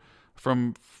or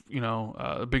from,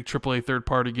 big AAA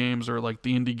third-party games, or like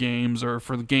the indie games, or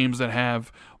for the games that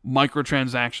have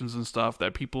microtransactions and stuff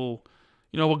that people,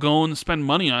 will go and spend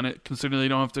money on it, considering they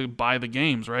don't have to buy the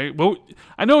games, right? Well,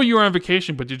 I know you were on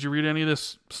vacation, but did you read any of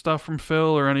this stuff from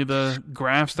Phil or any of the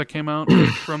graphs that came out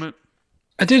from it?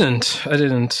 I didn't.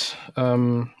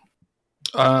 I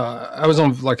was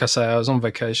on, like I say, I was on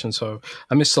vacation, so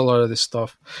I missed a lot of this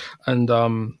stuff. And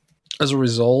as a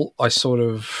result, I sort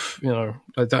of, I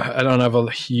don't have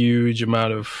a huge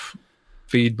amount of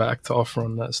feedback to offer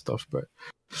on that stuff, but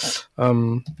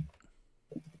I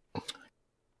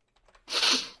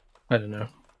don't know.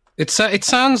 It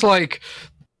sounds like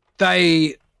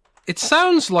to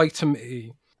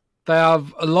me they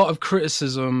have a lot of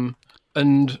criticism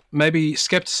and maybe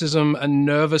skepticism and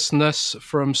nervousness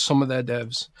from some of their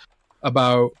devs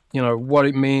about, what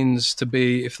it means to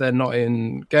be if they're not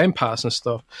in Game Pass and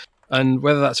stuff. And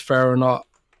whether that's fair or not,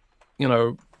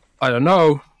 I don't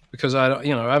know, because I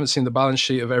haven't seen the balance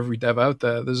sheet of every dev out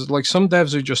there. There's like some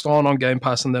devs who just aren't on Game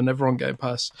Pass and they're never on Game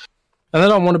Pass. And they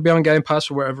don't want to be on Game Pass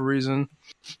for whatever reason.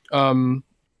 Or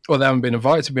they haven't been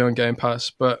invited to be on Game Pass,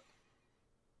 but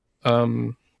I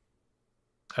don't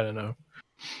know.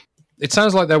 It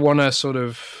sounds like they want to sort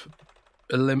of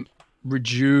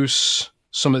reduce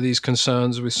some of these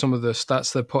concerns with some of the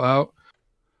stats they put out.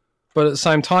 But at the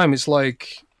same time, it's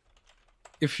like,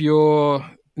 if you're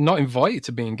not invited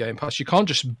to be in Game Pass, you can't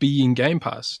just be in Game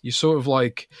Pass. You sort of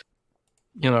like,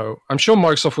 I'm sure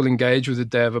Microsoft will engage with the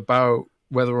dev about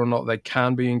whether or not they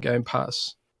can be in Game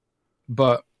Pass.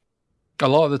 But a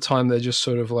lot of the time, they're just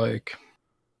sort of like,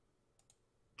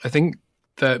 I think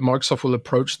that Microsoft will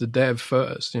approach the dev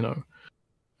first, and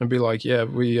be like, yeah,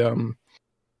 we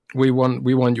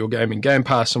want your game in Game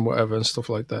Pass and whatever and stuff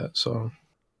like that. So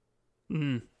I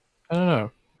don't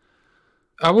know.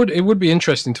 It would be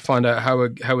interesting to find out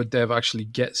how a dev actually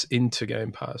gets into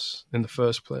Game Pass in the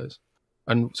first place,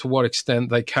 and to what extent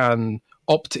they can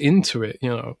opt into it,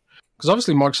 because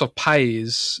obviously Microsoft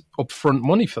pays upfront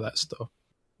money for that stuff.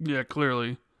 Yeah,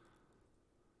 clearly.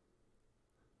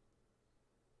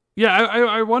 Yeah,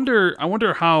 I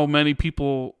wonder how many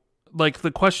people, like, the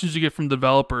questions you get from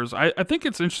developers. I think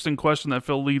it's an interesting question that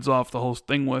Phil leads off the whole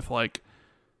thing with, like,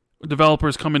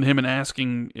 developers coming to him and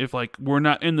asking if, like, we're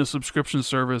not in the subscription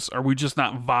service, are we just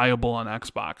not viable on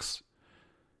Xbox?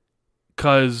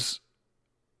 Because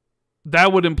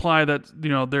that would imply that,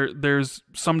 there's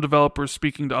some developers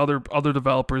speaking to other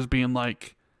developers being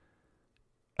like,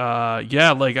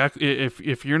 yeah, like,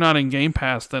 if you're not in Game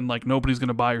Pass, then, like, nobody's going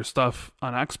to buy your stuff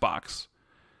on Xbox.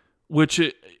 Which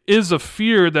is a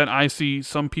fear that I see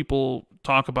some people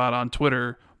talk about on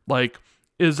Twitter. Like,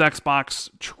 is Xbox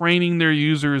training their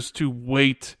users to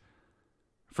wait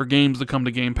for games to come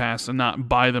to Game Pass and not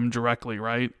buy them directly,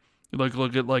 right?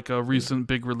 Look at like a recent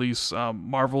big release,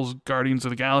 Marvel's Guardians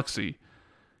of the Galaxy.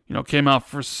 Came out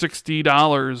for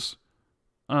 $60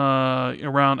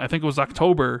 around, I think it was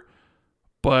October,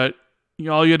 but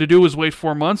all you had to do was wait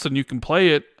 4 months and you can play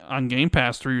it on Game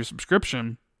Pass through your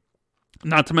subscription.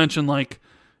 Not to mention like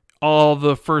all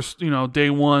the first, day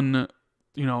one,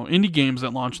 indie games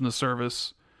that launch in the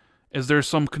service. Is there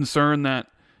some concern that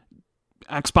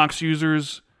Xbox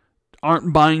users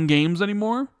aren't buying games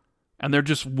anymore and they're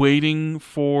just waiting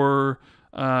for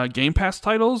Game Pass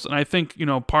titles? And I think,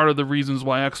 part of the reasons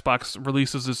why Xbox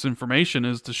releases this information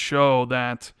is to show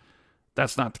that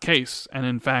that's not the case. And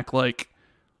in fact, like,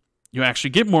 you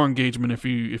actually get more engagement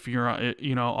if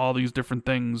you're all these different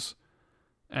things.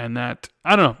 And that,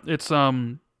 I don't know, it's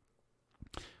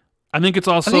I think it's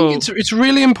also, I think it's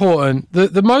really important.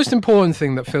 The most important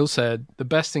thing that Phil said, the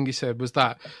best thing he said, was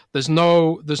that there's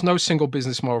no single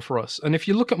business model for us. And if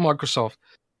you look at Microsoft,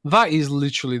 that is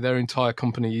literally their entire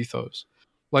company ethos.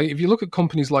 Like, if you look at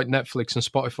companies like Netflix and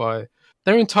Spotify,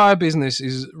 their entire business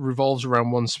revolves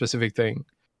around one specific thing.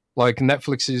 Like,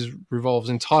 Netflix revolves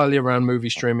entirely around movie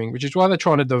streaming, which is why they're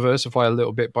trying to diversify a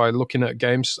little bit by looking at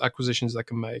games acquisitions they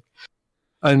can make.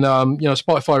 And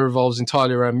Spotify revolves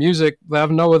entirely around music. They have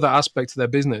no other aspect to their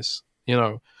business,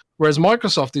 Whereas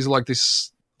Microsoft is like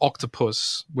this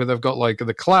octopus where they've got like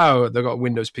the cloud, they've got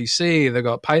Windows PC, they've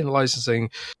got patent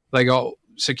licensing, they got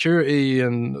security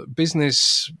and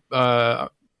business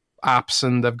apps,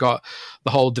 and they've got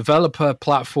the whole developer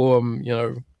platform,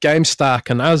 GameStack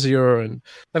and Azure, and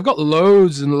they've got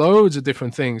loads and loads of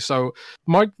different things. So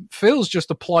Phil's just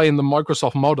applying the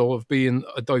Microsoft model of being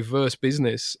a diverse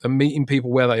business and meeting people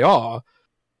where they are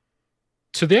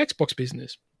to the Xbox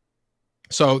business.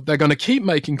 So they're going to keep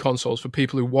making consoles for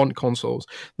people who want consoles.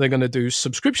 They're going to do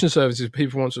subscription services for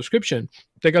people who want subscription.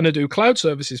 They're going to do cloud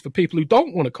services for people who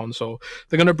don't want a console.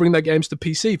 They're going to bring their games to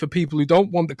PC for people who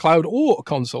don't want the cloud or a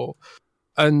console.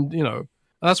 And,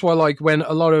 that's why, like, when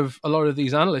a lot of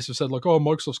these analysts have said, like, oh,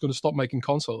 Microsoft's going to stop making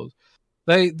consoles,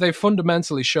 they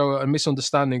fundamentally show a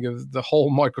misunderstanding of the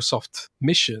whole Microsoft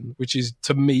mission, which is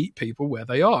to meet people where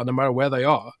they are, no matter where they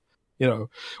are.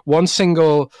 One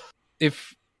single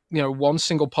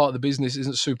part of the business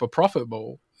isn't super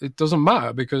profitable, it doesn't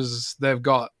matter, because they've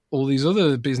got all these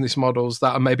other business models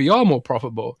that maybe are more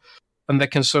profitable, and they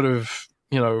can sort of,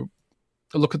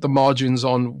 look at the margins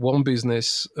on one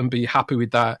business and be happy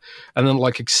with that, and then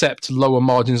like accept lower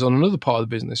margins on another part of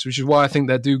the business, which is why I think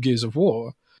they do Gears of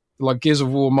War. Like, Gears of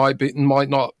War might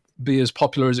not be as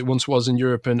popular as it once was in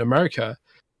Europe and America,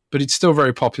 but it's still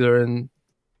very popular in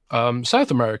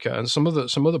South America and some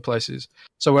other places.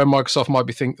 So where Microsoft might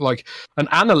be thinking, like, an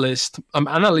analyst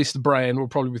brain will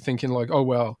probably be thinking like, oh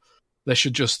well, they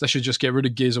should just get rid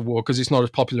of Gears of War because it's not as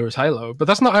popular as Halo. But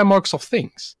that's not how Microsoft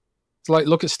thinks. It's like,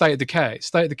 look at State of Decay.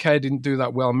 State of Decay didn't do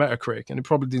that well on Metacritic, and it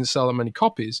probably didn't sell that many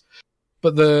copies.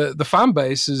 But the fan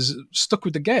base is stuck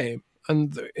with the game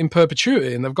and in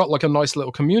perpetuity, and they've got like a nice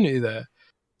little community there.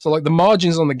 So like, the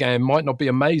margins on the game might not be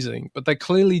amazing, but they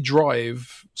clearly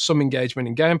drive some engagement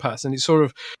in Game Pass, and it sort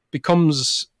of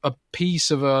becomes a piece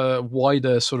of a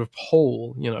wider sort of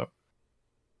whole,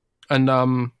 And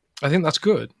I think that's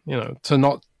good, to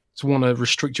not to want to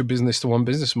restrict your business to one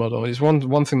business model. Is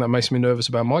one thing that makes me nervous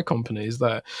about my company, is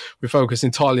that we focus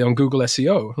entirely on Google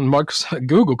SEO, and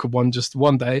Google could one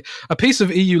day, a piece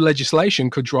of EU legislation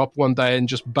could drop one day and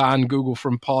just ban Google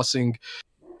from parsing,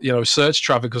 search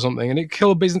traffic or something, and it kill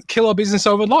our business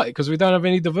overnight because we don't have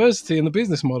any diversity in the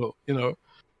business model.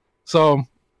 So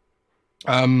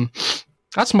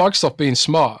that's Microsoft being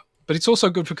smart. But it's also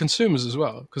good for consumers as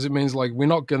well, because it means like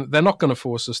they're not gonna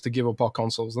force us to give up our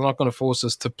consoles. They're not gonna force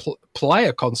us to play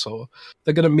a console.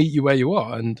 They're gonna meet you where you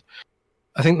are, and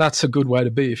I think that's a good way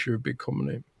to be if you're a big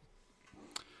company.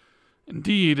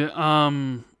 Indeed.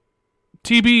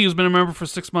 TB, who's been a member for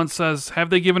 6 months, says, have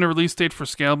they given a release date for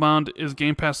Scalebound? Is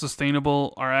Game Pass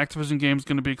sustainable? Are Activision games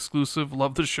going to be exclusive?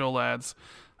 Love the show, lads.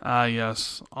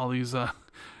 Yes. All these.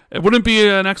 It wouldn't be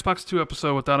an Xbox 2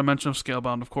 episode without a mention of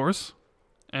Scalebound, of course.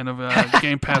 And of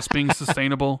Game Pass being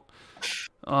sustainable.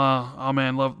 Oh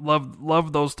man,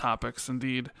 love those topics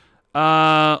indeed.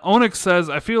 Onyx says,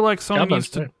 I feel like Sony needs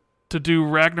to do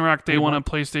Ragnarok Day 1 on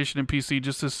PlayStation and PC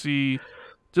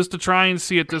just to try and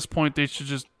see at this point they should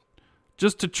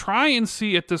just to try and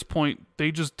see at this point they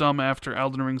just dumb after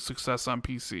Elden Ring's success on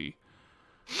PC.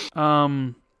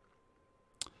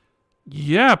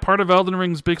 Yeah, part of Elden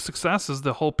Ring's big success is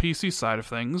the whole PC side of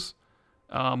things.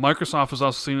 Microsoft has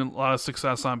also seen a lot of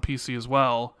success on PC as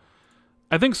well.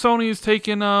 I think Sony is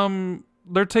taking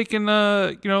they're taking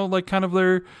like kind of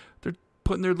they're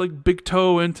putting their like big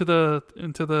toe into the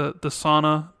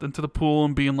sauna, into the pool,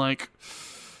 and being like,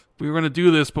 we were going to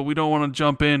do this, but we don't want to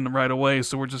jump in right away,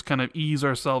 so we're just kind of ease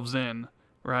ourselves in,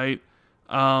 right?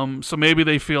 So maybe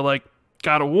they feel like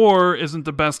God of War isn't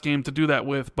the best game to do that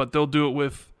with, but they'll do it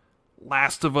with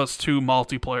Last of Us 2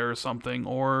 multiplayer or something,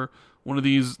 or one of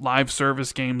these live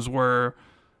service games where,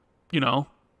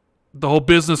 the whole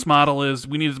business model is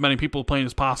we need as many people playing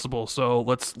as possible, so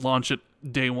let's launch it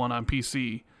day one on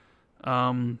PC.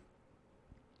 But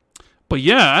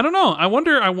yeah, I don't know. I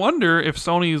wonder if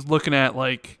Sony is looking at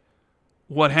like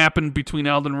what happened between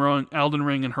Elden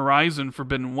Ring and Horizon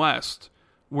Forbidden West,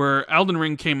 where Elden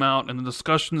Ring came out and the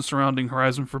discussion surrounding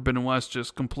Horizon Forbidden West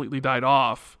just completely died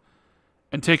off,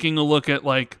 and taking a look at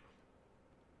like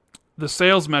the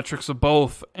sales metrics of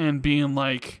both and being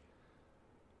like,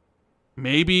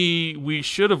 maybe we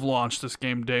should have launched this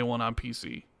game day one on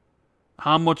PC.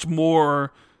 How much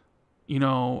more,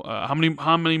 how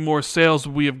many more sales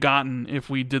would we have gotten if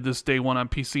we did this day one on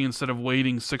PC instead of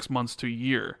waiting 6 months to a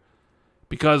year?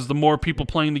 Because the more people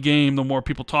playing the game, the more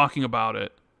people talking about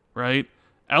it, right?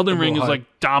 Elden Ring is like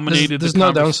dominated. There's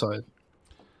no downside.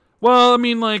 Well, I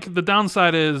mean, like the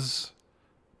downside is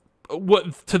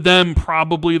what to them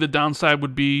probably the downside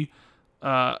would be,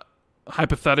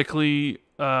 hypothetically.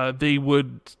 They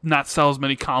would not sell as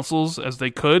many consoles as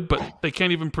they could, but they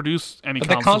can't even produce any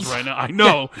consoles right now.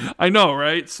 I know,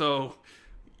 right? So,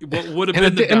 what would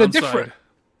have been the downside?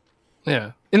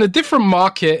 In a different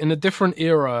market, in a different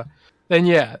era, then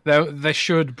they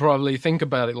should probably think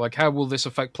about it. Like, how will this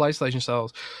affect PlayStation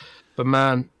sales? But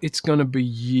man, it's gonna be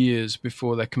years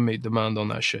before they can meet demand on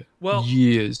that shit. Well,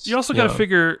 years. You also got to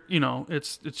figure,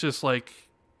 it's just like,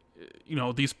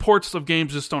 these ports of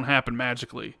games just don't happen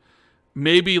magically.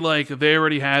 Maybe like they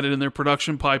already had it in their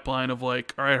production pipeline of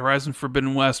like, all right, Horizon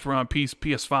Forbidden West, we're on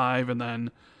PS5, and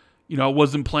then, it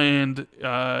wasn't planned,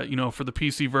 for the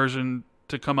PC version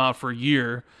to come out for a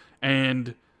year,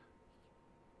 and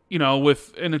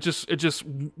it just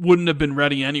wouldn't have been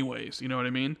ready anyways. You know what I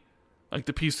mean? Like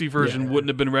the PC version wouldn't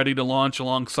have been ready to launch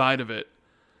alongside of it,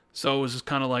 so it was just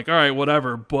kind of like, all right,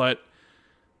 whatever. But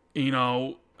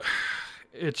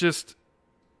it just.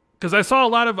 Because I saw a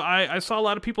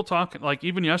lot of people talking, like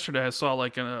even yesterday I saw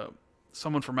like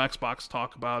someone from Xbox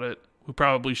talk about it who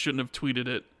probably shouldn't have tweeted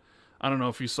it. I don't know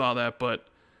if you saw that, but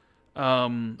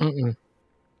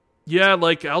yeah,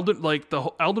 like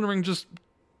the Elden Ring just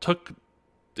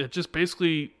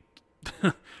basically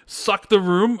sucked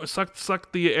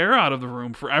the air out of the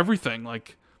room for everything.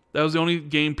 Like that was the only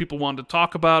game people wanted to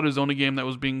talk about. It was the only game that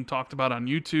was being talked about on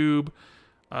YouTube.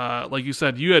 Like you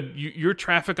said, you had your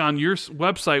traffic on your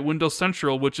website, Windows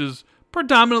Central, which is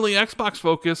predominantly Xbox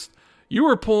focused. You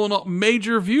were pulling up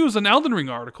major views on Elden Ring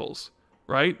articles,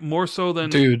 right? More so than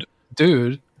dude,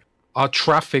 our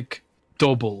traffic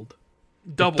doubled.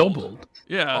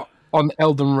 Yeah, on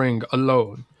Elden Ring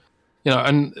alone.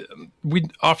 And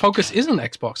our focus isn't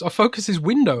Xbox. Our focus is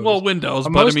Windows. Well, Windows,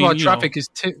 and but most of our traffic is.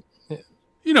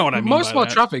 You know what I mean? Most of our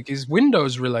traffic is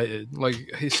Windows related, like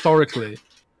historically.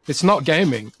 It's not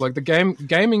gaming. Like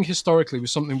gaming historically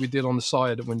was something we did on the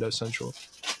side at Windows Central.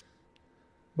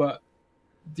 But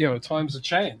times have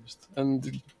changed,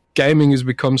 and gaming has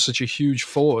become such a huge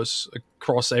force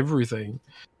across everything.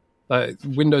 Like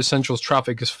Windows Central's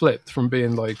traffic has flipped from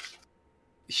being like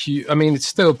huge. I mean, it's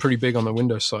still pretty big on the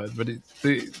Windows side, but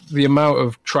the amount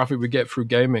of traffic we get through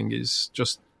gaming is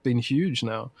just been huge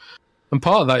now. And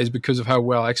part of that is because of how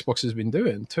well Xbox has been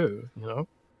doing too.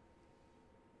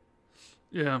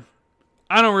 Yeah,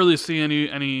 I don't really see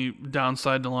any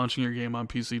downside to launching your game on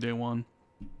PC day one.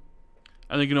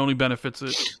 I think it only benefits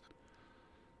it.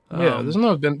 There's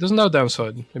no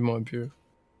downside in my view.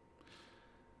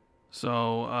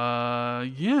 So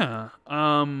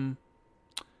the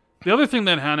other thing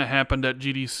that kind of happened at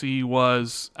GDC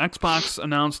was Xbox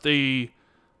announced a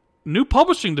new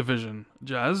publishing division,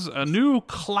 Jez, a new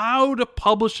cloud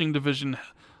publishing division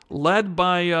led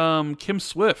by Kim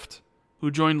Swift, who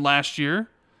joined last year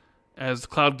as the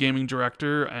cloud gaming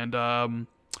director, and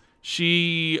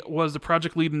she was the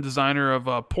project lead and designer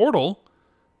of Portal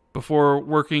before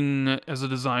working as a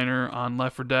designer on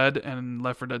Left 4 Dead and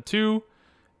Left 4 Dead 2,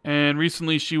 and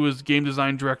recently she was game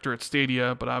design director at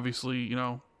Stadia, but obviously,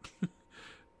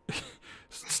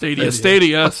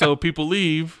 Stadia, so people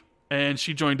leave, and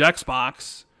she joined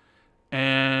Xbox,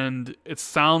 and it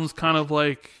sounds kind of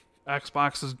like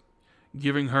Xbox is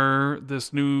giving her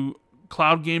this new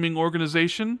cloud gaming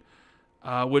organization,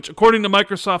 which, according to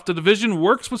Microsoft, the division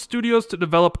works with studios to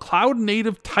develop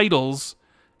cloud-native titles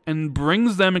and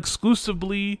brings them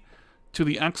exclusively to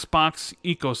the Xbox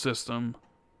ecosystem.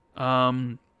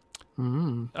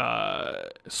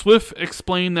 Swift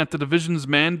explained that the division's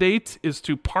mandate is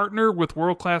to partner with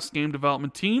world-class game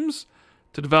development teams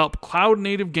to develop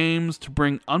cloud-native games to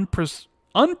bring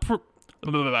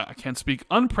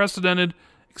unprecedented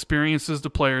experiences to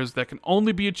players that can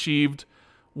only be achieved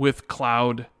with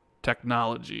cloud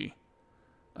technology.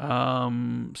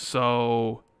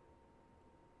 So,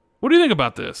 what do you think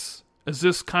about this? Is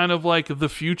this kind of like the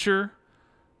future?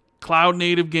 Cloud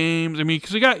native games. I mean,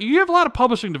 because you have a lot of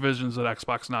publishing divisions at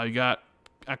Xbox now. You got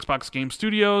Xbox Game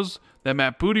Studios that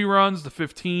Matt Booty runs, the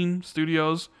 15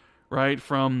 studios, right?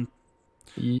 From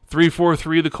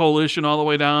 343, the Coalition, all the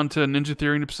way down to Ninja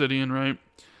Theory and Obsidian, right?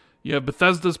 You have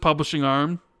Bethesda's publishing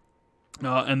arm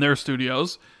and their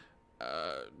studios.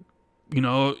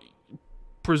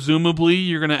 Presumably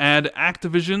you're going to add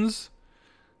Activision's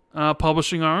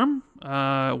publishing arm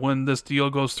when this deal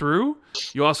goes through.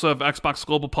 You also have Xbox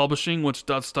Global Publishing, which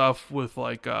does stuff with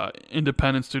like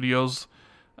independent studios,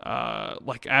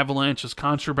 like Avalanche's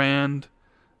Contraband,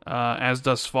 As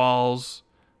Dust Falls.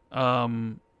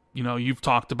 You've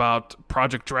talked about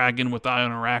Project Dragon with IO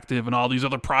Interactive and all these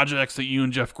other projects that you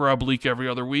and Jeff Grubb leak every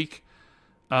other week.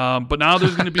 But now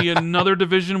there's going to be another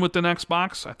division within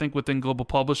Xbox, I think within Global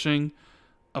Publishing,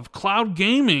 of cloud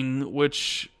gaming,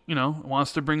 which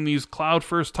wants to bring these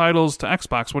cloud-first titles to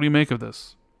Xbox. What do you make of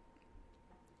this?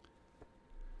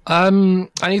 I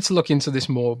need to look into this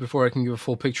more before I can give a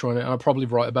full picture on it, and I'll probably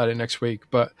write about it next week.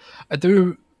 But I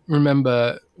do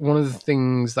remember one of the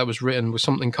things that was written was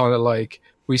something kind of like,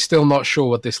 we're still not sure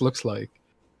what this looks like.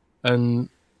 And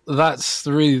that's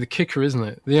really the kicker, isn't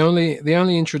it? The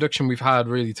only introduction we've had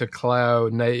really to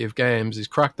cloud-native games is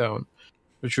Crackdown,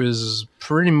 which was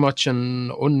pretty much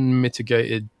an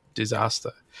unmitigated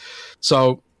disaster.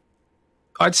 So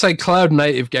I'd say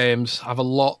cloud-native games have a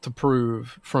lot to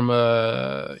prove from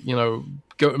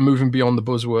moving beyond the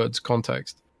buzzwords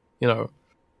context,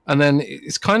 And then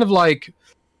it's kind of like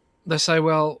they say,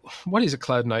 well, what is a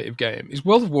cloud-native game? Is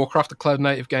World of Warcraft a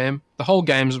cloud-native game? The whole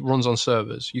game runs on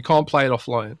servers. You can't play it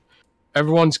offline.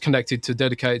 Everyone's connected to a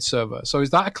dedicated server. So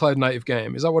is that a cloud-native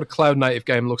game? Is that what a cloud-native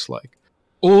game looks like?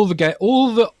 All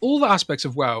the aspects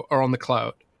of WoW are on the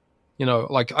cloud.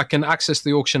 Like I can access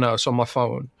the auction house on my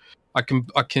phone. I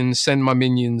can send my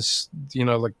minions,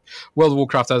 like World of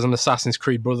Warcraft has an Assassin's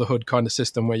Creed Brotherhood kind of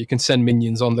system where you can send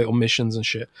minions on little missions and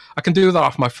shit. I can do that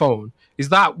off my phone. Is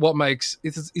that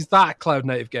a cloud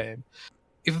native game?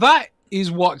 If that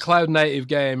is what cloud native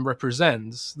game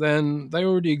represents, then they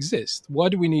already exist. Why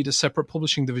do we need a separate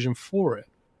publishing division for it?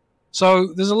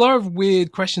 So there's a lot of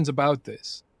weird questions about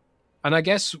this. And I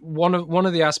guess one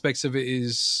of the aspects of it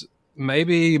is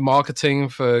maybe marketing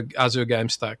for Azure Game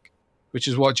Stack, which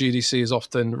is what GDC is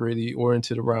often really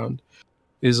oriented around,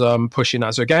 is pushing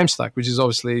Azure Game Stack, which is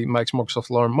obviously makes Microsoft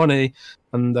a lot of money,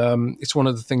 and it's one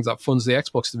of the things that funds the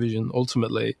Xbox division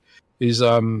ultimately, is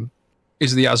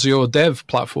the Azure Dev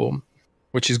platform,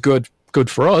 which is good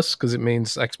for us because it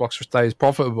means Xbox stays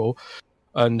profitable,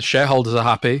 and shareholders are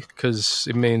happy because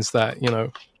it means that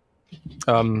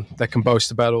they can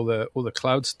boast about all the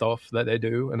cloud stuff that they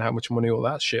do and how much money all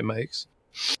that shit makes.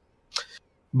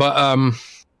 But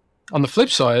on the flip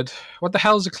side, what the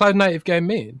hell does a cloud native game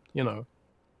mean?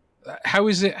 How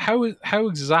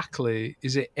exactly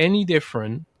is it any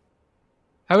different?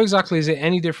 How exactly is it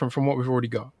any different from what we've already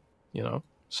got?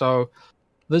 So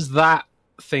there's that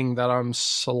thing that I'm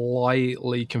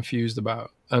slightly confused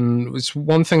about, and it's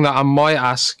one thing that I might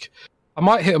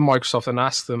hit up Microsoft and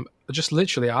ask them. Just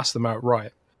literally ask them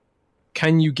outright,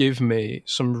 can you give me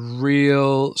some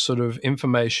real sort of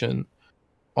information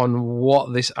on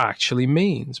what this actually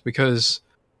means? Because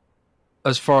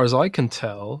as far as I can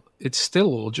tell, it's still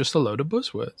all just a load of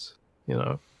buzzwords,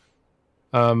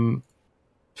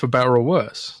 for better or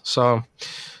worse. So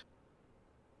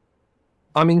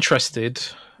I'm interested,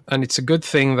 and it's a good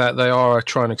thing that they are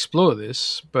trying to explore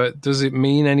this, but does it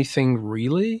mean anything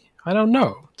really? I don't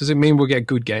know. Does it mean we'll get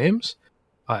good games?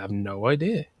 I have no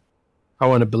idea. I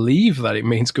want to believe that it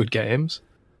means good games,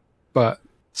 but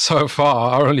so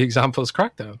far our only example is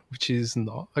Crackdown, which is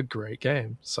not a great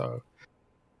game. So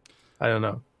I don't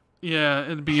know. Yeah,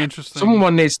 it'd be interesting.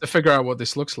 Someone needs to figure out what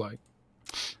this looks like.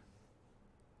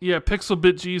 Yeah,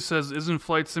 PixelBitG says, isn't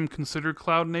Flight Sim considered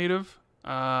cloud native?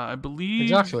 I believe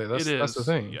exactly. That's the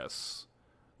thing. Yes.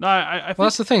 No, I think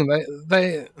that's the thing.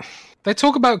 They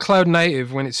talk about cloud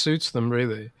native when it suits them,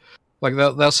 really. Like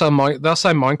they'll say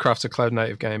Minecraft's a cloud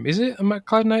native game. Is it a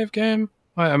cloud native game?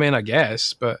 I mean, I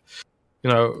guess, but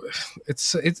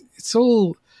it's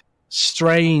all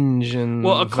strange and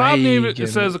a cloud native. It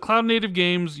says a cloud native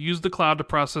games use the cloud to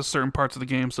process certain parts of the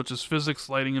game, such as physics,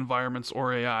 lighting, environments,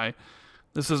 or AI.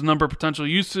 This has a number of potential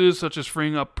uses, such as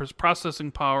freeing up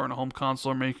processing power in a home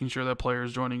console, or making sure that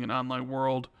players joining an online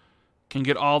world can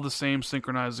get all the same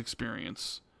synchronized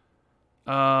experience.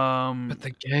 But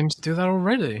the games do that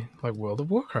already, like World of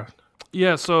Warcraft.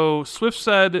 Yeah, so Swift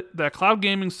said that cloud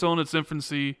gaming's still in its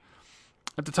infancy.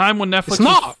 At the time when Netflix It's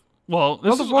not. was, well, this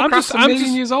World is of Warcraft's a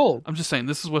million years old. I'm just saying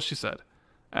this is what she said.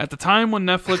 At the time when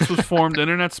Netflix was formed,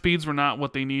 internet speeds were not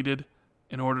what they needed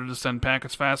in order to send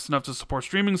packets fast enough to support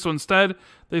streaming. So instead,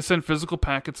 they sent physical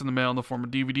packets in the mail in the form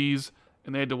of DVDs,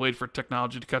 and they had to wait for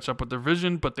technology to catch up with their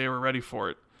vision, but they were ready for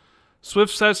it.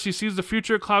 Swift says she sees the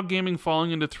future of cloud gaming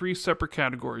falling into 3 separate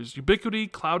categories: ubiquity,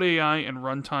 cloud AI, and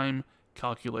runtime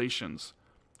calculations.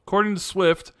 According to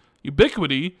Swift,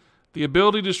 ubiquity, the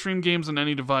ability to stream games on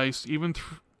any device,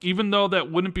 even though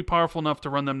that wouldn't be powerful enough to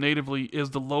run them natively,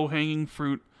 is the low-hanging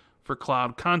fruit for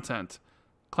cloud content.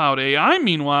 Cloud AI,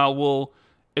 meanwhile, will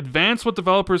advance what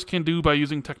developers can do by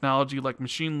using technology like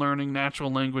machine learning,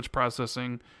 natural language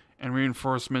processing, and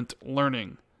reinforcement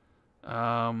learning.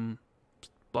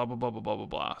 Blah, blah, blah, blah, blah, blah,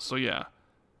 blah. So, yeah.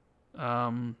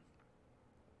 I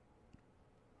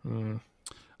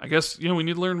guess, we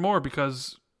need to learn more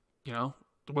because, it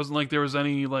wasn't like there was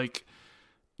any, like,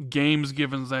 games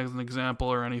given as an example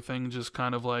or anything. Just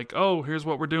kind of like, oh, here's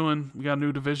what we're doing. We got a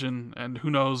new division, and who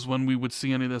knows when we would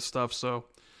see any of this stuff. So,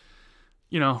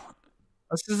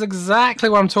 This is exactly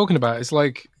what I'm talking about. It's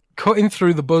like cutting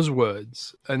through the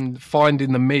buzzwords and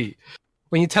finding the meat.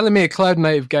 When you're telling me a cloud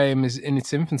native game is in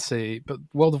its infancy, but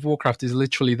World of Warcraft is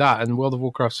literally that, and World of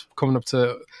Warcraft's coming up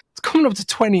to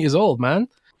 20 years old, man.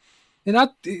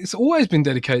 It's always been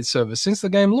dedicated servers since the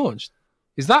game launched.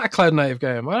 Is that a cloud native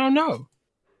game? I don't know.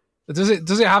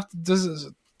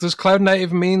 Does cloud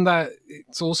native mean that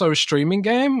it's also a streaming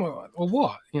game or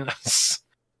what?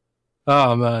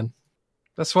 Oh man.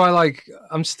 That's why, like,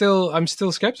 I'm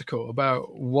still skeptical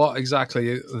about what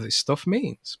exactly this stuff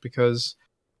means, because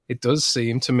it does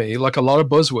seem to me like a lot of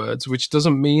buzzwords, which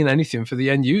doesn't mean anything for the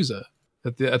end user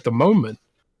at the moment.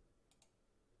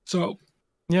 So,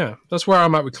 yeah, that's where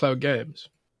I'm at with cloud games.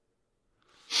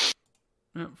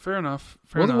 Yeah, fair enough.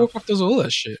 World of Warcraft does all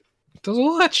that shit. It does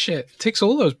all that shit. It ticks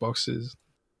all those boxes.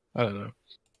 I don't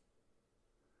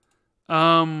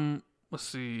know. Let's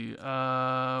see.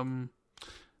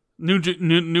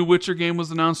 New Witcher game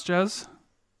was announced, Jez.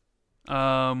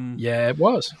 Yeah, it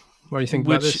was. What do you think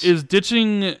about this? Which is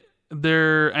ditching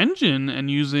their engine and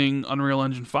using Unreal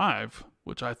Engine 5,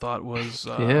 which I thought was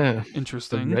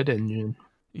interesting. The Red Engine.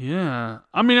 Yeah.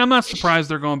 I mean, I'm not surprised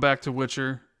they're going back to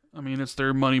Witcher. I mean, it's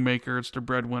their moneymaker. It's their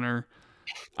breadwinner.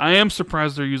 I am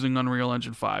surprised they're using Unreal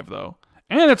Engine 5, though.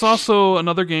 And it's also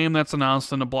another game that's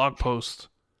announced in a blog post.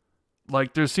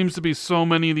 Like, there seems to be so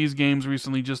many of these games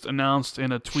recently just announced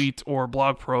in a tweet or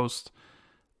blog post.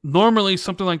 Normally,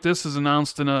 something like this is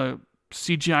announced in a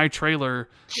CGI trailer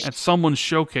at someone's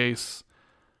showcase.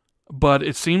 But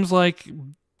it seems like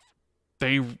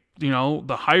they,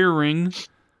 the hiring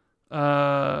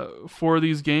for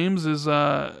these games is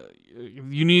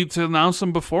you need to announce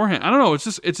them beforehand. I don't know.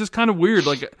 It's just kind of weird.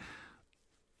 Like,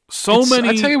 many.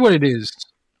 I tell you what it is.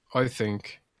 I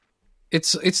think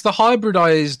it's the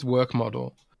hybridized work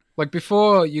model. Like,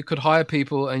 before, you could hire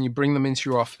people and you bring them into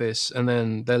your office, and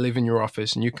then they live in your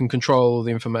office, and you can control all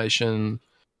the information.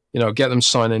 Get them to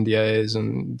sign NDAs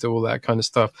and do all that kind of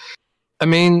stuff. I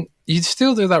mean, you'd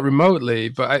still do that remotely,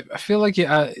 but I feel like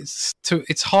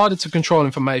it's harder to control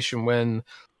information when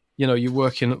you're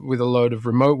working with a load of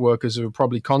remote workers who are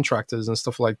probably contractors and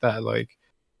stuff like that. Like,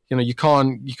 you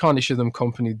can't issue them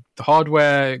company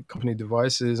hardware, company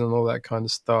devices, and all that kind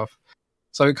of stuff.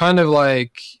 So it kind of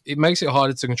like it makes it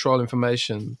harder to control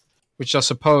information, which I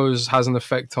suppose has an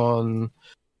effect on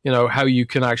how you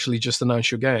can actually just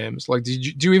announce your games. Like, do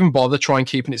you even bother trying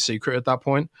keeping it secret at that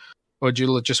point? Or do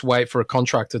you just wait for a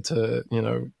contractor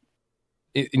to,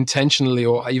 intentionally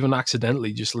or even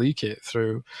accidentally just leak it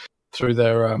through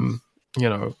their,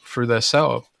 through their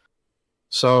setup?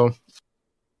 So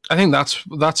I think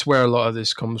that's where a lot of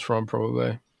this comes from,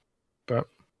 probably. But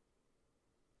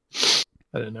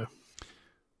I don't know.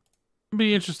 It'd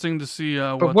be interesting to see.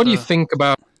 But what do you think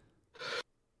about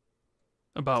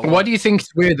what? Why do you think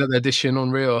it's weird that they're dishing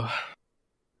Unreal?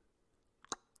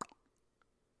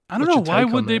 I don't know. Why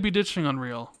would they be ditching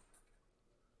Unreal?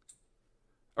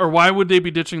 Or why would they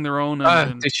be ditching their own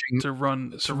engine to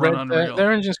run Unreal?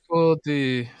 Their engine's called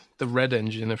the Red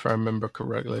Engine, if I remember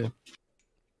correctly.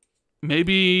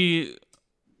 Maybe,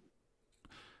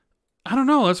 I don't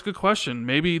know. That's a good question.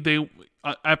 Maybe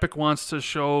Epic wants to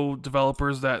show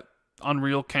developers that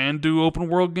Unreal can do open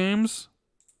world games.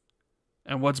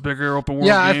 And what's bigger open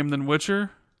world game than Witcher?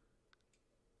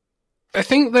 I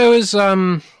think there's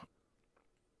a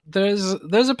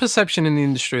perception in the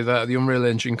industry that the Unreal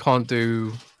Engine can't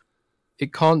do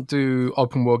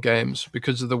open world games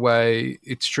because of the way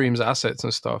it streams assets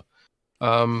and stuff.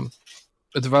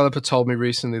 A developer told me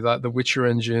recently that the Witcher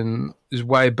engine is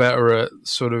way better at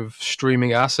sort of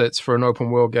streaming assets for an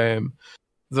open world game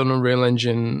than Unreal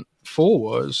Engine 4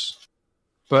 was.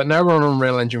 But now we're on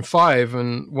Unreal Engine 5,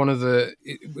 and one of the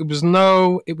it was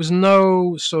no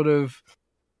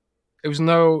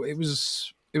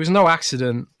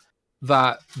accident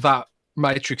that that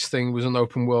Matrix thing was an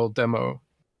open world demo,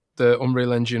 the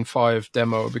Unreal Engine 5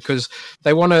 demo, because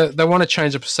they want to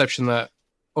change the perception that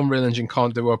Unreal Engine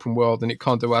can't do open world and it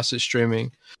can't do asset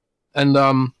streaming.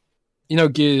 And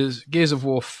Gears of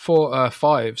War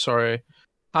 5, sorry,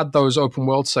 had those open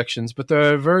world sections, but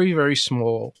they're very, very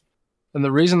small. And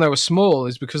the reason they were small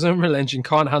is because Unreal Engine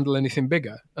can't handle anything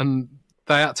bigger, and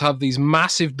they had to have these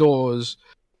massive doors,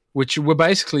 which were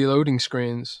basically loading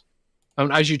screens.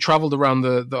 And as you traveled around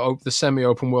the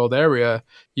semi-open world area,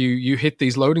 you hit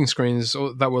these loading screens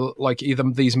that were like either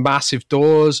these massive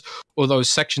doors or those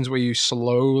sections where you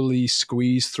slowly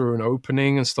squeeze through an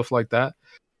opening and stuff like that.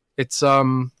 It's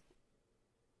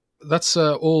that's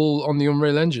all on the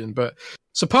Unreal Engine, but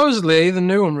supposedly the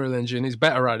new Unreal Engine is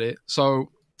better at it. So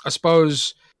I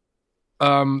suppose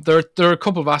there are a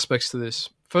couple of aspects to this.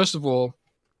 First of all,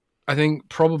 I think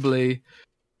probably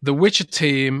the Witcher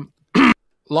team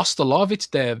lost a lot of its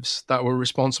devs that were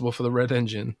responsible for the Red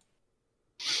Engine,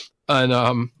 and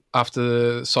after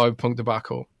the Cyberpunk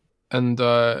debacle, and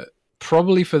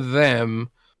probably for them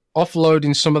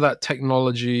offloading some of that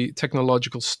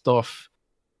technological stuff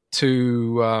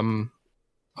to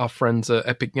our friends at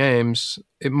Epic Games,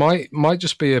 it might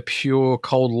just be a pure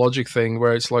cold logic thing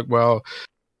where it's like, well,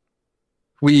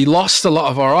 we lost a lot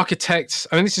of our architects.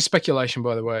 I mean, this is speculation,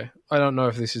 by the way. I don't know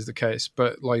if this is the case,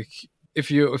 but like, if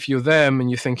you're them and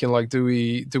you're thinking like, do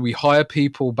we hire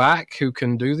people back who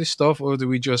can do this stuff, or do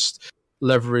we just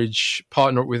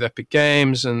partner up with Epic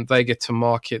Games and they get to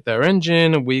market their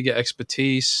engine and we get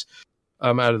expertise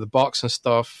out of the box and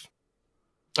stuff?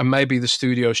 And maybe the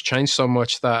studios change so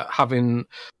much that having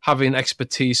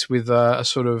expertise with a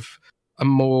sort of a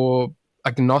more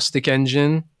agnostic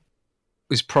engine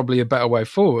is probably a better way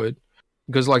forward.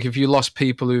 Because like if you lost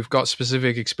people who've got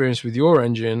specific experience with your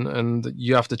engine and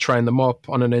you have to train them up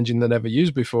on an engine they never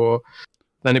used before,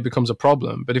 then it becomes a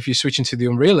problem. But if you switch into the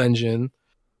Unreal Engine,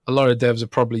 a lot of devs are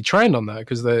probably trained on that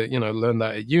because they learned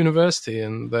that at university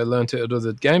and they learned it at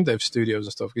other game dev studios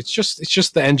and stuff. It's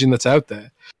just the engine that's out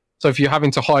there. So if you're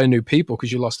having to hire new people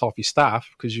because you lost half your staff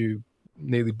because you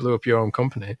nearly blew up your own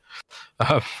company,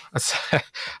 I'd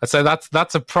say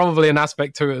that's probably an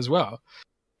aspect to it as well.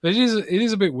 But it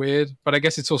is a bit weird, but I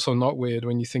guess it's also not weird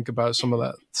when you think about some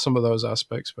of those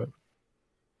aspects. But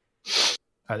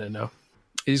I don't know.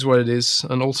 It is what it is,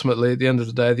 and ultimately, at the end of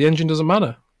the day, the engine doesn't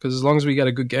matter because as long as we get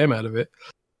a good game out of it.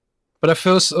 But I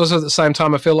feel also at the same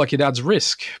time, I feel like it adds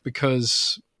risk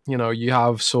because you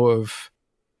have sort of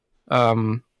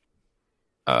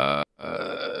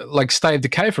like State of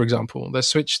Decay, for example. They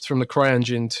switched from the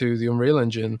CryEngine to the Unreal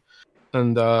Engine,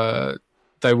 and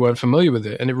they weren't familiar with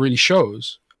it, and it really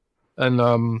shows. And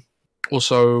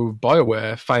also,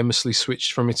 BioWare famously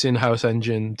switched from its in-house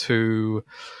engine to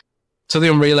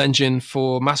the Unreal Engine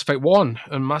for Mass Effect 1,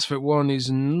 and Mass Effect 1 is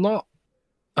not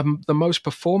the most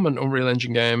performant Unreal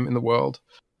Engine game in the world.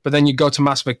 But then you go to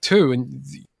Mass Effect 2, and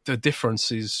the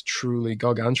difference is truly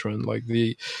gargantuan. Like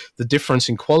the difference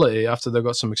in quality after they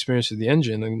got some experience with the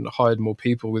engine and hired more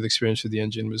people with experience with the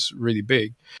engine was really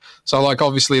big. So like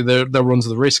obviously there runs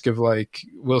the risk of like,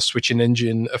 will switching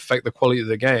engine affect the quality of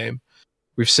the game?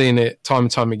 We've seen it time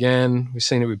and time again. We've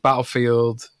seen it with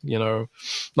Battlefield,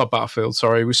 not Battlefield,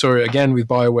 sorry. We saw it again with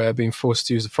BioWare being forced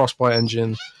to use the Frostbite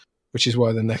engine, which is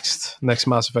why the next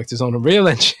Mass Effect is on a real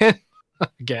engine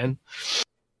again.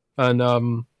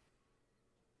 And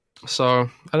so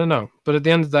I don't know, but at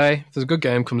the end of the day, if there's a good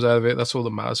game comes out of it, that's all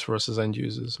that matters for us as end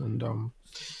users. And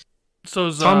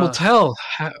so time will tell.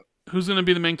 Who's going to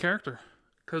be the main character?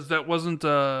 Because that wasn't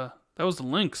that was the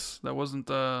Lynx. That wasn't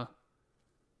a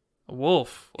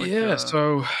wolf.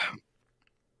 So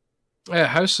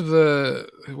House of the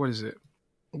what is it?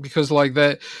 Because like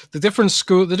the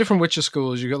different Witcher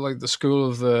schools, you got like the school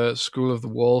of the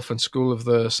wolf and school of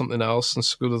the something else and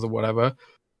school of the whatever,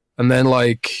 and then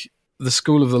like the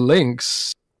School of the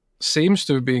Lynx seems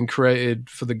to have been created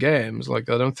for the games.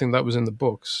 Like I don't think that was in the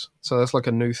books, so that's like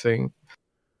a new thing.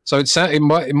 So it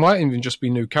might even just be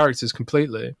new characters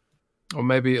completely, or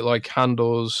maybe it like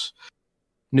handles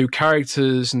new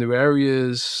characters, new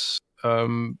areas,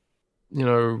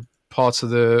 parts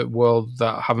of the world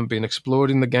that haven't been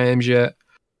explored in the games yet.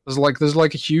 There's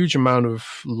like a huge amount of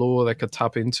lore they could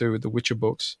tap into with the Witcher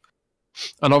books.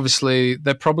 And obviously,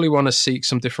 they probably want to seek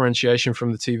some differentiation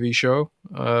from the TV show,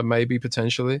 maybe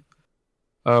potentially.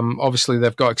 Obviously,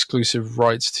 they've got exclusive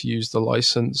rights to use the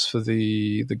license for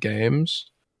the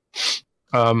games,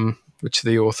 which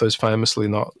the author's famously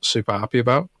not super happy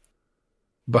about.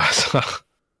 But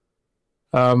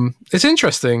it's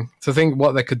interesting to think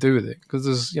what they could do with it, because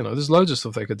there's loads of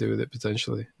stuff they could do with it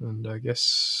potentially, and I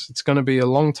guess it's going to be a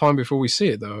long time before we see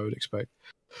it, though, I would expect.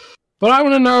 But I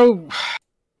want to know,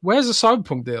 where's the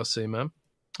Cyberpunk DLC, man?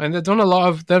 And they've done a lot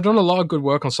of good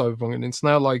work on Cyberpunk, and it's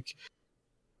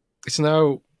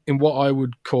now in what I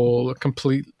would call a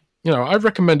complete. I've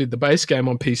recommended the base game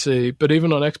on PC, but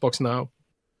even on Xbox now,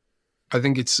 I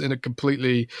think it's in a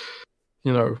completely,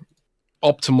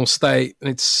 optimal state, and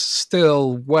it's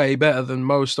still way better than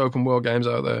most open world games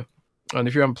out there. And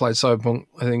if you haven't played Cyberpunk,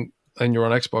 I think, and you're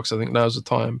on Xbox, I think now's the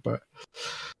time. But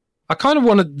I kind of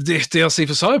wanted the DLC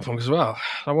for Cyberpunk as well.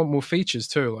 I want more features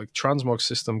too, like transmog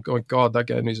system. Oh God, that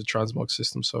game needs a transmog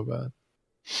system so bad.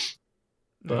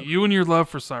 But you and your love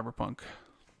for Cyberpunk.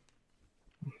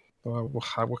 Well,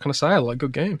 what can I say? I like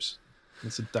good games.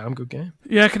 It's a damn good game.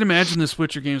 Yeah, I can imagine this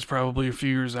Witcher game's probably a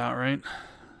few years out, right?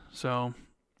 So.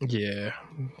 Yeah,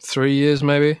 3 years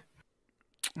maybe.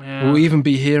 Yeah. Will we even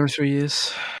be here in 3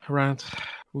 years? Will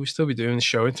we still be doing the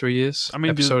show in 3 years? I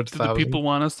mean, do the people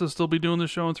want us to still be doing the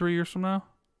show in 3 years from now?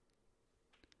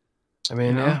 I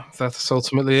mean, yeah, that's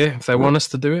ultimately it. If they want us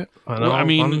to do it,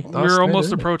 we're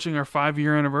almost approaching our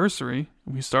 5-year anniversary.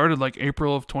 We started like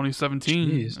April of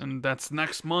 2017, Jeez. and that's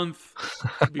next month.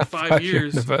 It'll be 5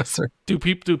 years. Anniversary. Do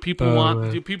people want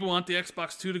the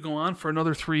Xbox 2 to go on for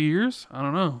another 3 years? I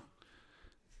don't know.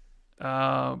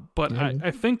 But yeah. I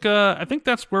think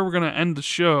that's where we're gonna end the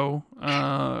show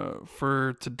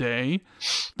for today.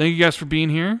 Thank you guys for being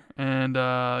here, and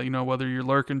whether you're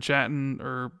lurking, chatting,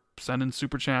 or sending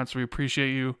super chats, we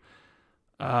appreciate you.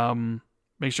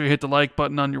 Make sure you hit the like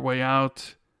button on your way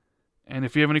out, and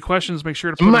if you have any questions, make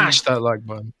sure to smash that like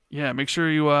button. Yeah, make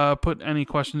sure you put any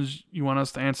questions you want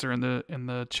us to answer in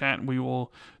the chat, and we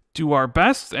will do our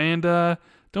best. And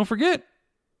don't forget,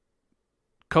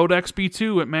 code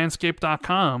XB2 at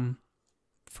manscaped.com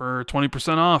for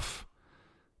 20% off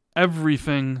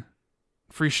everything,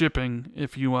 free shipping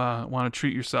if you want to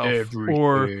treat yourself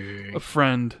or a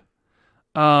friend.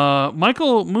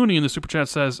 Michael Mooney in the super chat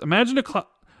says, imagine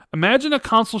a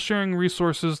console sharing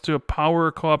resources to power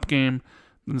a co-op game,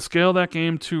 then scale that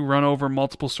game to run over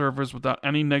multiple servers without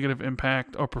any negative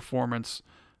impact or performance.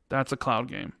 That's a cloud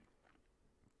game.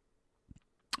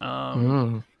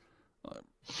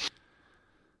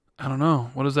 I don't know.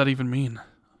 What does that even mean?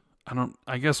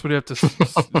 I guess we'd have to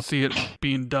see it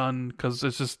being done, because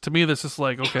it's just, to me, that's just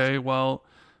like, okay, well,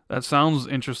 that sounds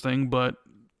interesting, but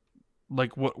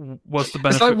like, what's the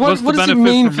benefit? Like, what does it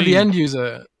mean for the end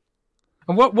user?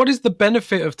 And what is the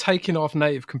benefit of taking off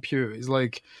native computers?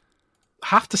 Like,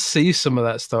 have to see some of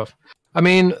that stuff. I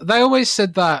mean, they always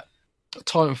said that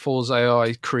Titanfall's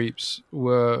AI creeps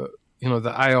were,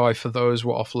 the AI for those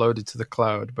were offloaded to the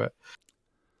cloud, but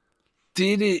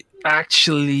did it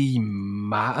actually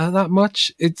matter that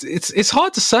much? It's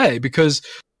hard to say, because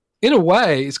in a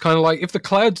way, it's kind of like, if the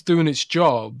cloud's doing its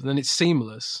job, then it's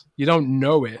seamless. You don't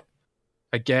know it,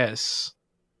 I guess.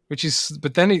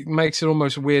 But then it makes it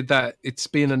almost weird that it's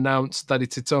being announced that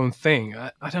it's its own thing.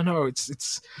 I don't know.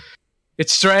 It's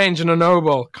strange and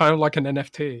unknowable, kind of like an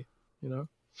NFT,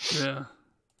 Yeah.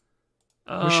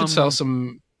 We should sell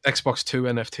some Xbox 2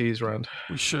 NFTs around.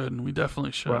 We should. We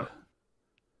definitely should. Well,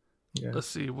 yeah. Let's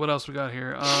see what else we got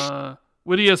here.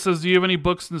 Whittier says, "Do you have any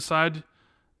books inside?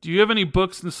 Do you have any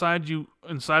books inside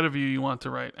of you you want to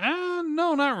write?"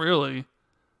 No, not really.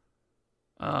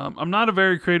 I'm not a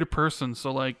very creative person,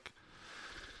 so like,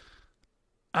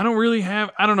 I don't really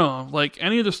have. I don't know. Like,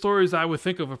 any of the stories I would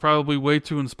think of are probably way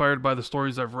too inspired by the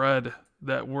stories I've read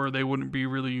they wouldn't be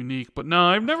really unique. But no,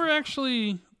 I've never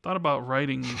actually thought about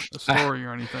writing a story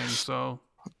or anything. So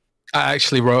I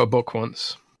actually wrote a book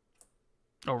once.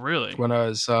 Oh, really? When I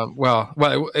was,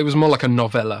 it was more like a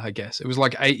novella, I guess. It was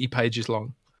like 80 pages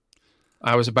long.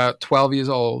 I was about 12 years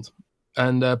old,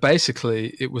 and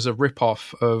basically it was a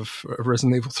rip-off of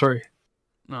Resident Evil 3.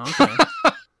 Oh,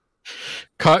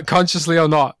 okay. Consciously or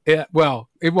not. It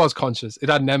was conscious. It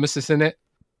had Nemesis in it.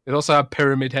 It also had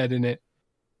Pyramid Head in it.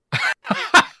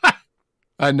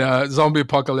 And Zombie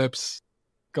Apocalypse.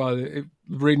 God,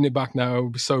 reading it back now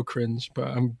would be so cringe, but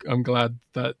I'm glad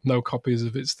that no copies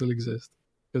of it still exist,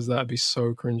 because that'd be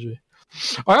so cringy.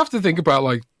 I have to think about,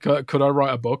 like, could I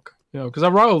write a book? Because I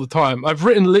write all the time. I've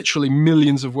written literally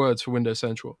millions of words for Windows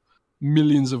Central.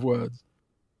 Millions of words.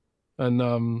 And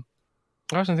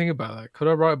I have to think about that. Could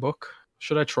I write a book?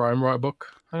 Should I try and write a book?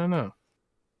 I don't know.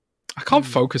 I can't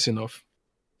focus enough.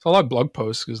 So I like blog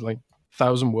posts, because like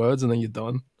 1,000 words and then you're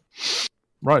done.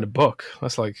 writing a book.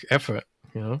 That's like effort,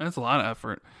 you know. That's a lot of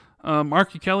effort.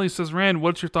 Marky Kelly says, Rand,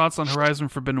 what's your thoughts on Horizon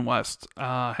Forbidden West?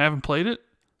 Haven't played it,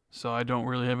 so I don't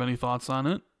really have any thoughts on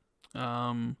it.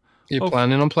 You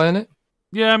planning on playing it?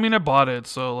 Yeah, I mean, I bought it,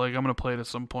 so like I'm gonna play it at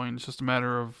some point. It's just a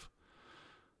matter of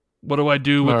what do I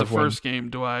do with the first game?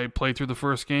 Do I play through the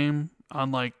first game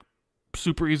on like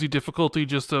super easy difficulty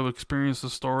just to experience the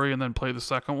story and then play the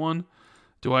second one?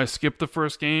 Do I skip the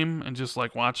first game and just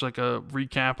like watch like a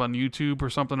recap on YouTube or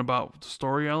something about the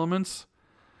story elements?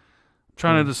 I'm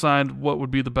trying to decide what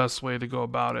would be the best way to go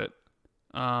about it.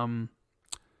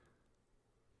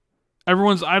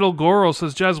 Everyone's Idol Goro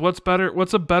says, Jez, what's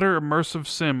a better immersive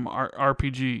sim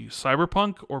RPG,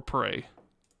 Cyberpunk or Prey?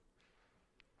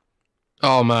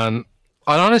 Oh man,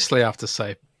 I'd honestly have to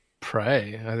say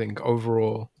Prey. I think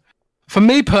overall, for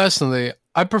me personally,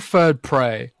 I preferred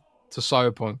Prey to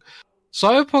Cyberpunk.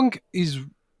 Cyberpunk is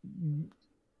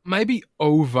maybe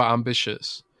over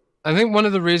ambitious. I think one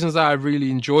of the reasons that I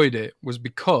really enjoyed it was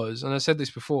because, and I said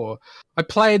this before, I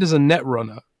played as a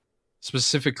netrunner,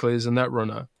 specifically as a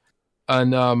netrunner.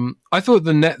 And I thought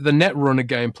the netrunner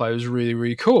gameplay was really,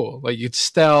 really cool. Like you could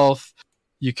stealth,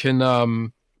 you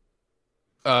can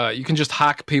just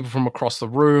hack people from across the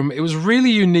room. It was a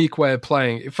really unique way of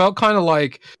playing. It felt kind of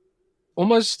like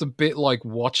almost a bit like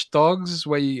Watch Dogs,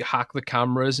 where you hack the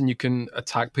cameras and you can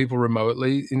attack people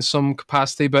remotely in some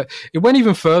capacity. But it went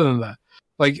even further than that.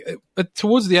 Like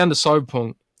towards the end of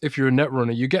Cyberpunk, if you're a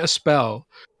netrunner, you get a spell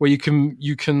where you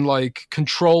can like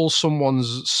control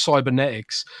someone's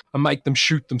cybernetics and make them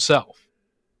shoot themselves.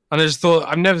 And I just thought,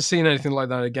 I've never seen anything like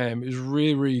that in a game. It was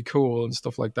really, really cool and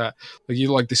stuff like that. Like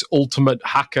you're like this ultimate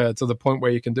hacker to the point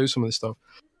where you can do some of this stuff.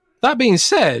 That being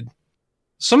said,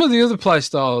 some of the other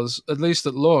playstyles, at least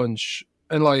at launch,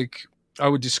 and like I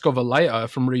would discover later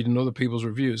from reading other people's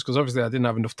reviews, because obviously I didn't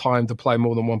have enough time to play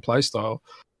more than one playstyle.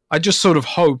 I just sort of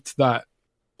hoped that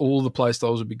all the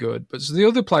playstyles would be good, but the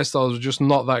other playstyles were just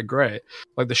not that great.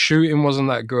 Like the shooting wasn't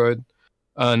that good,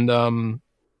 and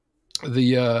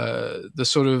the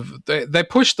sort of they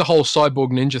pushed the whole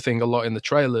cyborg ninja thing a lot in the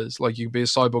trailers. Like you could be a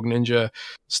cyborg ninja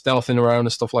stealthing around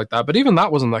and stuff like that, but even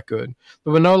that wasn't that good.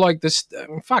 There were no like this.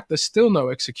 In fact, there's still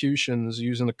no executions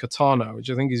using a katana, which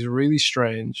I think is really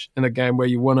strange in a game where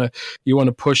you wanna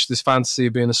push this fantasy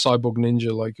of being a cyborg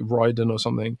ninja like Raiden or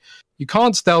something. You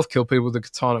can't stealth kill people with a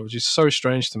katana, which is so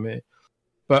strange to me.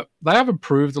 But they have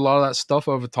improved a lot of that stuff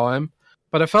over time.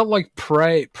 But I felt like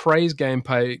Prey's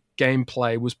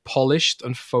gameplay was polished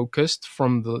and focused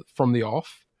from the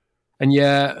off. And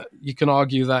yeah, you can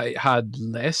argue that it had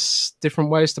less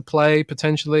different ways to play,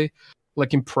 potentially.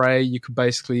 Like in Prey, you could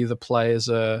basically either play as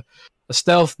a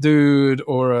stealth dude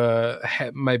or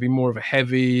maybe more of a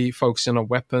heavy, focusing on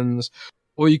weapons.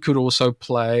 Or you could also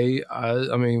play,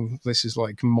 I mean, this is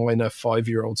like minor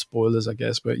 5-year-old spoilers, I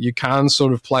guess, but you can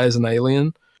sort of play as an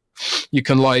alien. You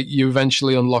can you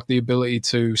eventually unlock the ability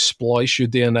to splice your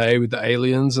DNA with the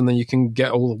aliens, and then you can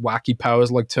get all the wacky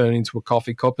powers like turning into a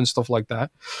coffee cup and stuff like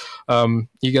that.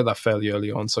 You get that fairly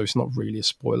early on, so it's not really a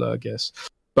spoiler, I guess.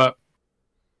 But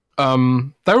they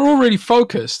were all really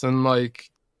focused, and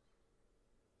like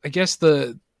I guess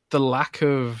the lack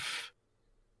of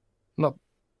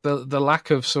the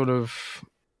lack of sort of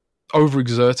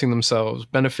overexerting themselves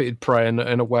benefited Prey in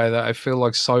a way that I feel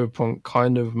like Cyberpunk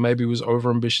kind of maybe was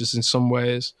overambitious in some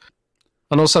ways.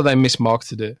 And also they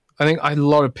mismarketed it. I think a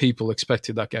lot of people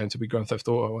expected that game to be Grand Theft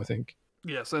Auto, I think.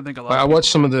 Yes, I think a lot I of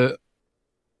watched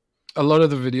a lot of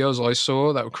the videos I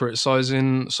saw that were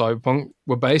criticizing Cyberpunk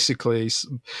were basically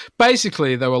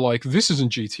they were like, this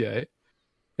isn't GTA.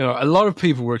 You know, a lot of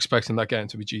people were expecting that game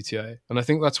to be GTA, and I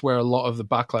think that's where a lot of the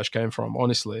backlash came from,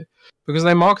 honestly, because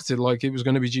they marketed like it was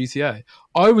going to be GTA.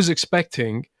 I was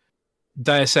expecting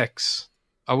Deus Ex.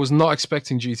 I was not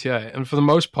expecting GTA, and for the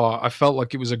most part, I felt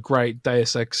like it was a great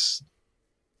Deus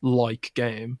Ex-like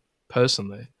game,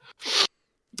 personally.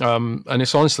 And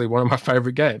it's honestly one of my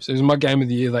favorite games. It was my game of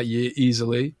the year that year,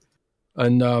 easily.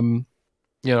 And,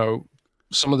 you know,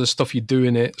 some of the stuff you do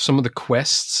in it, some of the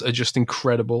quests are just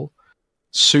incredible.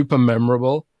 Super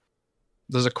memorable.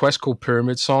 There's a quest called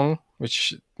Pyramid Song,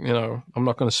 which, you know, I'm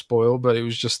not going to spoil, but it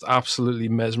was just absolutely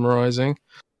mesmerizing.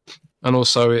 And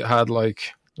also it had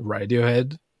like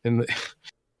Radiohead in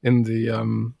the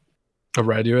a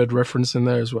Radiohead reference in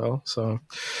there as well. So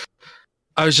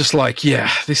I was just like,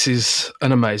 yeah, this is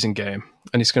an amazing game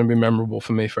and it's going to be memorable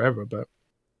for me forever. But,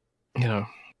 you know,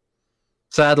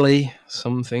 sadly,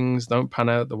 some things don't pan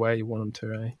out the way you want them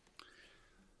to, eh?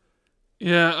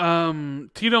 Yeah,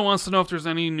 Tito wants to know if there's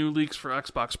any new leaks for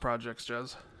Xbox projects,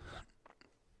 Jez.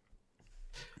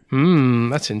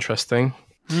 That's interesting.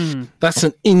 That's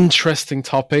an interesting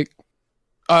topic.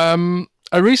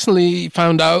 I recently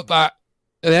found out that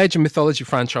the Age of Mythology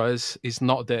franchise is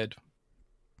not dead.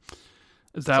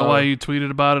 Is that why you tweeted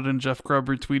about it and Jeff Grubb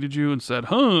retweeted you and said,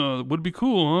 "Huh, would be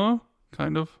cool, huh?"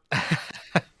 Kind of.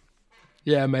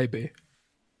 Yeah, maybe.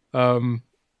 Age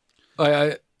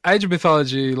of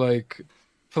Mythology, like,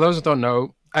 for those that don't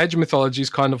know, Age of Mythology is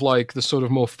kind of like the sort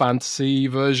of more fantasy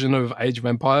version of Age of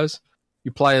Empires.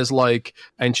 You play as like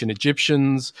ancient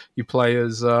Egyptians. You play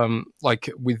as and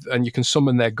you can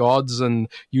summon their gods and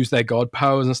use their god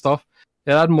powers and stuff.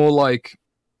 It had more like,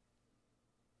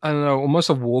 I don't know,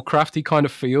 almost a Warcrafty kind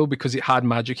of feel because it had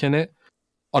magic in it.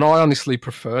 And I honestly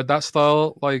preferred that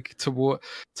style, like towards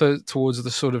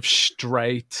the sort of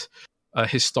straight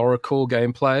historical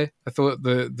gameplay. I thought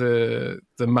the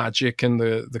magic and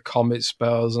the comet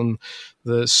spells and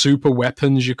the super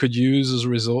weapons you could use as a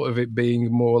result of it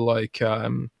being more like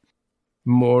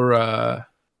more I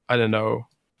don't know,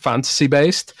 fantasy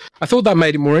based. I thought that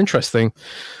made it more interesting.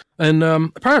 And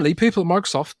apparently, people at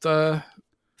Microsoft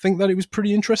think that it was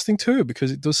pretty interesting too,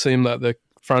 because it does seem that the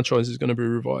franchise is going to be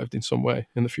revived in some way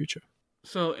in the future.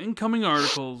 So, incoming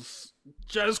articles.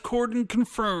 Jez Corden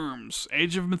confirms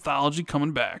Age of Mythology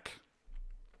coming back.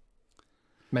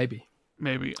 Maybe.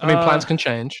 I mean, plans can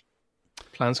change.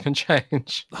 Plans can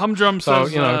change. Humdrum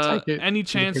says, take it, any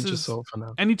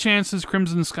chances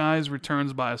Crimson Skies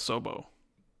returns by Asobo?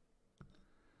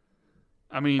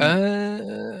 I mean...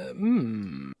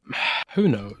 who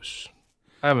knows?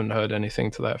 I haven't heard anything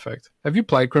to that effect. Have you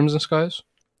played Crimson Skies?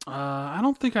 I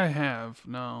don't think I have.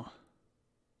 No.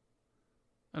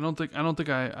 I don't think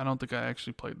I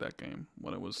actually played that game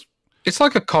when it was. It's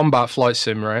like a combat flight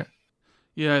sim, right?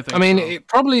 Yeah, I think. I mean, so.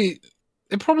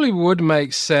 it probably would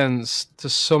make sense to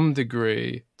some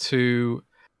degree to,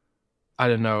 I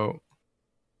don't know,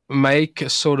 make a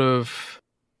sort of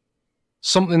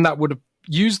something that would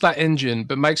use that engine,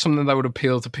 but make something that would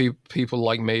appeal to people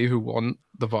like me who want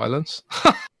the violence.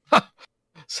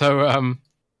 So,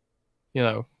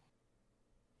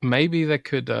 maybe they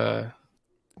could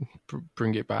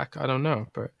bring it back. I don't know,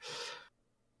 but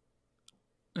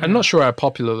I'm not sure how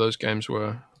popular those games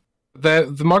were. The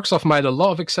Microsoft made a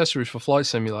lot of accessories for Flight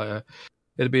Simulator.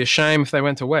 It'd be a shame if they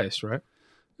went to waste, right?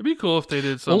 It'd be cool if they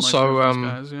did something also, like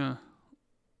those guys,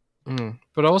 yeah.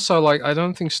 But also, like, I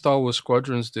don't think Star Wars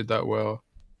Squadrons did that well,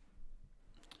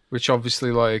 which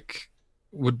obviously, like,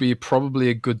 would be probably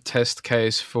a good test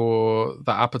case for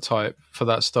the appetite for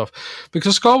that stuff.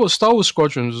 Because Star Wars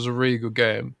Squadrons was a really good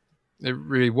game. It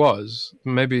really was.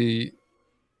 Maybe...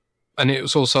 And it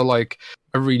was also, like,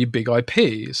 a really big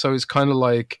IP. So it's kind of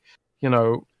like,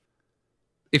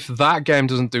 if that game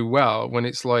doesn't do well, when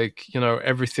it's like,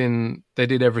 everything... They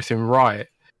did everything right.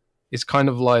 It's kind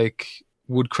of like,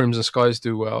 would Crimson Skies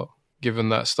do well? Given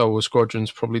that Star Wars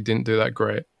Squadrons probably didn't do that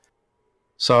great.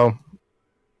 So...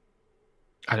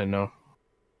 I don't know.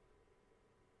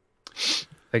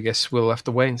 I guess we'll have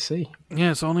to wait and see. Yeah,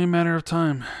 it's only a matter of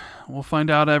time. We'll find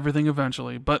out everything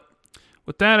eventually. But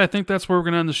with that, I think that's where we're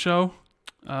going to end the show.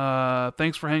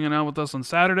 Thanks for hanging out with us on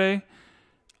Saturday.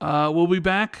 We'll be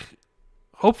back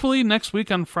hopefully next week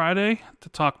on Friday to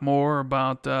talk more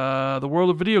about the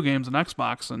world of video games and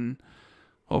Xbox. And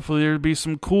hopefully there'll be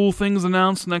some cool things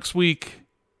announced next week.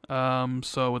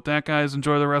 So with that, guys,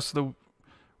 enjoy the rest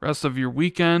of your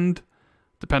weekend.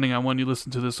 Depending on when you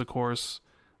listen to this, of course.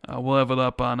 We'll have it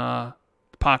up on the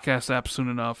podcast app soon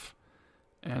enough.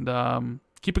 And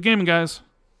keep it gaming, guys.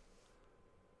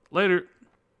 Later.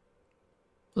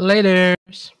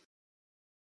 Laters.